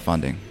VC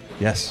funding.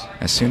 Yes.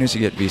 As soon as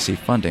you get VC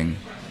funding,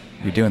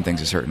 you're doing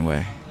things a certain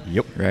way.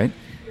 Yep. Right?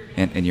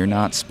 And you're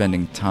not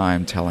spending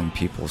time telling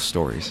people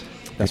stories.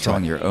 That's you're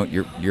telling your own.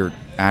 You're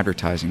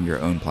advertising your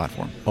own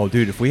platform. Oh,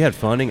 dude, if we had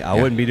funding, I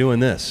wouldn't be doing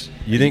this.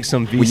 You think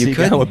some VC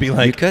guy would be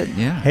like, you could,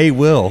 yeah. "Hey,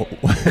 Will,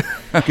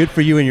 good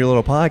for you and your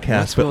little podcast,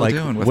 What's but Will like,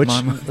 doing with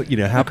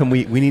how come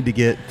we need to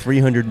get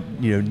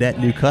 300 net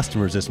new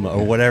customers this month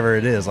or whatever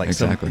it is?" Like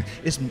exactly.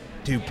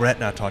 Dude, Brett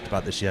and I talked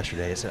about this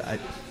yesterday.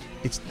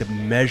 It's the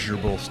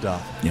measurable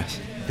stuff. Yes.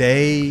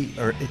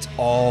 It's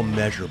all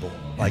measurable.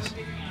 Like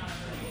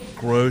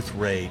growth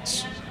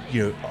rates,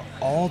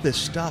 all this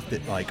stuff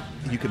that like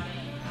you can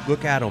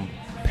look at on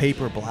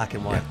paper, black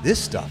and white. Yeah. This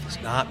stuff is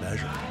not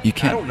measurable. You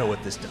can't. I don't know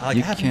what this. I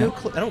have no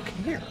clue. I don't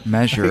care.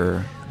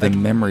 Measure the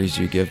memories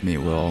you give me,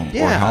 Will,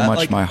 or how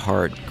much my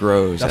heart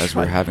grows as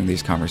we're having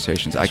these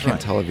conversations. I can't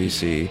tell a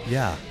VC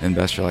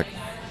investor like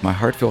my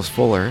heart feels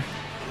fuller.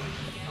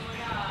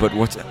 But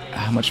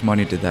how much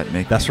money did that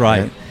make? That's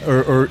right.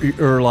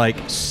 Or like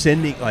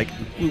sending, like,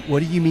 what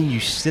do you mean you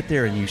sit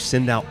there and you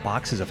send out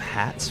boxes of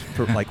hats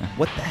for, like,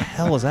 what the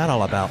hell is that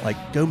all about?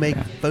 Like, go make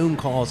phone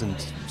calls and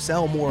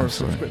sell more.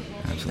 Absolutely.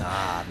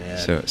 Nah,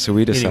 man. So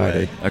we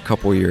decided a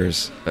couple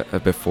years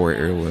before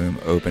Heirloom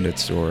opened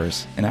its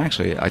doors, and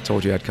actually I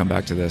told you I'd come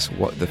back to this.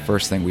 The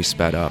first thing we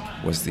sped up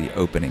was the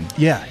opening.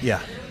 Yeah.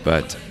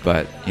 But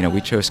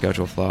we chose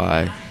Schedule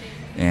Fly,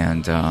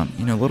 and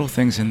little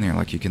things in there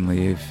like you can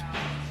leave.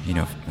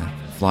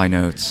 Fly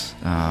notes.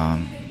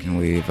 You can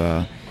leave.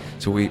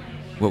 So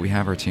what we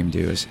have our team do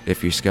is,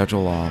 if you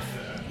schedule off,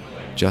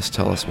 just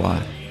tell us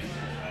why,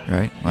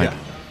 right? Like,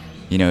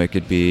 it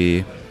could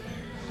be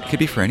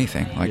for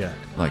anything.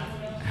 Like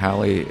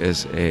Hallie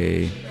is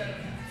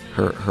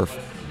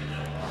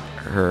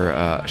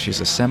she's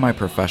a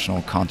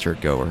semi-professional concert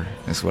goer,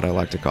 is what I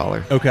like to call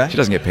her. Okay. She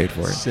doesn't get paid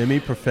for it.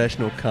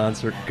 Semi-professional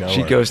concert goer.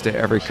 She goes to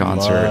every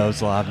concert.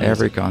 Loves live music.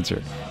 Every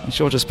concert. And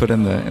she'll just put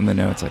in the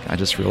notes, like, I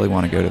just really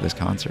want to go to this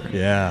concert.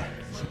 Yeah.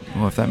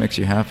 Well, if that makes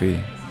you happy,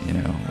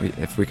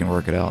 if we can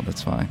work it out,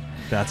 that's fine.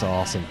 That's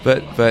awesome.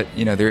 But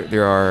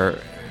there are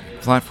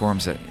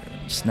platforms that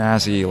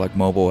snazzy, like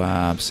mobile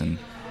apps and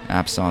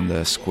apps on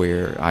the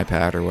Square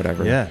iPad or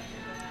whatever. Yeah.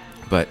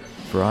 But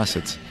for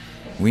us,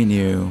 we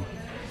knew,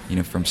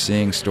 from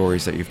seeing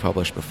stories that you've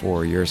published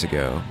before years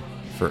ago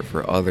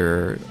for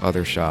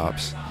other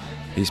shops,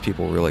 these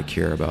people really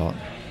care about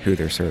who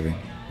they're serving.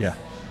 Yeah.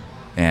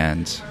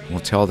 And we'll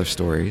tell their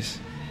stories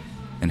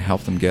and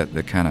help them get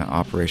the kind of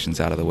operations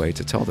out of the way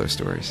to tell those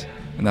stories.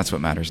 And that's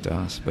what matters to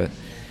us. But,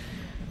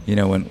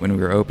 when we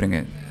were opening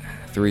it,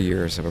 3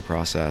 years of a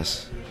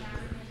process,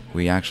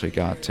 we actually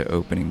got to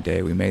opening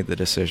day. We made the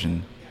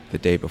decision the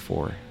day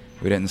before.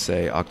 We didn't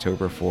say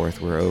October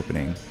 4th we're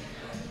opening,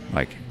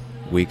 like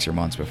weeks or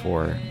months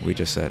before. We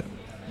just said,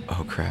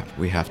 oh crap,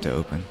 we have to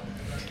open.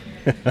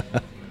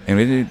 And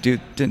we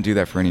didn't do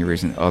that for any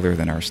reason other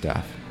than our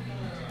staff,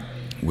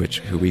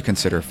 who we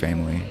consider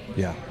family.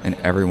 Yeah. And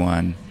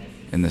everyone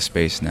in the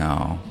space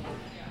now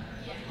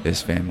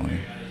is family.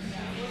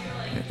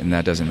 And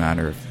that doesn't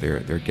matter if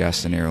they're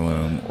guests in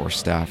Heirloom or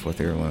staff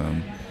with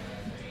Heirloom.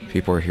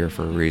 People are here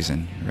for a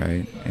reason,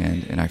 right?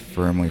 And I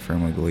firmly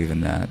believe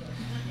in that.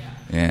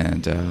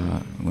 And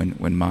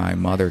when my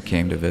mother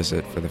came to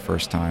visit for the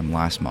first time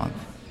last month,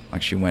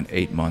 like she went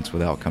 8 months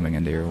without coming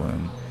into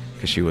Heirloom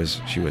because she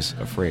was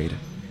afraid.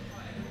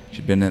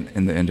 She'd been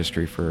in the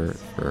industry for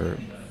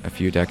a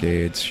few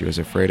decades. She was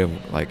afraid of,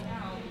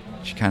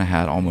 she kind of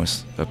had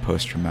almost a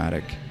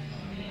post-traumatic,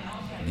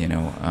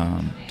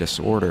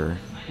 disorder.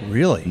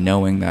 Really?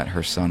 Knowing that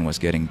her son was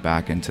getting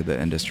back into the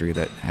industry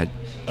that had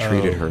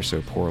treated her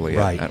so poorly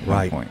at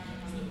one point.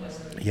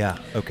 Yeah,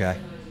 okay.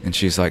 And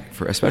she's like,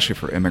 especially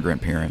for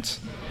immigrant parents,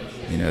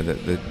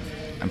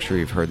 I'm sure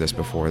you've heard this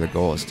before, the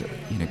goal is to,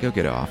 go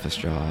get an office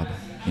job.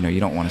 You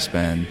don't want to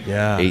spend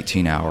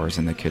 18 hours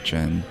in the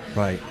kitchen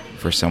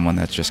for someone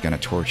that's just going to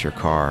torch your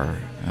car,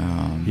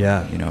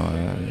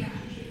 the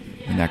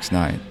next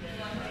night.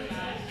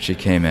 She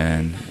came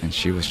in and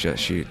she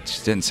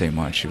just didn't say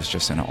much. She was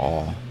just in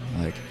awe.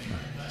 Like,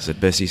 it's a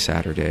busy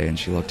Saturday, and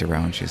she looked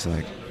around. She's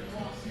like,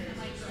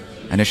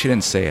 I know she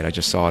didn't say it. I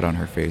just saw it on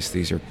her face.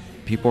 These are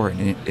people are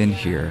in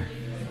here,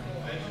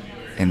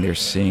 and they're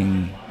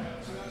seeing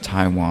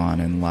Taiwan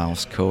and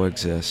Laos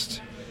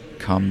coexist,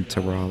 come to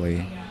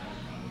Raleigh,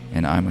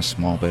 and I'm a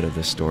small bit of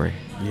this story.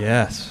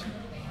 Yes.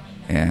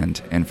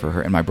 And for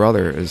her, and my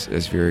brother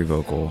is very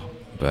vocal,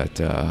 but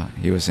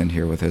he was in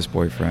here with his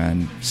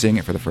boyfriend, seeing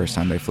it for the first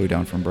time. They flew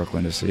down from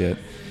Brooklyn to see it.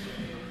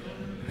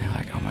 They're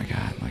like, oh my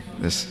God, like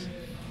this,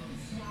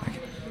 like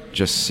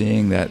just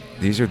seeing that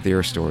these are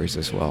their stories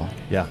as well.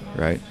 Yeah.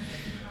 Right.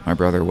 My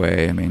brother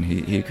Wei, I mean,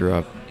 he grew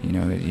up, he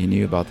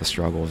knew about the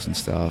struggles and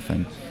stuff,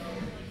 and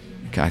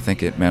I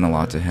think it meant a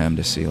lot to him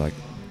to see like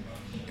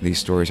these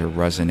stories are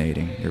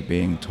resonating. They're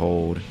being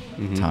told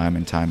time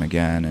and time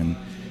again, and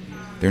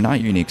they're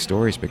not unique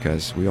stories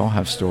because we all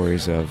have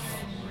stories of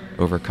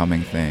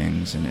overcoming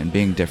things and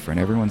being different.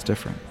 Everyone's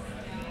different.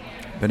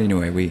 But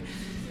anyway,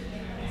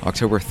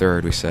 October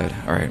 3rd, we said,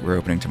 all right, we're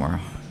opening tomorrow.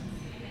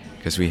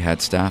 Because we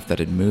had staff that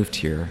had moved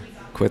here,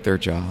 quit their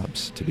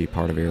jobs to be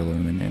part of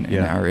Heirloom. And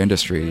in our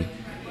industry,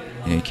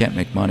 you can't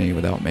make money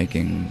without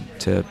making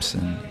tips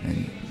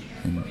and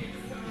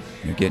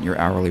getting your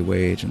hourly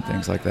wage and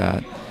things like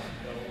that.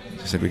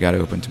 So I said, we got to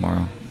open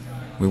tomorrow.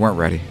 We weren't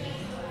ready.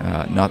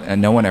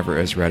 And no one ever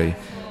is ready.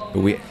 But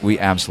we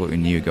absolutely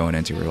knew going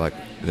into it, we were like,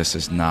 this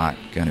is not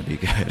going to be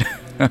good.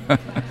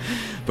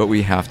 But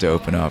we have to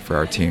open up for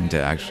our team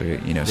to actually,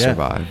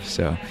 survive.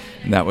 So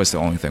that was the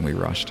only thing we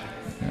rushed.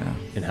 Yeah.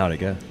 And how'd it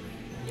go?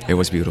 It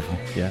was beautiful.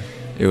 Yeah.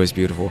 It was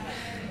beautiful.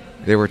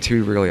 There were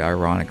two really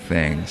ironic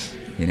things,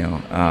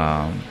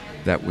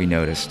 that we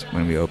noticed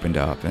when we opened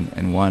up.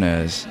 And one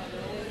is,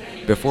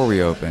 before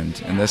we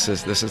opened, and this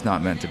is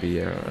not meant to be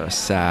a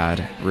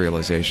sad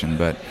realization,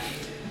 but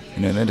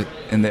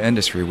in the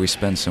industry, we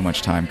spend so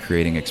much time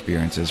creating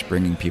experiences,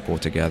 bringing people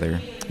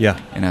together. Yeah.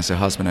 And as a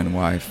husband and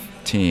wife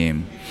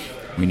team,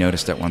 we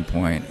noticed at one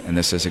point, and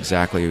this is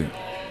exactly,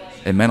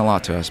 it meant a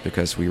lot to us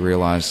because we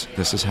realized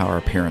this is how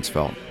our parents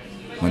felt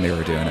when they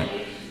were doing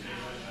it.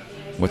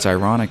 What's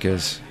ironic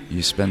is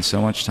you spend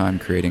so much time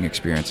creating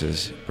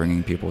experiences,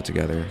 bringing people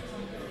together,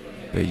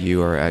 but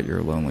you are at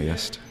your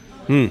loneliest.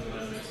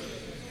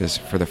 Because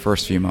for the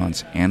first few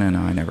months, Anna and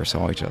I never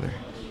saw each other.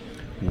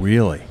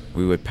 Really?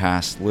 We would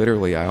pass,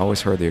 literally, I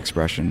always heard the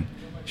expression,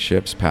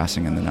 ships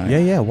passing in the night.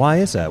 Yeah. Why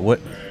is that?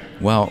 What?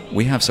 Well,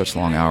 we have such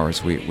long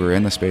hours. We're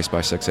in the space by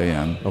 6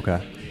 a.m.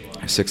 Okay.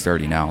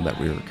 6:30 now that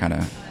we kind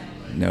of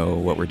know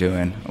what we're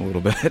doing a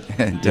little bit.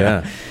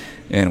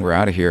 And we're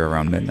out of here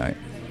around midnight.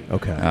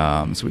 Okay.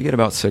 So we get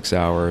about 6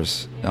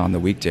 hours on the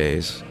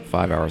weekdays,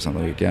 5 hours on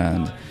the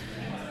weekend,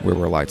 where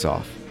we're lights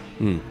off.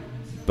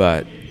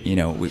 But,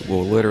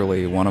 we'll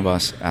literally, one of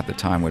us at the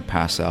time would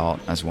pass out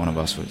as one of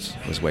us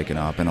was waking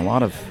up. And a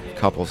lot of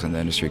couples in the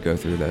industry go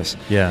through this.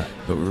 Yeah.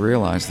 But we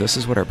realized this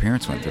is what our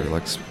parents went through.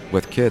 Like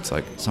with kids,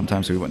 like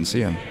sometimes we wouldn't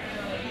see them.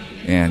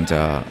 And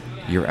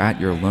you're at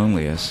your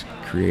loneliest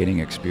creating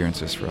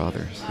experiences for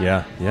others.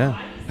 Yeah.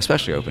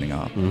 especially opening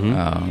up.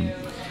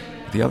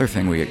 Mm-hmm. The other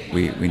thing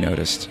we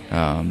noticed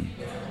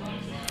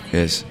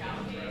is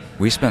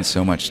we spent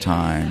so much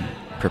time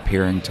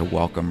preparing to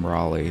welcome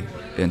Raleigh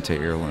into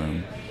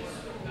Heirloom,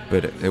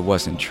 but it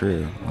wasn't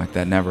true. Like,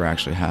 that never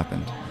actually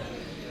happened.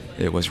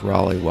 It was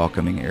Raleigh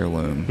welcoming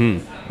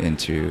Heirloom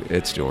into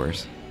its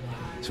doors.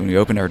 So when we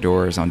opened our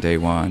doors on day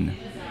one,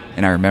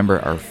 and I remember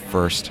our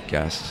first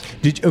guest.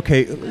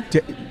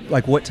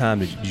 Like what time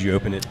did you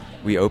open it?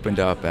 We opened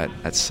up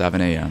at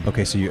 7 a.m.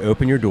 Okay, so you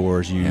open your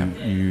doors. I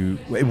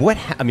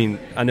mean,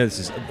 I know this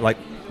is like,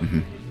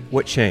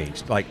 what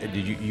changed? Like,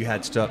 did you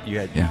had stuff?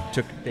 You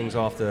took things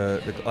off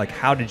the like?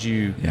 How did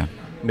you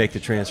make the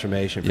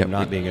transformation from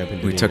not being open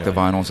to we took the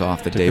vinyls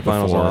off the day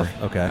before.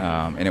 Okay.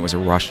 And it was a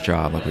rush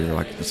job. Like, we were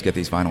like, let's get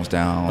these vinyls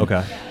down.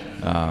 Okay.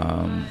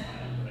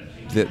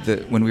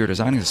 When we were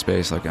designing the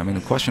space, like, I mean,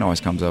 the question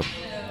always comes up: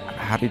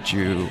 what did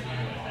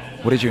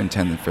you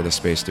intend for the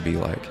space to be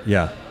like?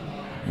 Yeah.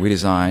 We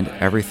designed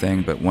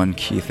everything, but one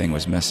key thing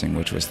was missing,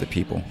 which was the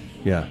people.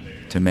 Yeah.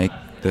 To make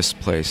this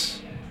place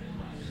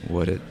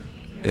what it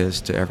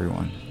is to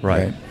everyone.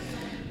 Right.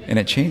 And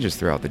it changes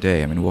throughout the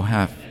day. I mean,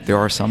 there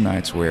are some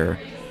nights where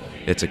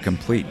it's a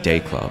complete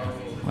day club.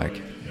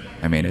 Like,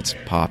 I mean, it's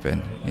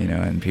popping,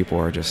 and people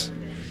are just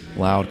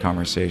loud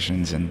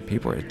conversations, and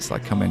it's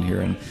like, come in here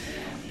and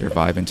they're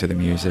vibing to the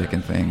music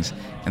and things.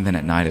 And then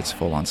at night it's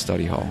full on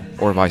study hall,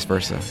 or vice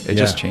versa. It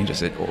just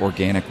changes. It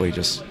organically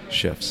just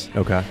shifts.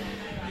 Okay.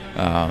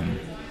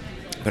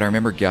 But I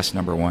remember guest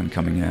number one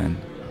coming in.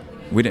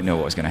 We didn't know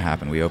what was going to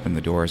happen. We opened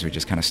the doors. We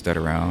just kind of stood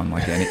around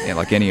like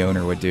any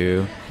owner would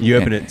do. You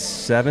opened at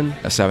 7?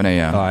 7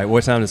 a.m. All right.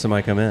 What time did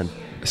somebody come in?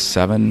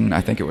 7. I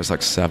think it was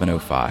like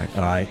 7:05.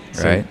 All right.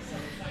 Right.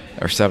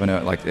 Or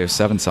 7. Like, it was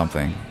 7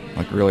 something.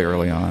 Like, really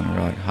early on. We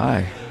were like,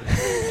 hi.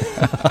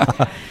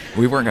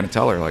 We weren't going to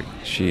tell her like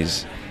she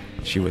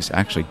was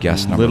actually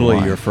guest number literally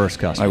one. Your first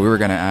customer. Like, we were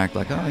going to act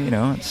like,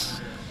 it's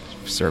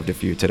served a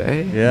few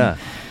today. Yeah.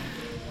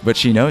 But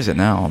she knows it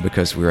now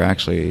because we were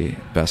actually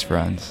best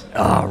friends.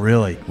 Oh,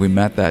 really? We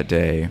met that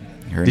day.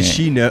 Did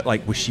she know?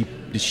 Like,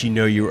 did she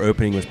know you were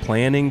opening? Was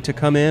planning to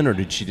come in, or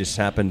did she just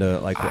happen to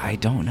like? I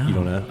don't know. You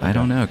don't know? Okay. I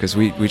don't know, because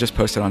we just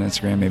posted on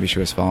Instagram. Maybe she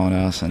was following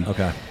us, and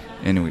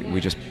we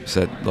just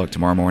said, look,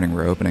 tomorrow morning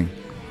we're opening,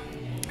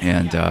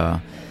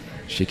 and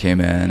she came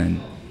in,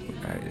 and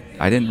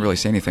I didn't really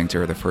say anything to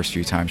her the first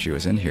few times she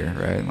was in here,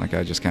 right? Like,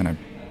 I just kind of,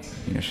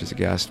 she's a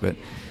guest, but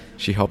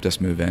she helped us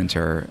move into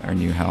our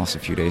new house a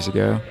few days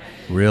ago.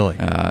 Really?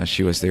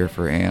 She was there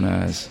for Anna.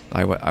 As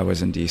I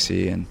was in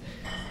D.C., and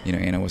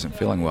Anna wasn't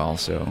feeling well,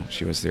 so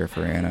she was there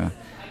for Anna.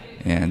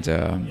 And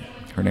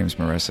her name's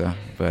Marissa.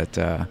 But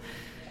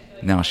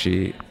now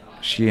she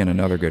and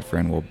another good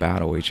friend will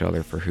battle each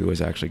other for who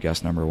was actually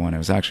guest number one. It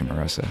was actually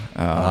Marissa.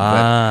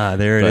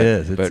 There it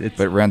is. But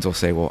Renz will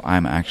say, well,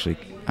 I'm actually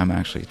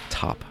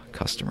top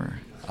customer.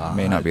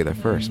 May not be the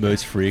first.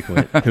 Most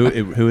frequent.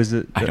 Who is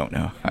it? I don't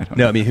know.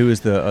 No, I mean, who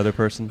is the other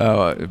person?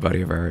 Oh, a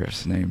buddy of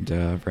ours named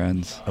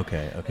Renz.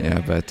 Okay.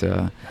 Yeah, but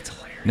that's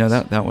hilarious. No,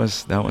 that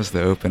was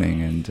the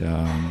opening, and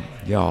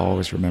I'll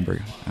always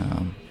remember.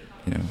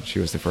 She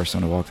was the first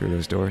one to walk through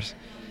those doors,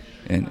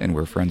 and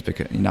we're friends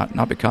because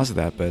not because of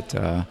that, but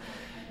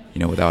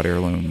without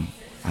Heirloom,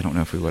 I don't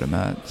know if we would have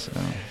met.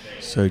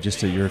 So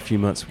just you're a few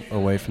months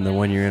away from the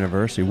 1-year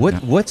anniversary.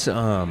 What's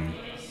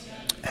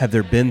have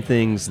there been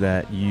things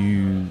that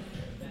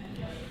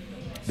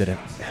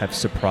have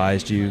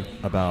surprised you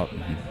about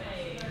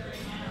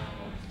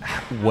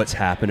what's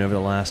happened over the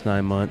last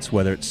 9 months,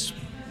 whether it's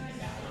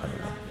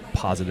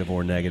positive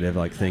or negative,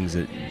 like things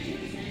that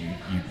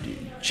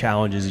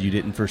challenges you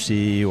didn't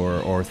foresee,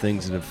 or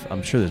things that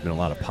I'm sure there's been a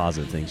lot of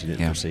positive things you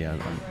didn't foresee.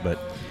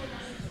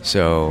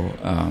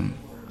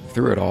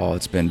 Through it all,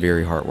 it's been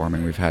very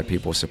heartwarming. We've had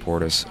people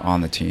support us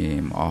on the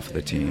team, off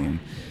the team.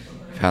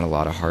 We've had a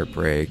lot of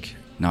heartbreak.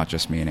 Not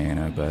just me and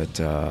Anna, but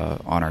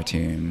on our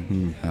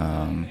team.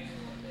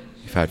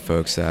 We've had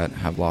folks that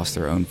have lost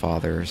their own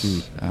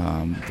fathers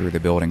through the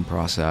building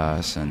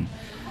process. And,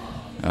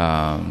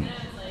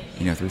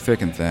 through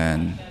thick and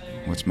thin,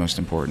 what's most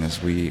important is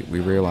we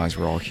realize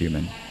we're all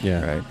human.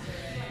 Yeah. Right?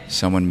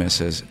 Someone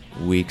misses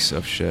weeks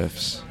of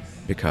shifts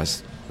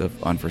because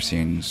of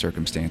unforeseen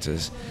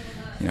circumstances.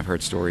 I've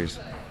heard stories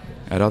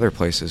at other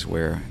places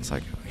where it's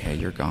like, hey,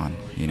 you're gone.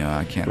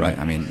 I can't. Right.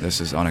 I mean, this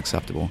is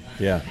unacceptable.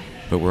 Yeah.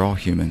 But we're all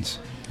humans,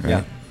 right?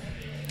 Yeah.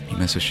 You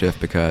miss a shift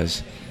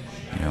because,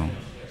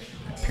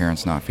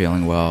 parents not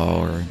feeling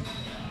well, or,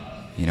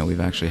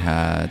 we've actually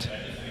had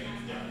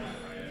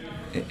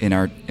in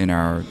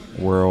our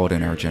world,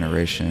 in our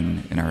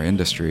generation, in our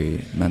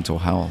industry, mental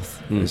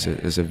health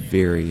is a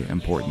very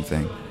important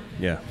thing.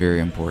 Yeah. Very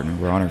important.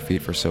 We're on our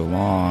feet for so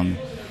long.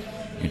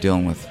 You're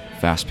dealing with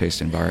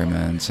fast-paced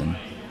environments, and,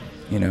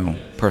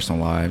 personal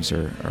lives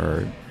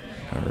are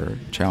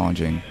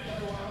challenging.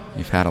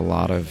 You've had a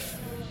lot of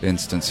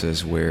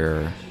instances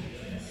where,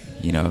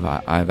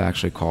 I've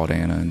actually called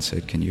Anna and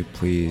said, can you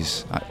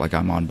please,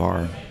 I'm on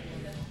bar,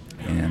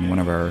 and one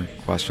of our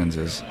questions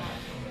is,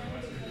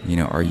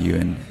 are you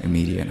in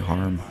immediate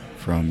harm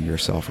from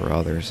yourself or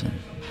others. And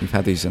we've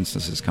had these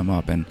instances come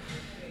up, and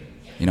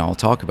I'll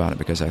talk about it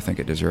because I think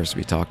it deserves to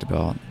be talked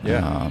about.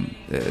 Yeah.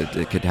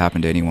 It could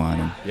happen to anyone.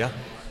 And, Yeah.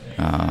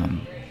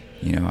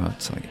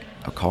 it's like,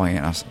 I'll call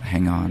Anna,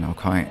 hang on, I'll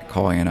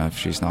call Anna if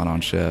she's not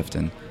on shift,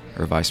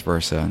 or vice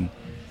versa. And,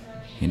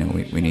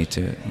 we need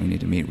to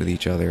meet with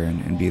each other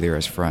and be there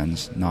as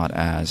friends, not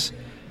as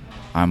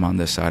I'm on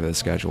this side of the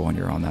schedule and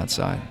you're on that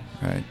side,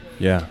 right?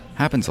 Yeah.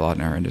 Happens a lot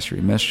in our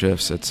industry. Missed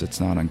shifts, it's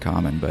not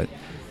uncommon, but,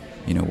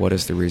 what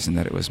is the reason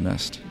that it was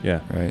missed?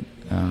 Yeah. Right?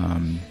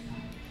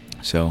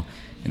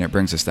 And it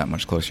brings us that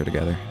much closer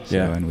together. So,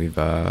 Yeah. And we've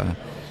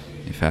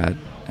had,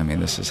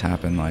 this has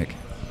happened like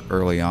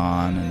early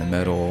on, in the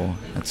middle,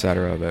 et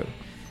cetera, but,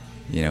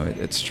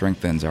 it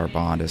strengthens our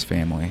bond as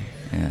family.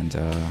 And,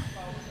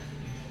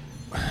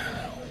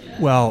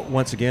 Well,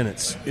 once again,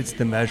 it's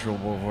the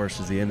measurable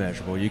versus the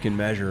immeasurable. You can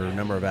measure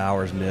number of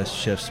hours missed,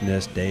 shifts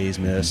missed, days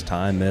missed,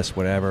 time missed,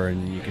 whatever,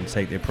 and you can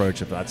take the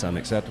approach if that's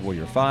unacceptable,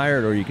 you're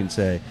fired, or you can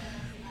say,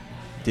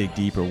 dig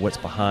deeper, what's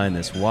behind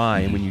this, why?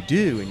 And when you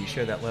do, and you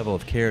show that level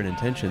of care and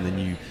intention,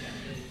 then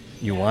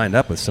you wind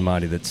up with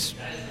somebody that's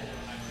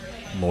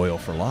loyal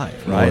for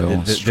life, right?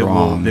 Loyal,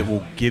 strong. That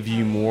will give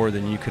you more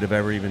than you could have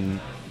ever even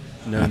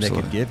known Absolutely.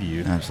 they could give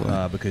you.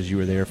 Absolutely. Because you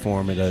were there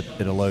for them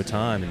at a low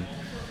time, and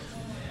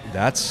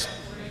that's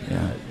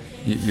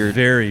you're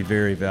very,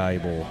 very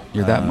valuable.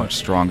 You're that much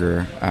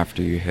stronger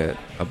after you hit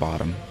a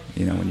bottom.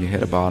 When you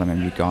hit a bottom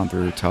and you've gone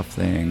through tough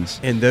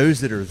things. And those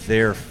that are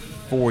there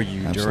for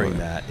you Absolutely. during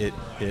that, it.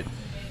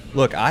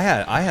 Look, I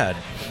had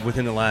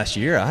within the last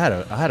year, I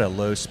had a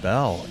low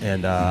spell,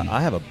 and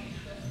I have a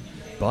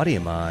buddy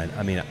of mine.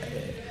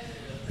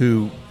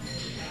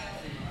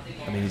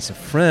 He's a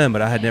friend,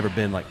 but I had never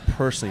been like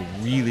personally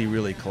really,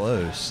 really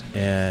close,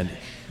 and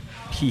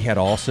he had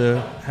also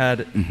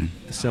had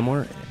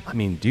similar.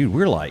 Dude,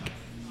 we're like,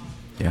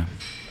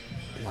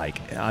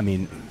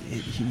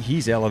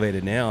 he's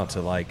elevated now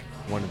to like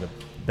one of the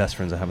best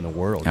friends I have in the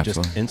world.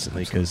 Absolutely. Just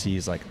instantly, because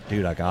he's like,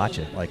 dude, I got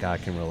you. Like, I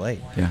can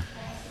relate. Yeah.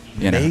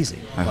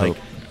 Amazing. I hope,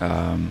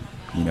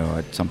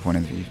 at some point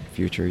in the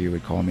future you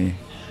would call me.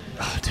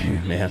 Oh,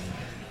 dude, man.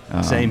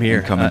 Same here.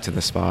 And come into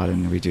the spot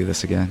and we do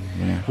this again.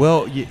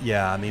 Well,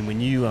 yeah.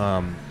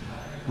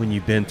 When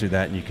you've been through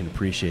that and you can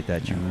appreciate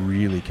that, you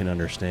really can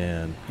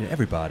understand.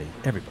 Everybody.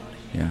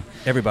 Yeah.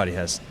 Everybody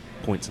has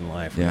points in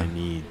life where Yeah. they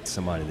need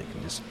somebody that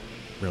can just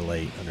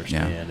relate,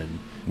 understand, and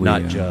We,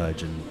 not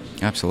judge. And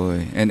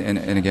Absolutely. And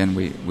again,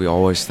 we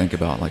always think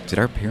about, like, did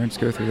our parents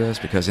go through this?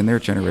 Because in their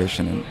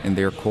generation and in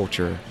their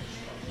culture,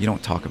 you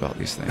don't talk about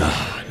these things.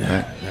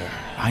 Right? No.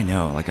 I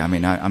know. Like,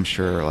 I'm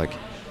sure, like,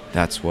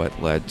 that's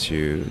what led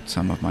to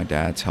some of my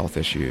dad's health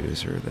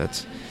issues, or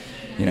that's,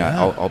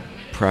 I'll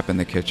prep in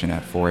the kitchen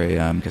at 4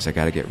 a.m. because I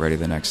got to get ready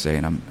the next day,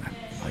 and I'm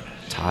like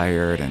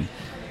tired and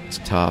it's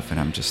tough, and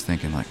I'm just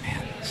thinking, like,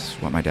 man, this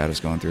is what my dad was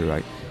going through.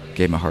 I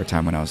gave him a hard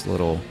time when I was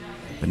little,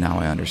 but now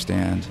I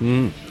understand.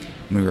 When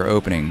we were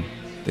opening,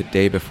 the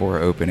day before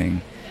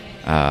opening,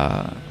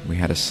 we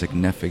had a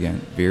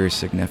very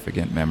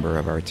significant member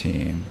of our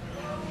team,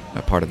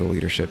 a part of the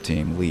leadership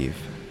team, leave.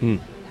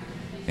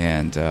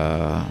 And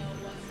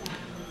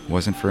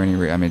wasn't for any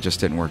reason. It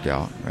just didn't work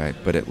out, right?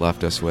 But it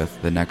left us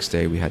with, the next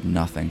day we had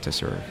nothing to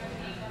serve,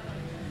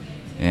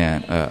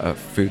 and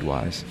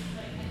food-wise.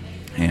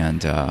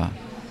 And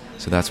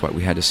so that's why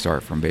we had to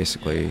start from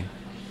basically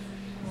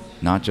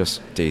not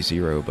just day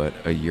zero, but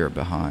a year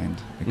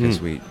behind, because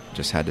we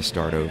just had to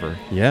start over.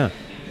 Yeah.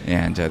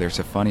 And there's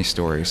a funny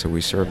story. So we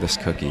served this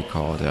cookie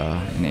called,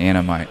 and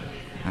Anna might,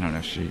 I don't know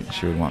if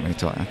she would want me to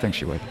tell. I think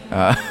she would.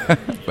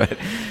 But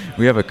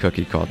we have a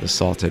cookie called the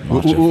salted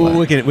matcha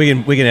flat.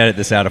 We can edit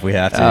this out if we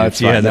have to. It's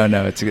fine.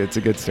 No, it's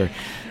a good story.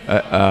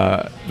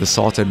 The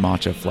salted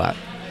matcha flat.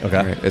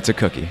 Okay. Right? It's a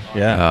cookie.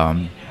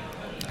 Yeah.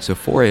 So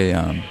 4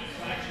 a.m.,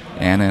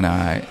 Anna and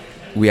I,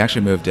 we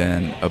actually moved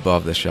in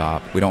above the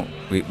shop.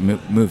 We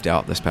moved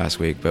out this past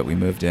week, but we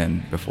moved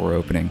in before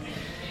opening,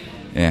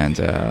 and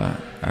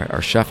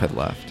our chef had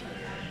left,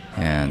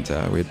 and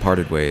we had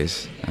parted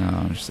ways.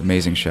 Just an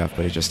amazing chef,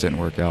 but it just didn't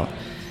work out.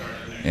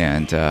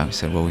 And we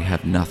said, well, we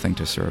have nothing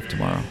to serve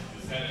tomorrow.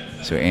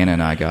 So Anna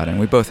and I got in.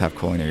 We both have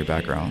culinary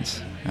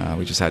backgrounds.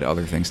 We just had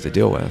other things to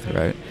deal with,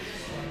 right?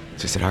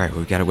 So we said, all right,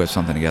 we've got to whip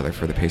something together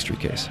for the pastry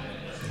case.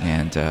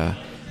 And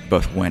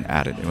both went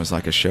at it. It was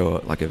like a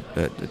show, like a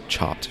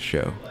chopped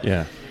show.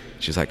 Yeah.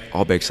 She's like,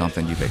 I'll bake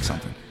something, you bake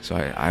something. So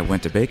I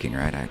went to baking,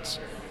 right?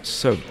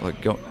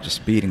 Just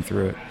speeding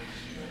through it.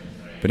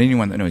 But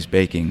anyone that knows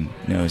baking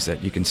knows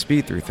that you can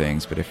speed through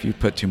things, but if you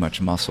put too much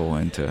muscle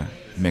into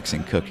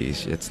mixing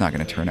cookies, it's not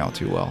going to turn out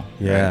too well.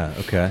 Yeah, right?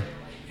 okay.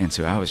 And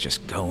so I was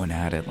just going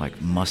at it, like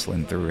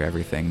muscling through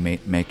everything,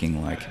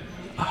 making like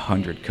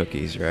 100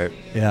 cookies, right?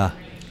 Yeah.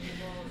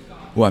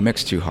 Well, I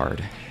mixed too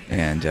hard,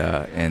 and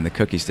the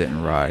cookies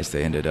didn't rise.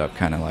 They ended up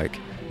kind of like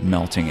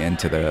melting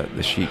into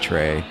the sheet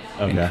tray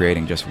and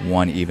creating just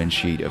one even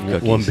sheet of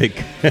cookies. One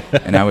big.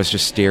 And I was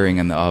just staring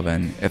in the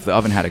oven. If the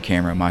oven had a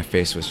camera, my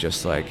face was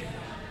just like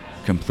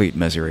complete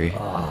misery,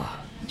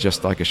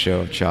 just like a show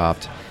of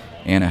Chopped.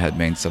 Anna had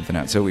made something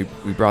out. So we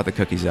brought the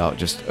cookies out,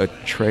 just a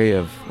tray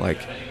of like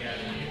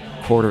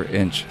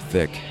 1/4-inch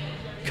thick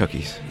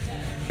cookies.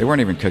 They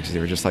weren't even cookies, they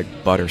were just like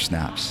butter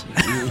snaps.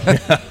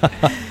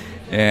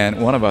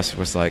 And one of us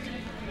was like,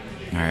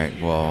 all right,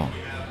 well,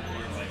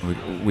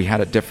 we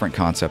had a different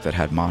concept that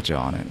had matcha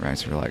on it, right?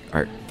 So we're like,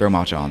 all right, throw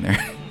matcha on there.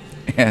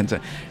 And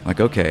I'm like,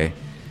 okay.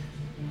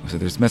 So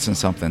there's missing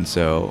something,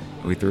 so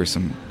we threw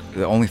some.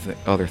 The only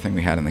other thing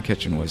we had in the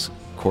kitchen was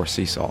coarse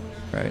sea salt,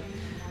 right?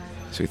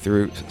 So we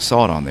threw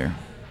salt on there,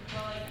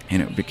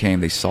 and it became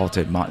the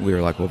salted. We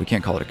were like, well, we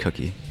can't call it a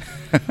cookie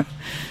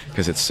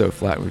because it's so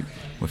flat.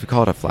 If we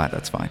call it a flat,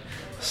 that's fine.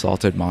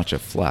 Salted matcha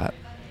flat.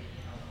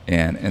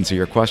 And so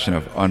your question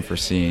of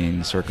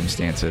unforeseen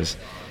circumstances,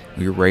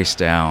 we raced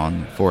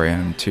down 4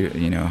 a.m. to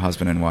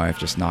husband and wife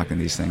just knocking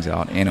these things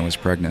out. Anna was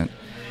pregnant,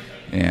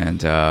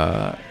 and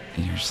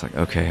you're just like,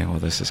 okay, well,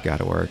 this has got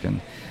to work.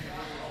 And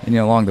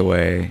along the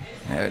way,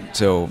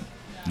 so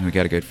we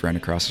got a good friend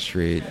across the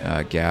street,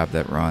 Gab,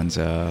 that runs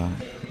the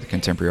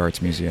Contemporary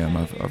Arts Museum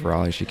of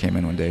Raleigh. She came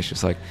in one day.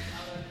 She's like,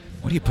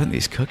 "What do you put in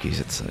these cookies?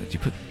 It's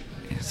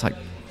like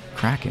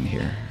crack in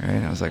here,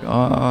 right?" I was like,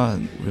 "Oh,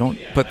 we don't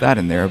put that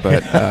in there,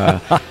 but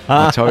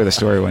I'll tell you the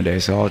story one day."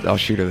 So I'll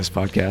shoot her this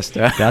podcast.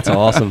 That's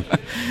awesome.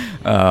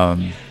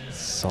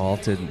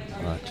 Salted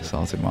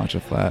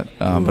matcha flat.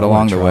 But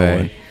along the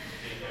way,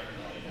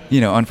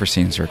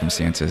 unforeseen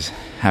circumstances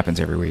happens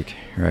every week,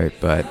 right?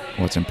 But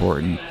what's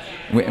important,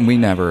 we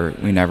never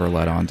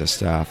let on to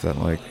staff that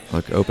like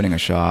opening a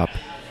shop,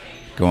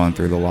 going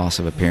through the loss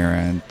of a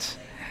parent,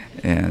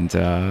 and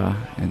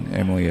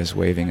Emily is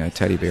waving a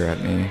teddy bear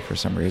at me for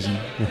some reason.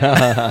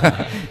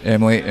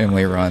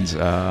 Emily runs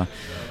a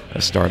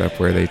startup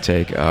where they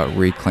take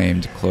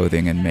reclaimed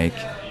clothing and make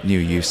new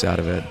use out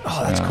of it.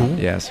 Oh, that's cool.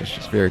 Yeah, so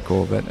she's very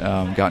cool. But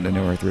gotten to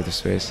know her through the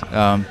space.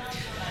 But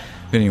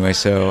anyway,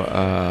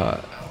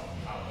 so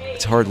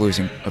it's hard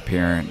losing a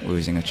parent,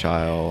 losing a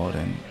child,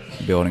 and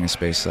building a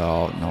space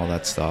out and all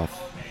that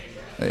stuff.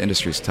 The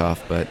industry's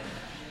tough, but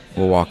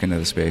we'll walk into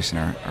the space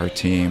and our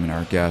team and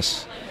our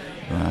guests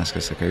will ask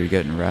us, like, are you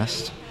getting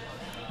rest?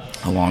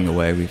 Along the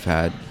way, we've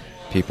had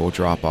people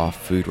drop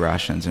off food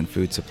rations and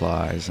food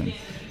supplies, and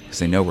because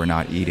they know we're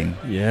not eating.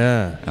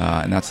 Yeah.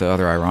 And that's the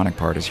other ironic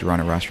part is you run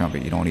a restaurant,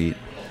 but you don't eat.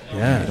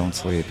 Yeah. You don't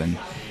sleep.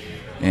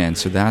 And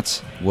so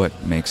that's what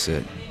makes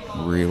it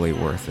really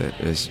worth it,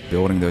 is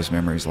building those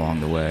memories along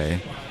the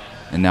way.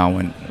 And now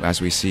as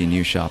we see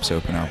new shops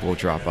open up, we'll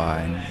drop by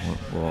and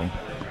we'll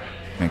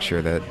make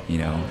sure that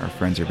our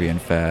friends are being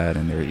fed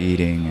and they're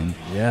eating, and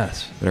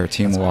yes, that our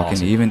team will walk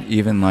in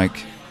even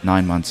like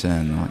 9 months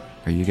in, like,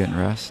 are you getting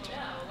rest?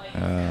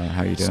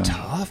 How you doing? It's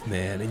tough,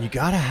 man, and you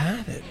gotta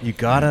have it. You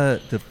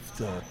gotta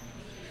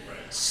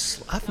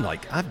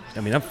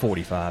I'm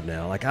 45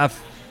 now. Like, I've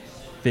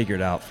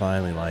figured out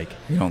finally, like,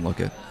 you don't look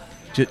it.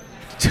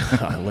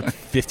 I look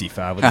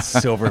 55 with a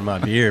silver in my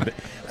beard,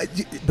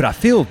 but I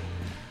feel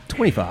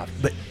 25.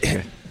 But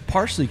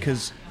partially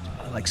because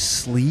like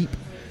sleep,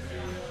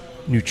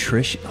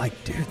 nutrition,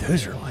 like, dude,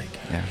 those are like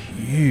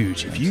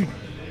huge. If you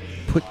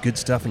put good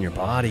stuff in your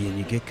body and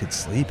you get good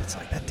sleep, it's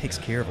like that takes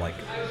care of, like,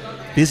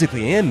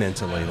 physically and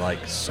mentally,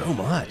 like, so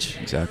much.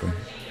 Exactly.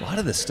 A lot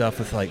of the stuff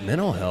with like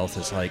mental health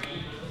is like,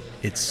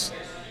 it's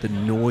the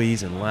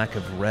noise and lack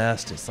of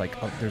rest. It's like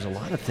there's a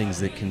lot of things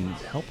that can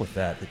help with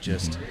that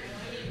just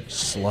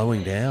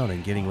slowing down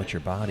and getting what your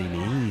body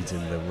needs,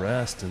 and the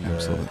rest, and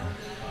absolutely.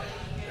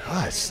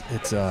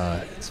 It's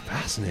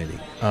fascinating.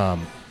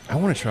 I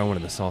want to try one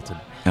of the salted.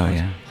 Oh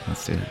yeah,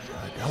 let's do it.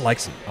 I like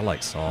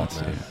salt.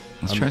 Let's do it.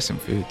 Let's try some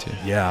food too.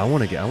 Yeah, I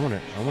want to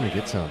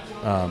get some.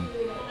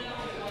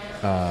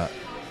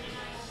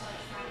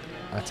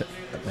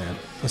 Man,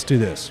 let's do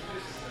this.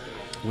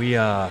 We've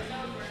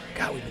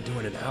been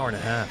doing an hour and a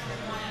half.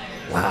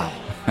 Wow.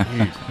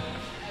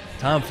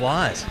 Time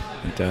flies.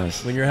 It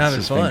does. When you're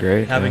having fun,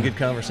 great, having good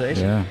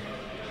conversation. Yeah.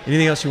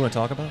 Anything else you want to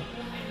talk about?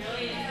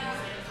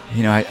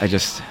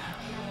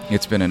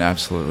 It's been an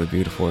absolutely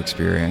beautiful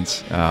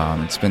experience.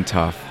 It's been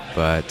tough,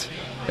 but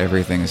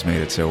everything has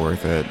made it so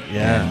worth it.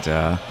 Yeah.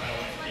 And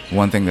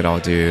one thing that I'll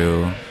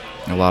do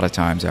a lot of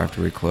times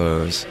after we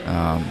close,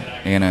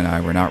 Anna and I,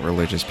 we're not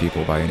religious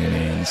people by any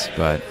means,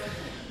 but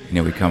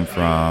we come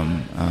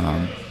from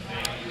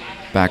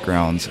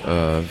backgrounds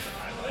of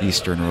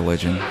Eastern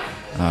religion.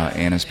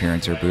 Anna's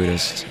parents are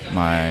Buddhist.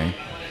 My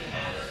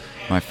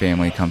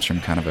family comes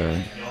from kind of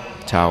a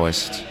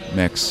Taoist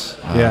mix,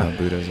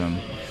 Buddhism.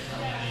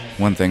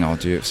 One thing I'll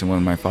do, so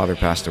when my father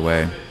passed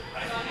away,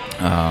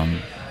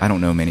 I don't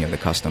know many of the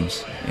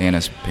customs.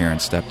 Anna's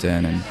parents stepped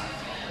in and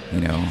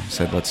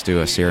said, let's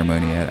do a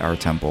ceremony at our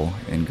temple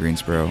in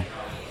Greensboro.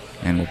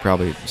 And we'll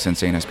probably,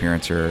 since Anna's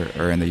parents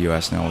are in the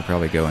U.S. now, we'll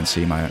probably go and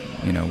see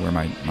where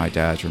my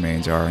dad's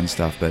remains are and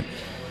stuff. But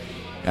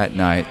at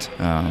night,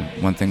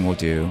 one thing we'll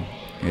do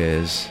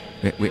is,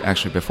 we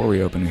actually, before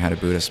we opened, we had a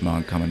Buddhist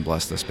monk come and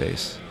bless the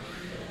space.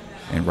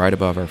 And right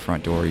above our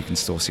front door, you can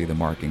still see the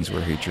markings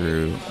where he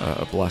drew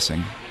a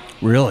blessing.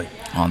 Really?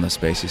 On the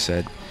space.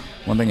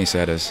 One thing he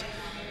said is,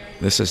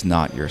 this is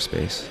not your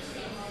space.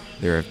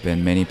 there have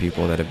been many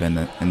people that have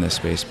been in this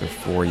space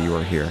before you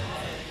are here.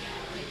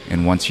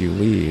 And once you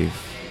leave,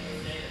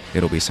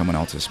 it'll be someone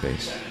else's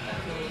space.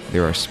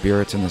 There are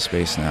spirits in the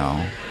space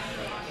now.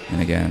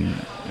 And again,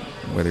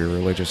 whether you're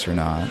religious or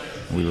not,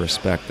 we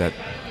respect that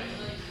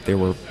there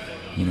were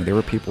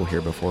people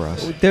here before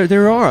us.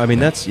 There are. I mean,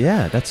 that's.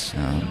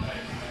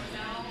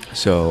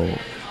 So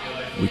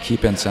we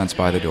keep incense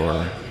by the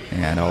door,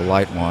 and I'll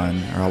light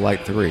one, or I'll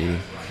light three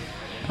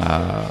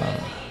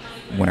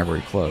whenever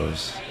we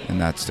close. And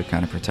that's to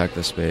kind of protect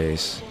the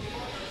space,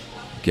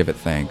 give it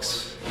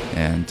thanks,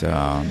 and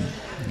I'll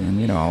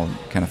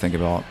kind of think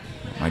about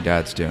what my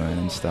dad's doing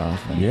and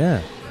stuff.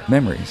 And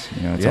memories.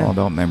 It's all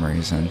about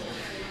memories.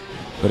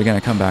 But again,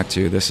 I come back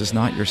to, this is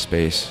not your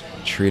space.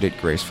 Treat it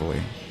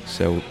gracefully.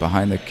 So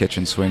behind the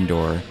kitchen swing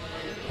door,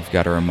 we've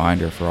got a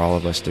reminder for all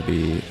of us to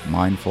be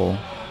mindful,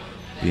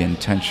 be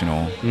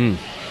intentional,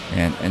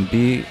 and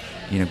be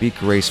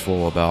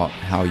graceful about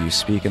how you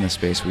speak in the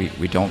space.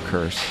 We don't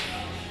curse.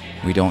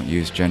 We don't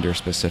use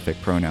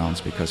gender-specific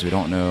pronouns because we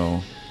don't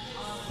know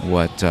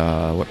what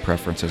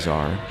preferences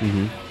are.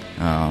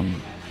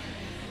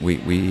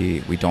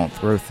 We don't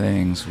throw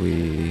things.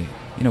 We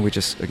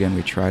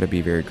try to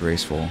be very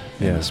graceful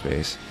in the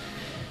space.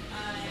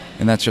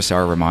 And that's just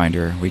our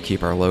reminder. We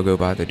keep our logo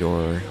by the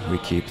door. We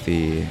keep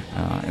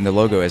and the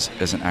logo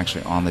isn't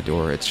actually on the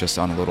door. It's just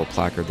on a little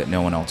placard that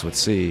no one else would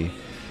see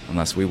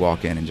unless we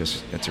walk in, and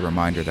it's a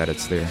reminder that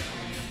it's there.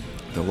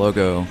 The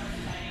logo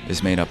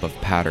is made up of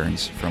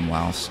patterns from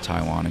Laos,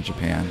 Taiwan, and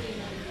Japan.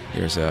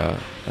 There's a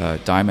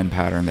diamond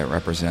pattern that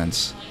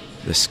represents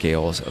the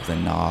scales of the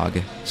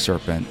Nag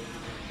serpent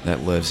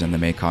that lives in the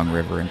Mekong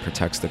River and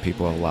protects the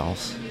people of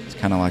Laos. It's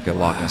kind of like a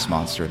Loch Ness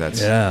monster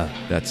that's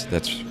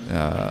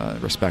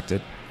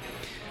respected,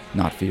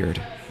 not feared.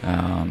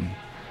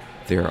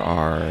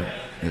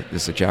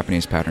 There's a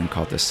Japanese pattern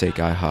called the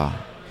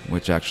Sekai-ha,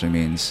 which actually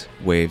means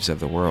waves of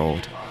the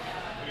world.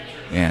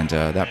 And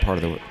that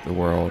part of the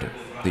world,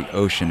 the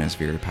ocean is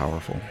very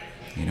powerful.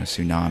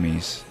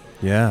 Tsunamis.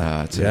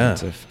 It's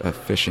a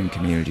fishing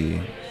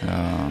community.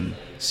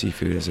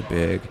 Seafood is a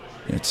big,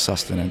 it's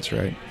sustenance,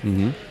 right?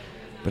 Mm-hmm.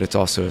 But it's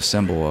also a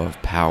symbol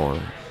of power,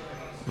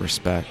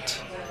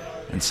 respect,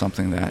 and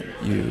something that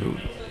you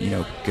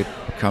could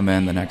come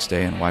in the next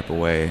day and wipe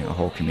away a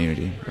whole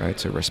community, right?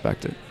 So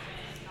respect it.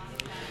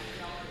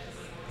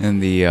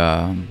 And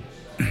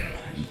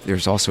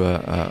there's also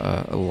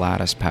a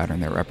lattice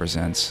pattern that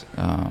represents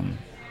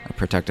a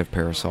protective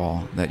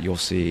parasol that you'll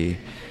see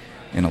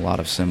in a lot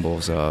of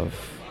symbols of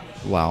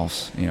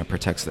Laos.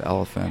 Protects the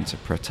elephants,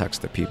 it protects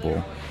the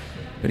people.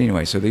 But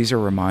anyway, so these are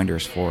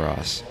reminders for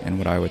us. And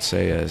what I would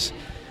say is,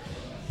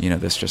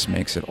 this just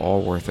makes it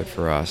all worth it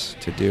for us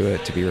to do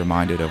it, to be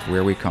reminded of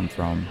where we come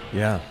from,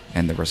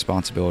 and the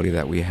responsibility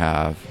that we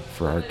have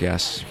for our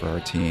guests, for our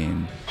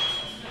team,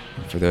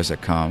 and for those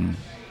that come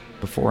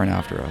before and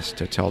after us,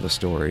 to tell the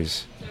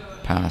stories,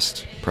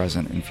 past,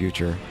 present, and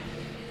future.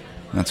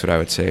 And that's what I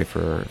would say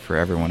for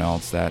everyone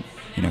else that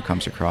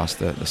comes across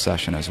the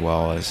session as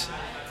well. As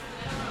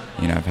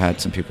I've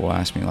had some people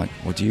ask me, like,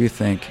 well, do you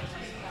think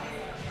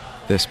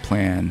this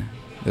plan,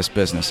 this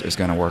business is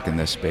going to work in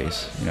this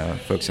space,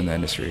 folks in the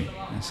industry?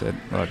 I said,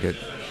 look,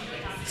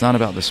 it's not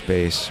about the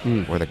space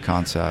or the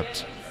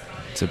concept.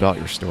 It's about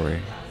your story,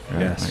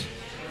 right?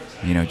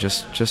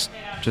 Yes.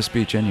 Just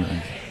be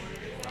genuine.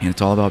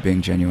 It's all about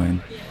being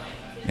genuine.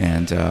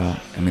 And,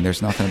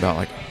 there's nothing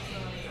about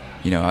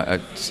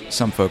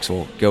some folks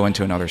will go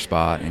into another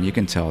spot and you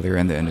can tell they're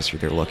in the industry.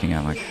 They're looking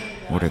at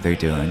what are they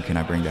doing? Can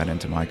I bring that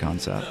into my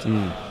concept?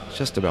 It's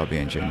just about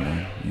being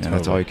genuine. Totally.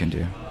 That's all you can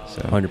do.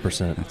 So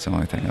 100%. That's the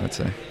only thing I would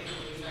say.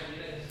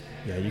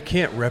 Yeah, you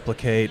can't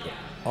replicate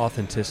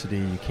authenticity.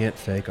 You can't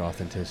fake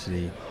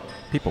authenticity.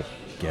 People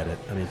get it.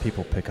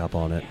 People pick up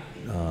on it.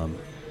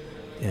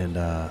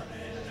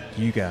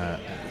 You got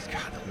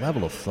the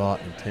level of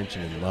thought,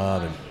 intention, and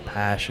love, and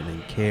passion,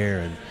 and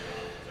care,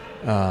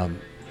 and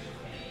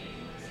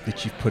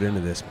that you've put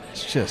into this.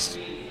 It's just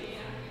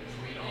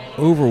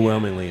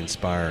overwhelmingly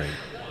inspiring.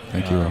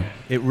 Thank you.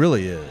 It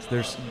really is.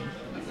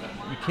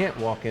 You can't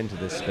walk into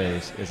this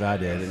space as I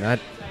did, and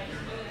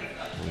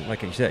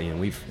like you said,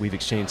 we've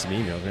exchanged some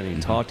emails. I haven't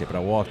even talked yet, but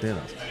I walked in.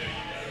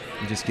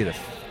 You just get a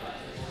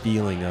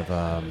feeling of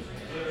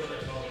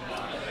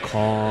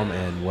calm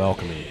and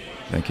welcoming.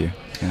 Thank you.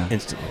 Yeah.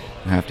 Instantly.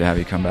 I have to have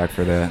you come back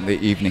for the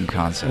evening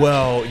concept.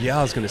 Well, yeah,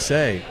 I was going to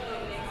say.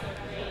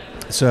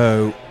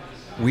 So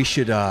we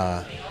should.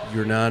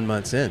 You're 9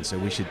 months in, so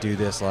we should do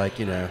this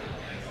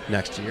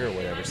next year or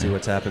whatever. See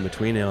what's happened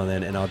between now and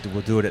then, and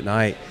we'll do it at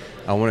night.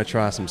 I want to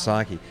try some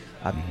sake.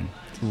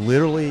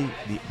 Literally,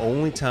 the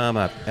only time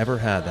I've ever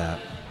had that,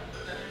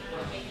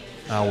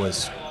 it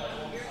was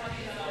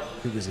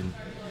in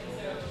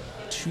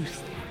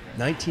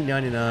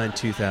 1999,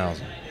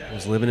 2000. I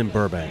was living in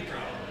Burbank.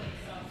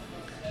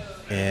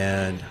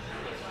 And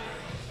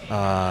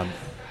I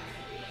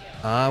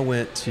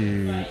went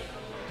to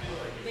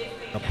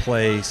a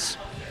place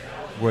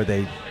where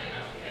they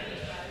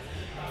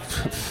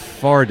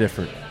far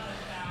different.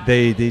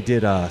 They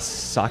did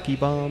sake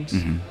bombs.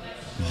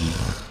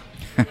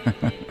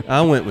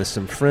 I went with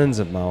some friends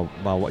of my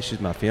she's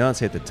my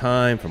fiance at the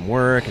time from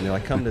work, and they're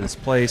like, come to this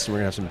place and we're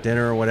gonna have some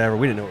dinner or whatever.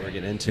 We didn't know what we were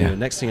getting into. And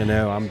next thing I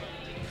know, I'm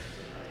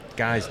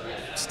guys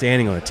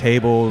standing on a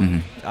table.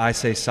 I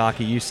say sake,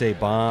 you say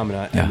bomb,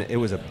 and it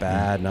was a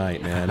bad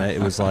night, man.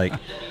 It was like,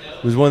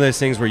 it was one of those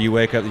things where you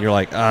wake up and you're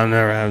like, I'm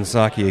never having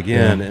sake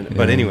again.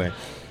 But anyway,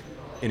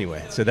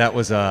 so that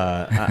was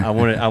now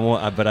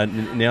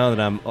that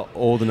I'm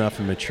old enough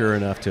and mature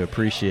enough to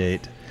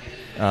appreciate.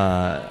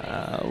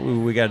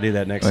 We got to do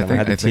that next time. I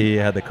had the tea,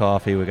 I had the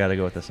coffee. We got to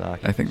go with the sake.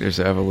 I think there's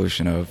an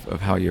evolution of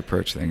how you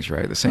approach things,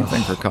 right? The same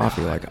thing for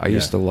coffee. Like I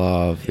used to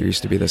love. There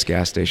used to be this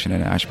gas station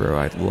in Asheboro.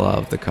 I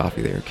loved the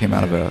coffee there. It came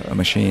out of a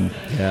machine.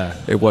 Yeah.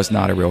 It was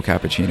not a real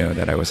cappuccino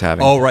that I was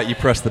having. Oh right, you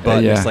press the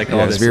button. It's like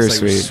it's very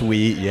sweet.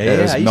 Sweet. Yeah.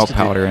 It was milk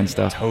powder and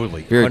stuff.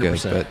 Totally. Very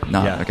 100%. good, but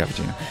not a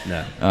cappuccino.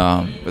 No.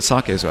 But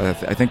sake is. I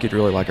think you'd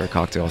really like our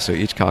cocktail. So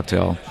each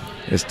cocktail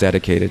is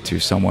dedicated to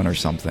someone or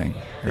something,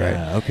 right?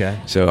 Yeah, okay.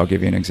 So I'll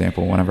give you an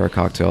example. One of our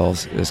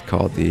cocktails is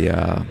called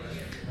the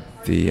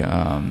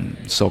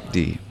Sok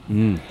D.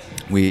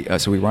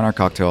 So we run our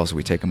cocktails,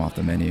 we take them off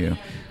the menu.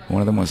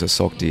 One of them was a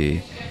Sok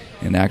D,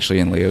 and actually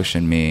in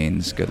Laotian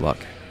means good luck.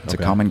 It's a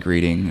common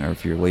greeting, or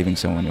if you're leaving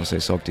someone, you'll say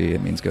Sok D,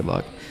 it means good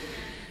luck.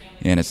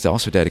 And it's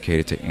also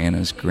dedicated to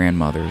Anna's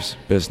grandmother's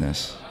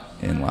business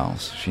in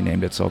Laos. She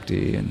named it Sok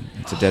D, and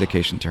it's a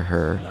dedication to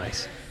her.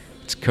 Nice.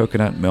 It's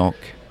coconut milk,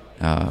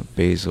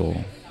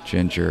 basil,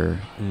 ginger,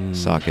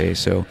 sake.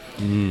 So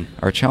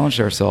our challenge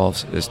to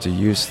ourselves is to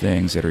use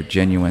things that are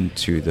genuine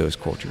to those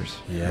cultures.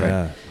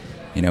 Yeah. Right?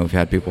 You know, we've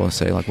had people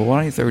say like, well, why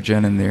don't you throw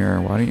gin in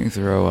there? Why don't you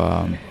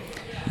throw,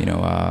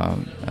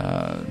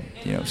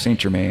 Saint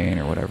Germain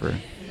or whatever?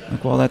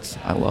 Like, well,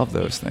 I love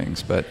those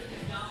things, but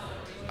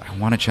I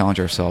want to challenge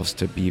ourselves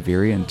to be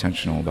very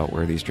intentional about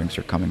where these drinks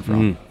are coming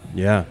from.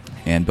 Yeah.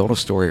 And build a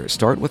story.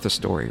 Start with a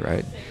story,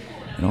 right?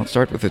 You don't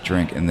start with a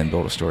drink and then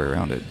build a story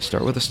around it.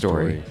 Start with a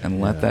story and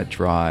let that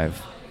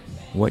drive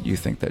what you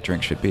think that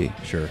drink should be.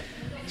 Sure.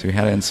 So we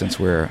had an instance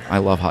where I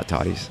love hot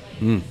toddies.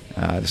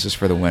 This is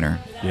for the winter.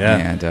 Yeah.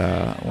 And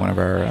one of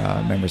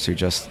our members who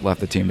just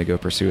left the team to go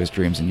pursue his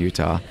dreams in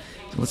Utah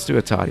said, let's do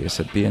a toddy. I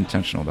said, be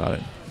intentional about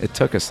it. It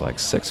took us like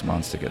 6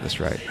 months to get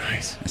this right.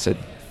 Nice. I said,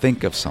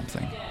 think of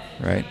something,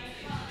 right?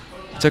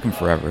 It took him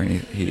forever.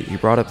 And he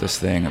brought up this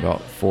thing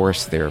about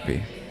forest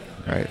therapy.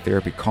 Right,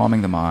 therapy,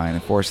 calming the mind.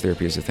 And forest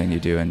therapy is a thing you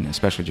do, in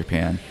especially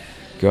Japan.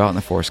 Go out in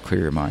the forest, clear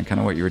your mind, kind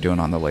of what you were doing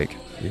on the lake.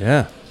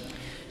 Yeah.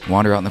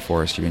 Wander out in the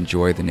forest, you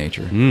enjoy the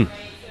nature. And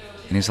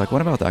he's like,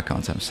 what about that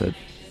concept? I said,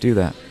 do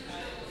that.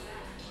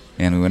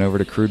 And we went over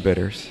to Crude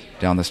Bitters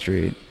down the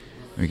street.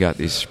 We got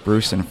these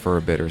spruce and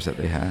fir bitters that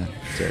they had,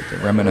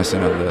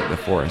 reminiscent of the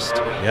forest.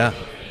 Yeah.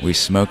 We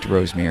smoked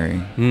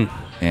rosemary,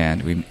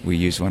 and we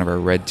used one of our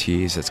red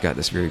teas that's got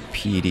this very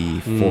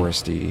peaty,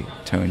 foresty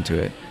tone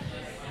to it.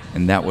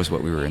 And that was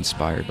what we were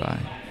inspired by.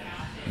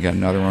 We got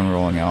another one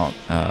rolling out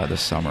this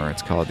summer.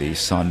 It's called the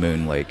Sun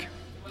Moon Lake.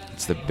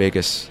 It's the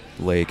biggest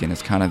lake, and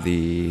it's kind of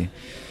the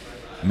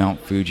Mount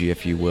Fuji,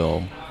 if you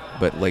will,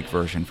 but lake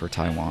version for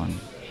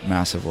Taiwan.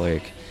 Massive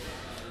lake.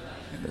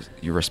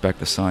 You respect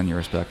the sun, you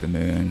respect the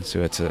moon.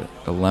 So it's a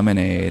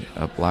lemonade,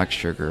 a black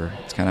sugar.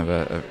 It's kind of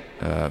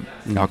a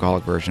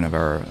alcoholic version of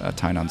our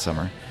Tainan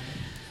Summer.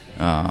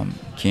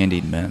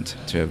 Candied mint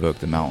to evoke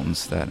the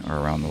mountains that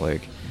are around the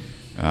lake.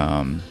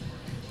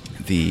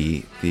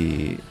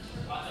 The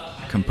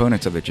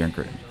components of the drink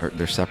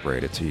they're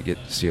separated, so you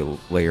get to see a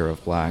layer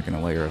of black and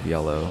a layer of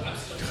yellow,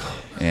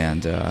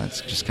 and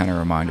it's just kind of a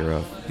reminder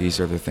of these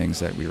are the things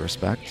that we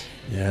respect.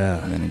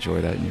 Yeah, and then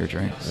enjoy that in your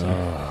drink.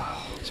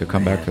 So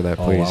come back for that,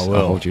 please.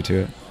 I'll hold you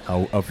to it.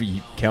 I'll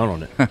count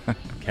on it.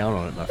 Count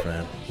on it, my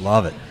friend.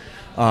 Love it,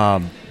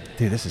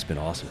 dude. This has been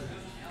awesome.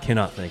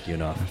 Cannot thank you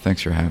enough.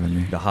 Thanks for having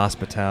me. The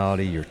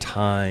hospitality, your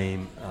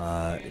time.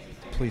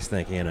 Please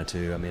thank Anna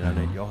too. I mean, I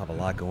know y'all have a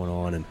lot going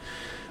on, and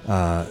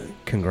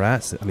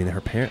congrats. I mean,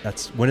 her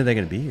parents. When are they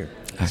going to be here?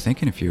 I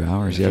think in a few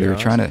hours. They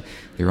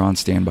were on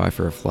standby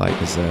for a flight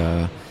because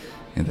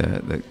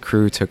the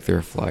crew took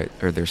their flight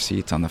or their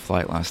seats on the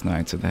flight last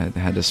night, so they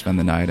had to spend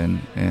the night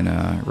in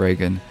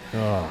Reagan.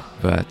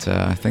 But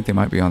I think they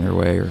might be on their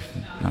way or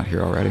not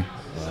here already.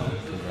 Well,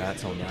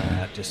 congrats on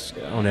that. Just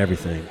on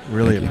everything.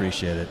 Really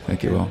appreciate it.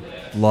 Thank you, Will.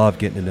 Love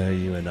getting to know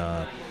you,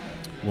 and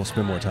we'll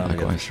spend more time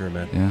together for sure,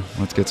 man. Yeah,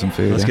 let's get some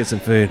food. Let's get some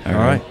food. All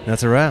right.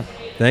 That's a wrap.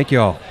 Thank you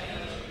all.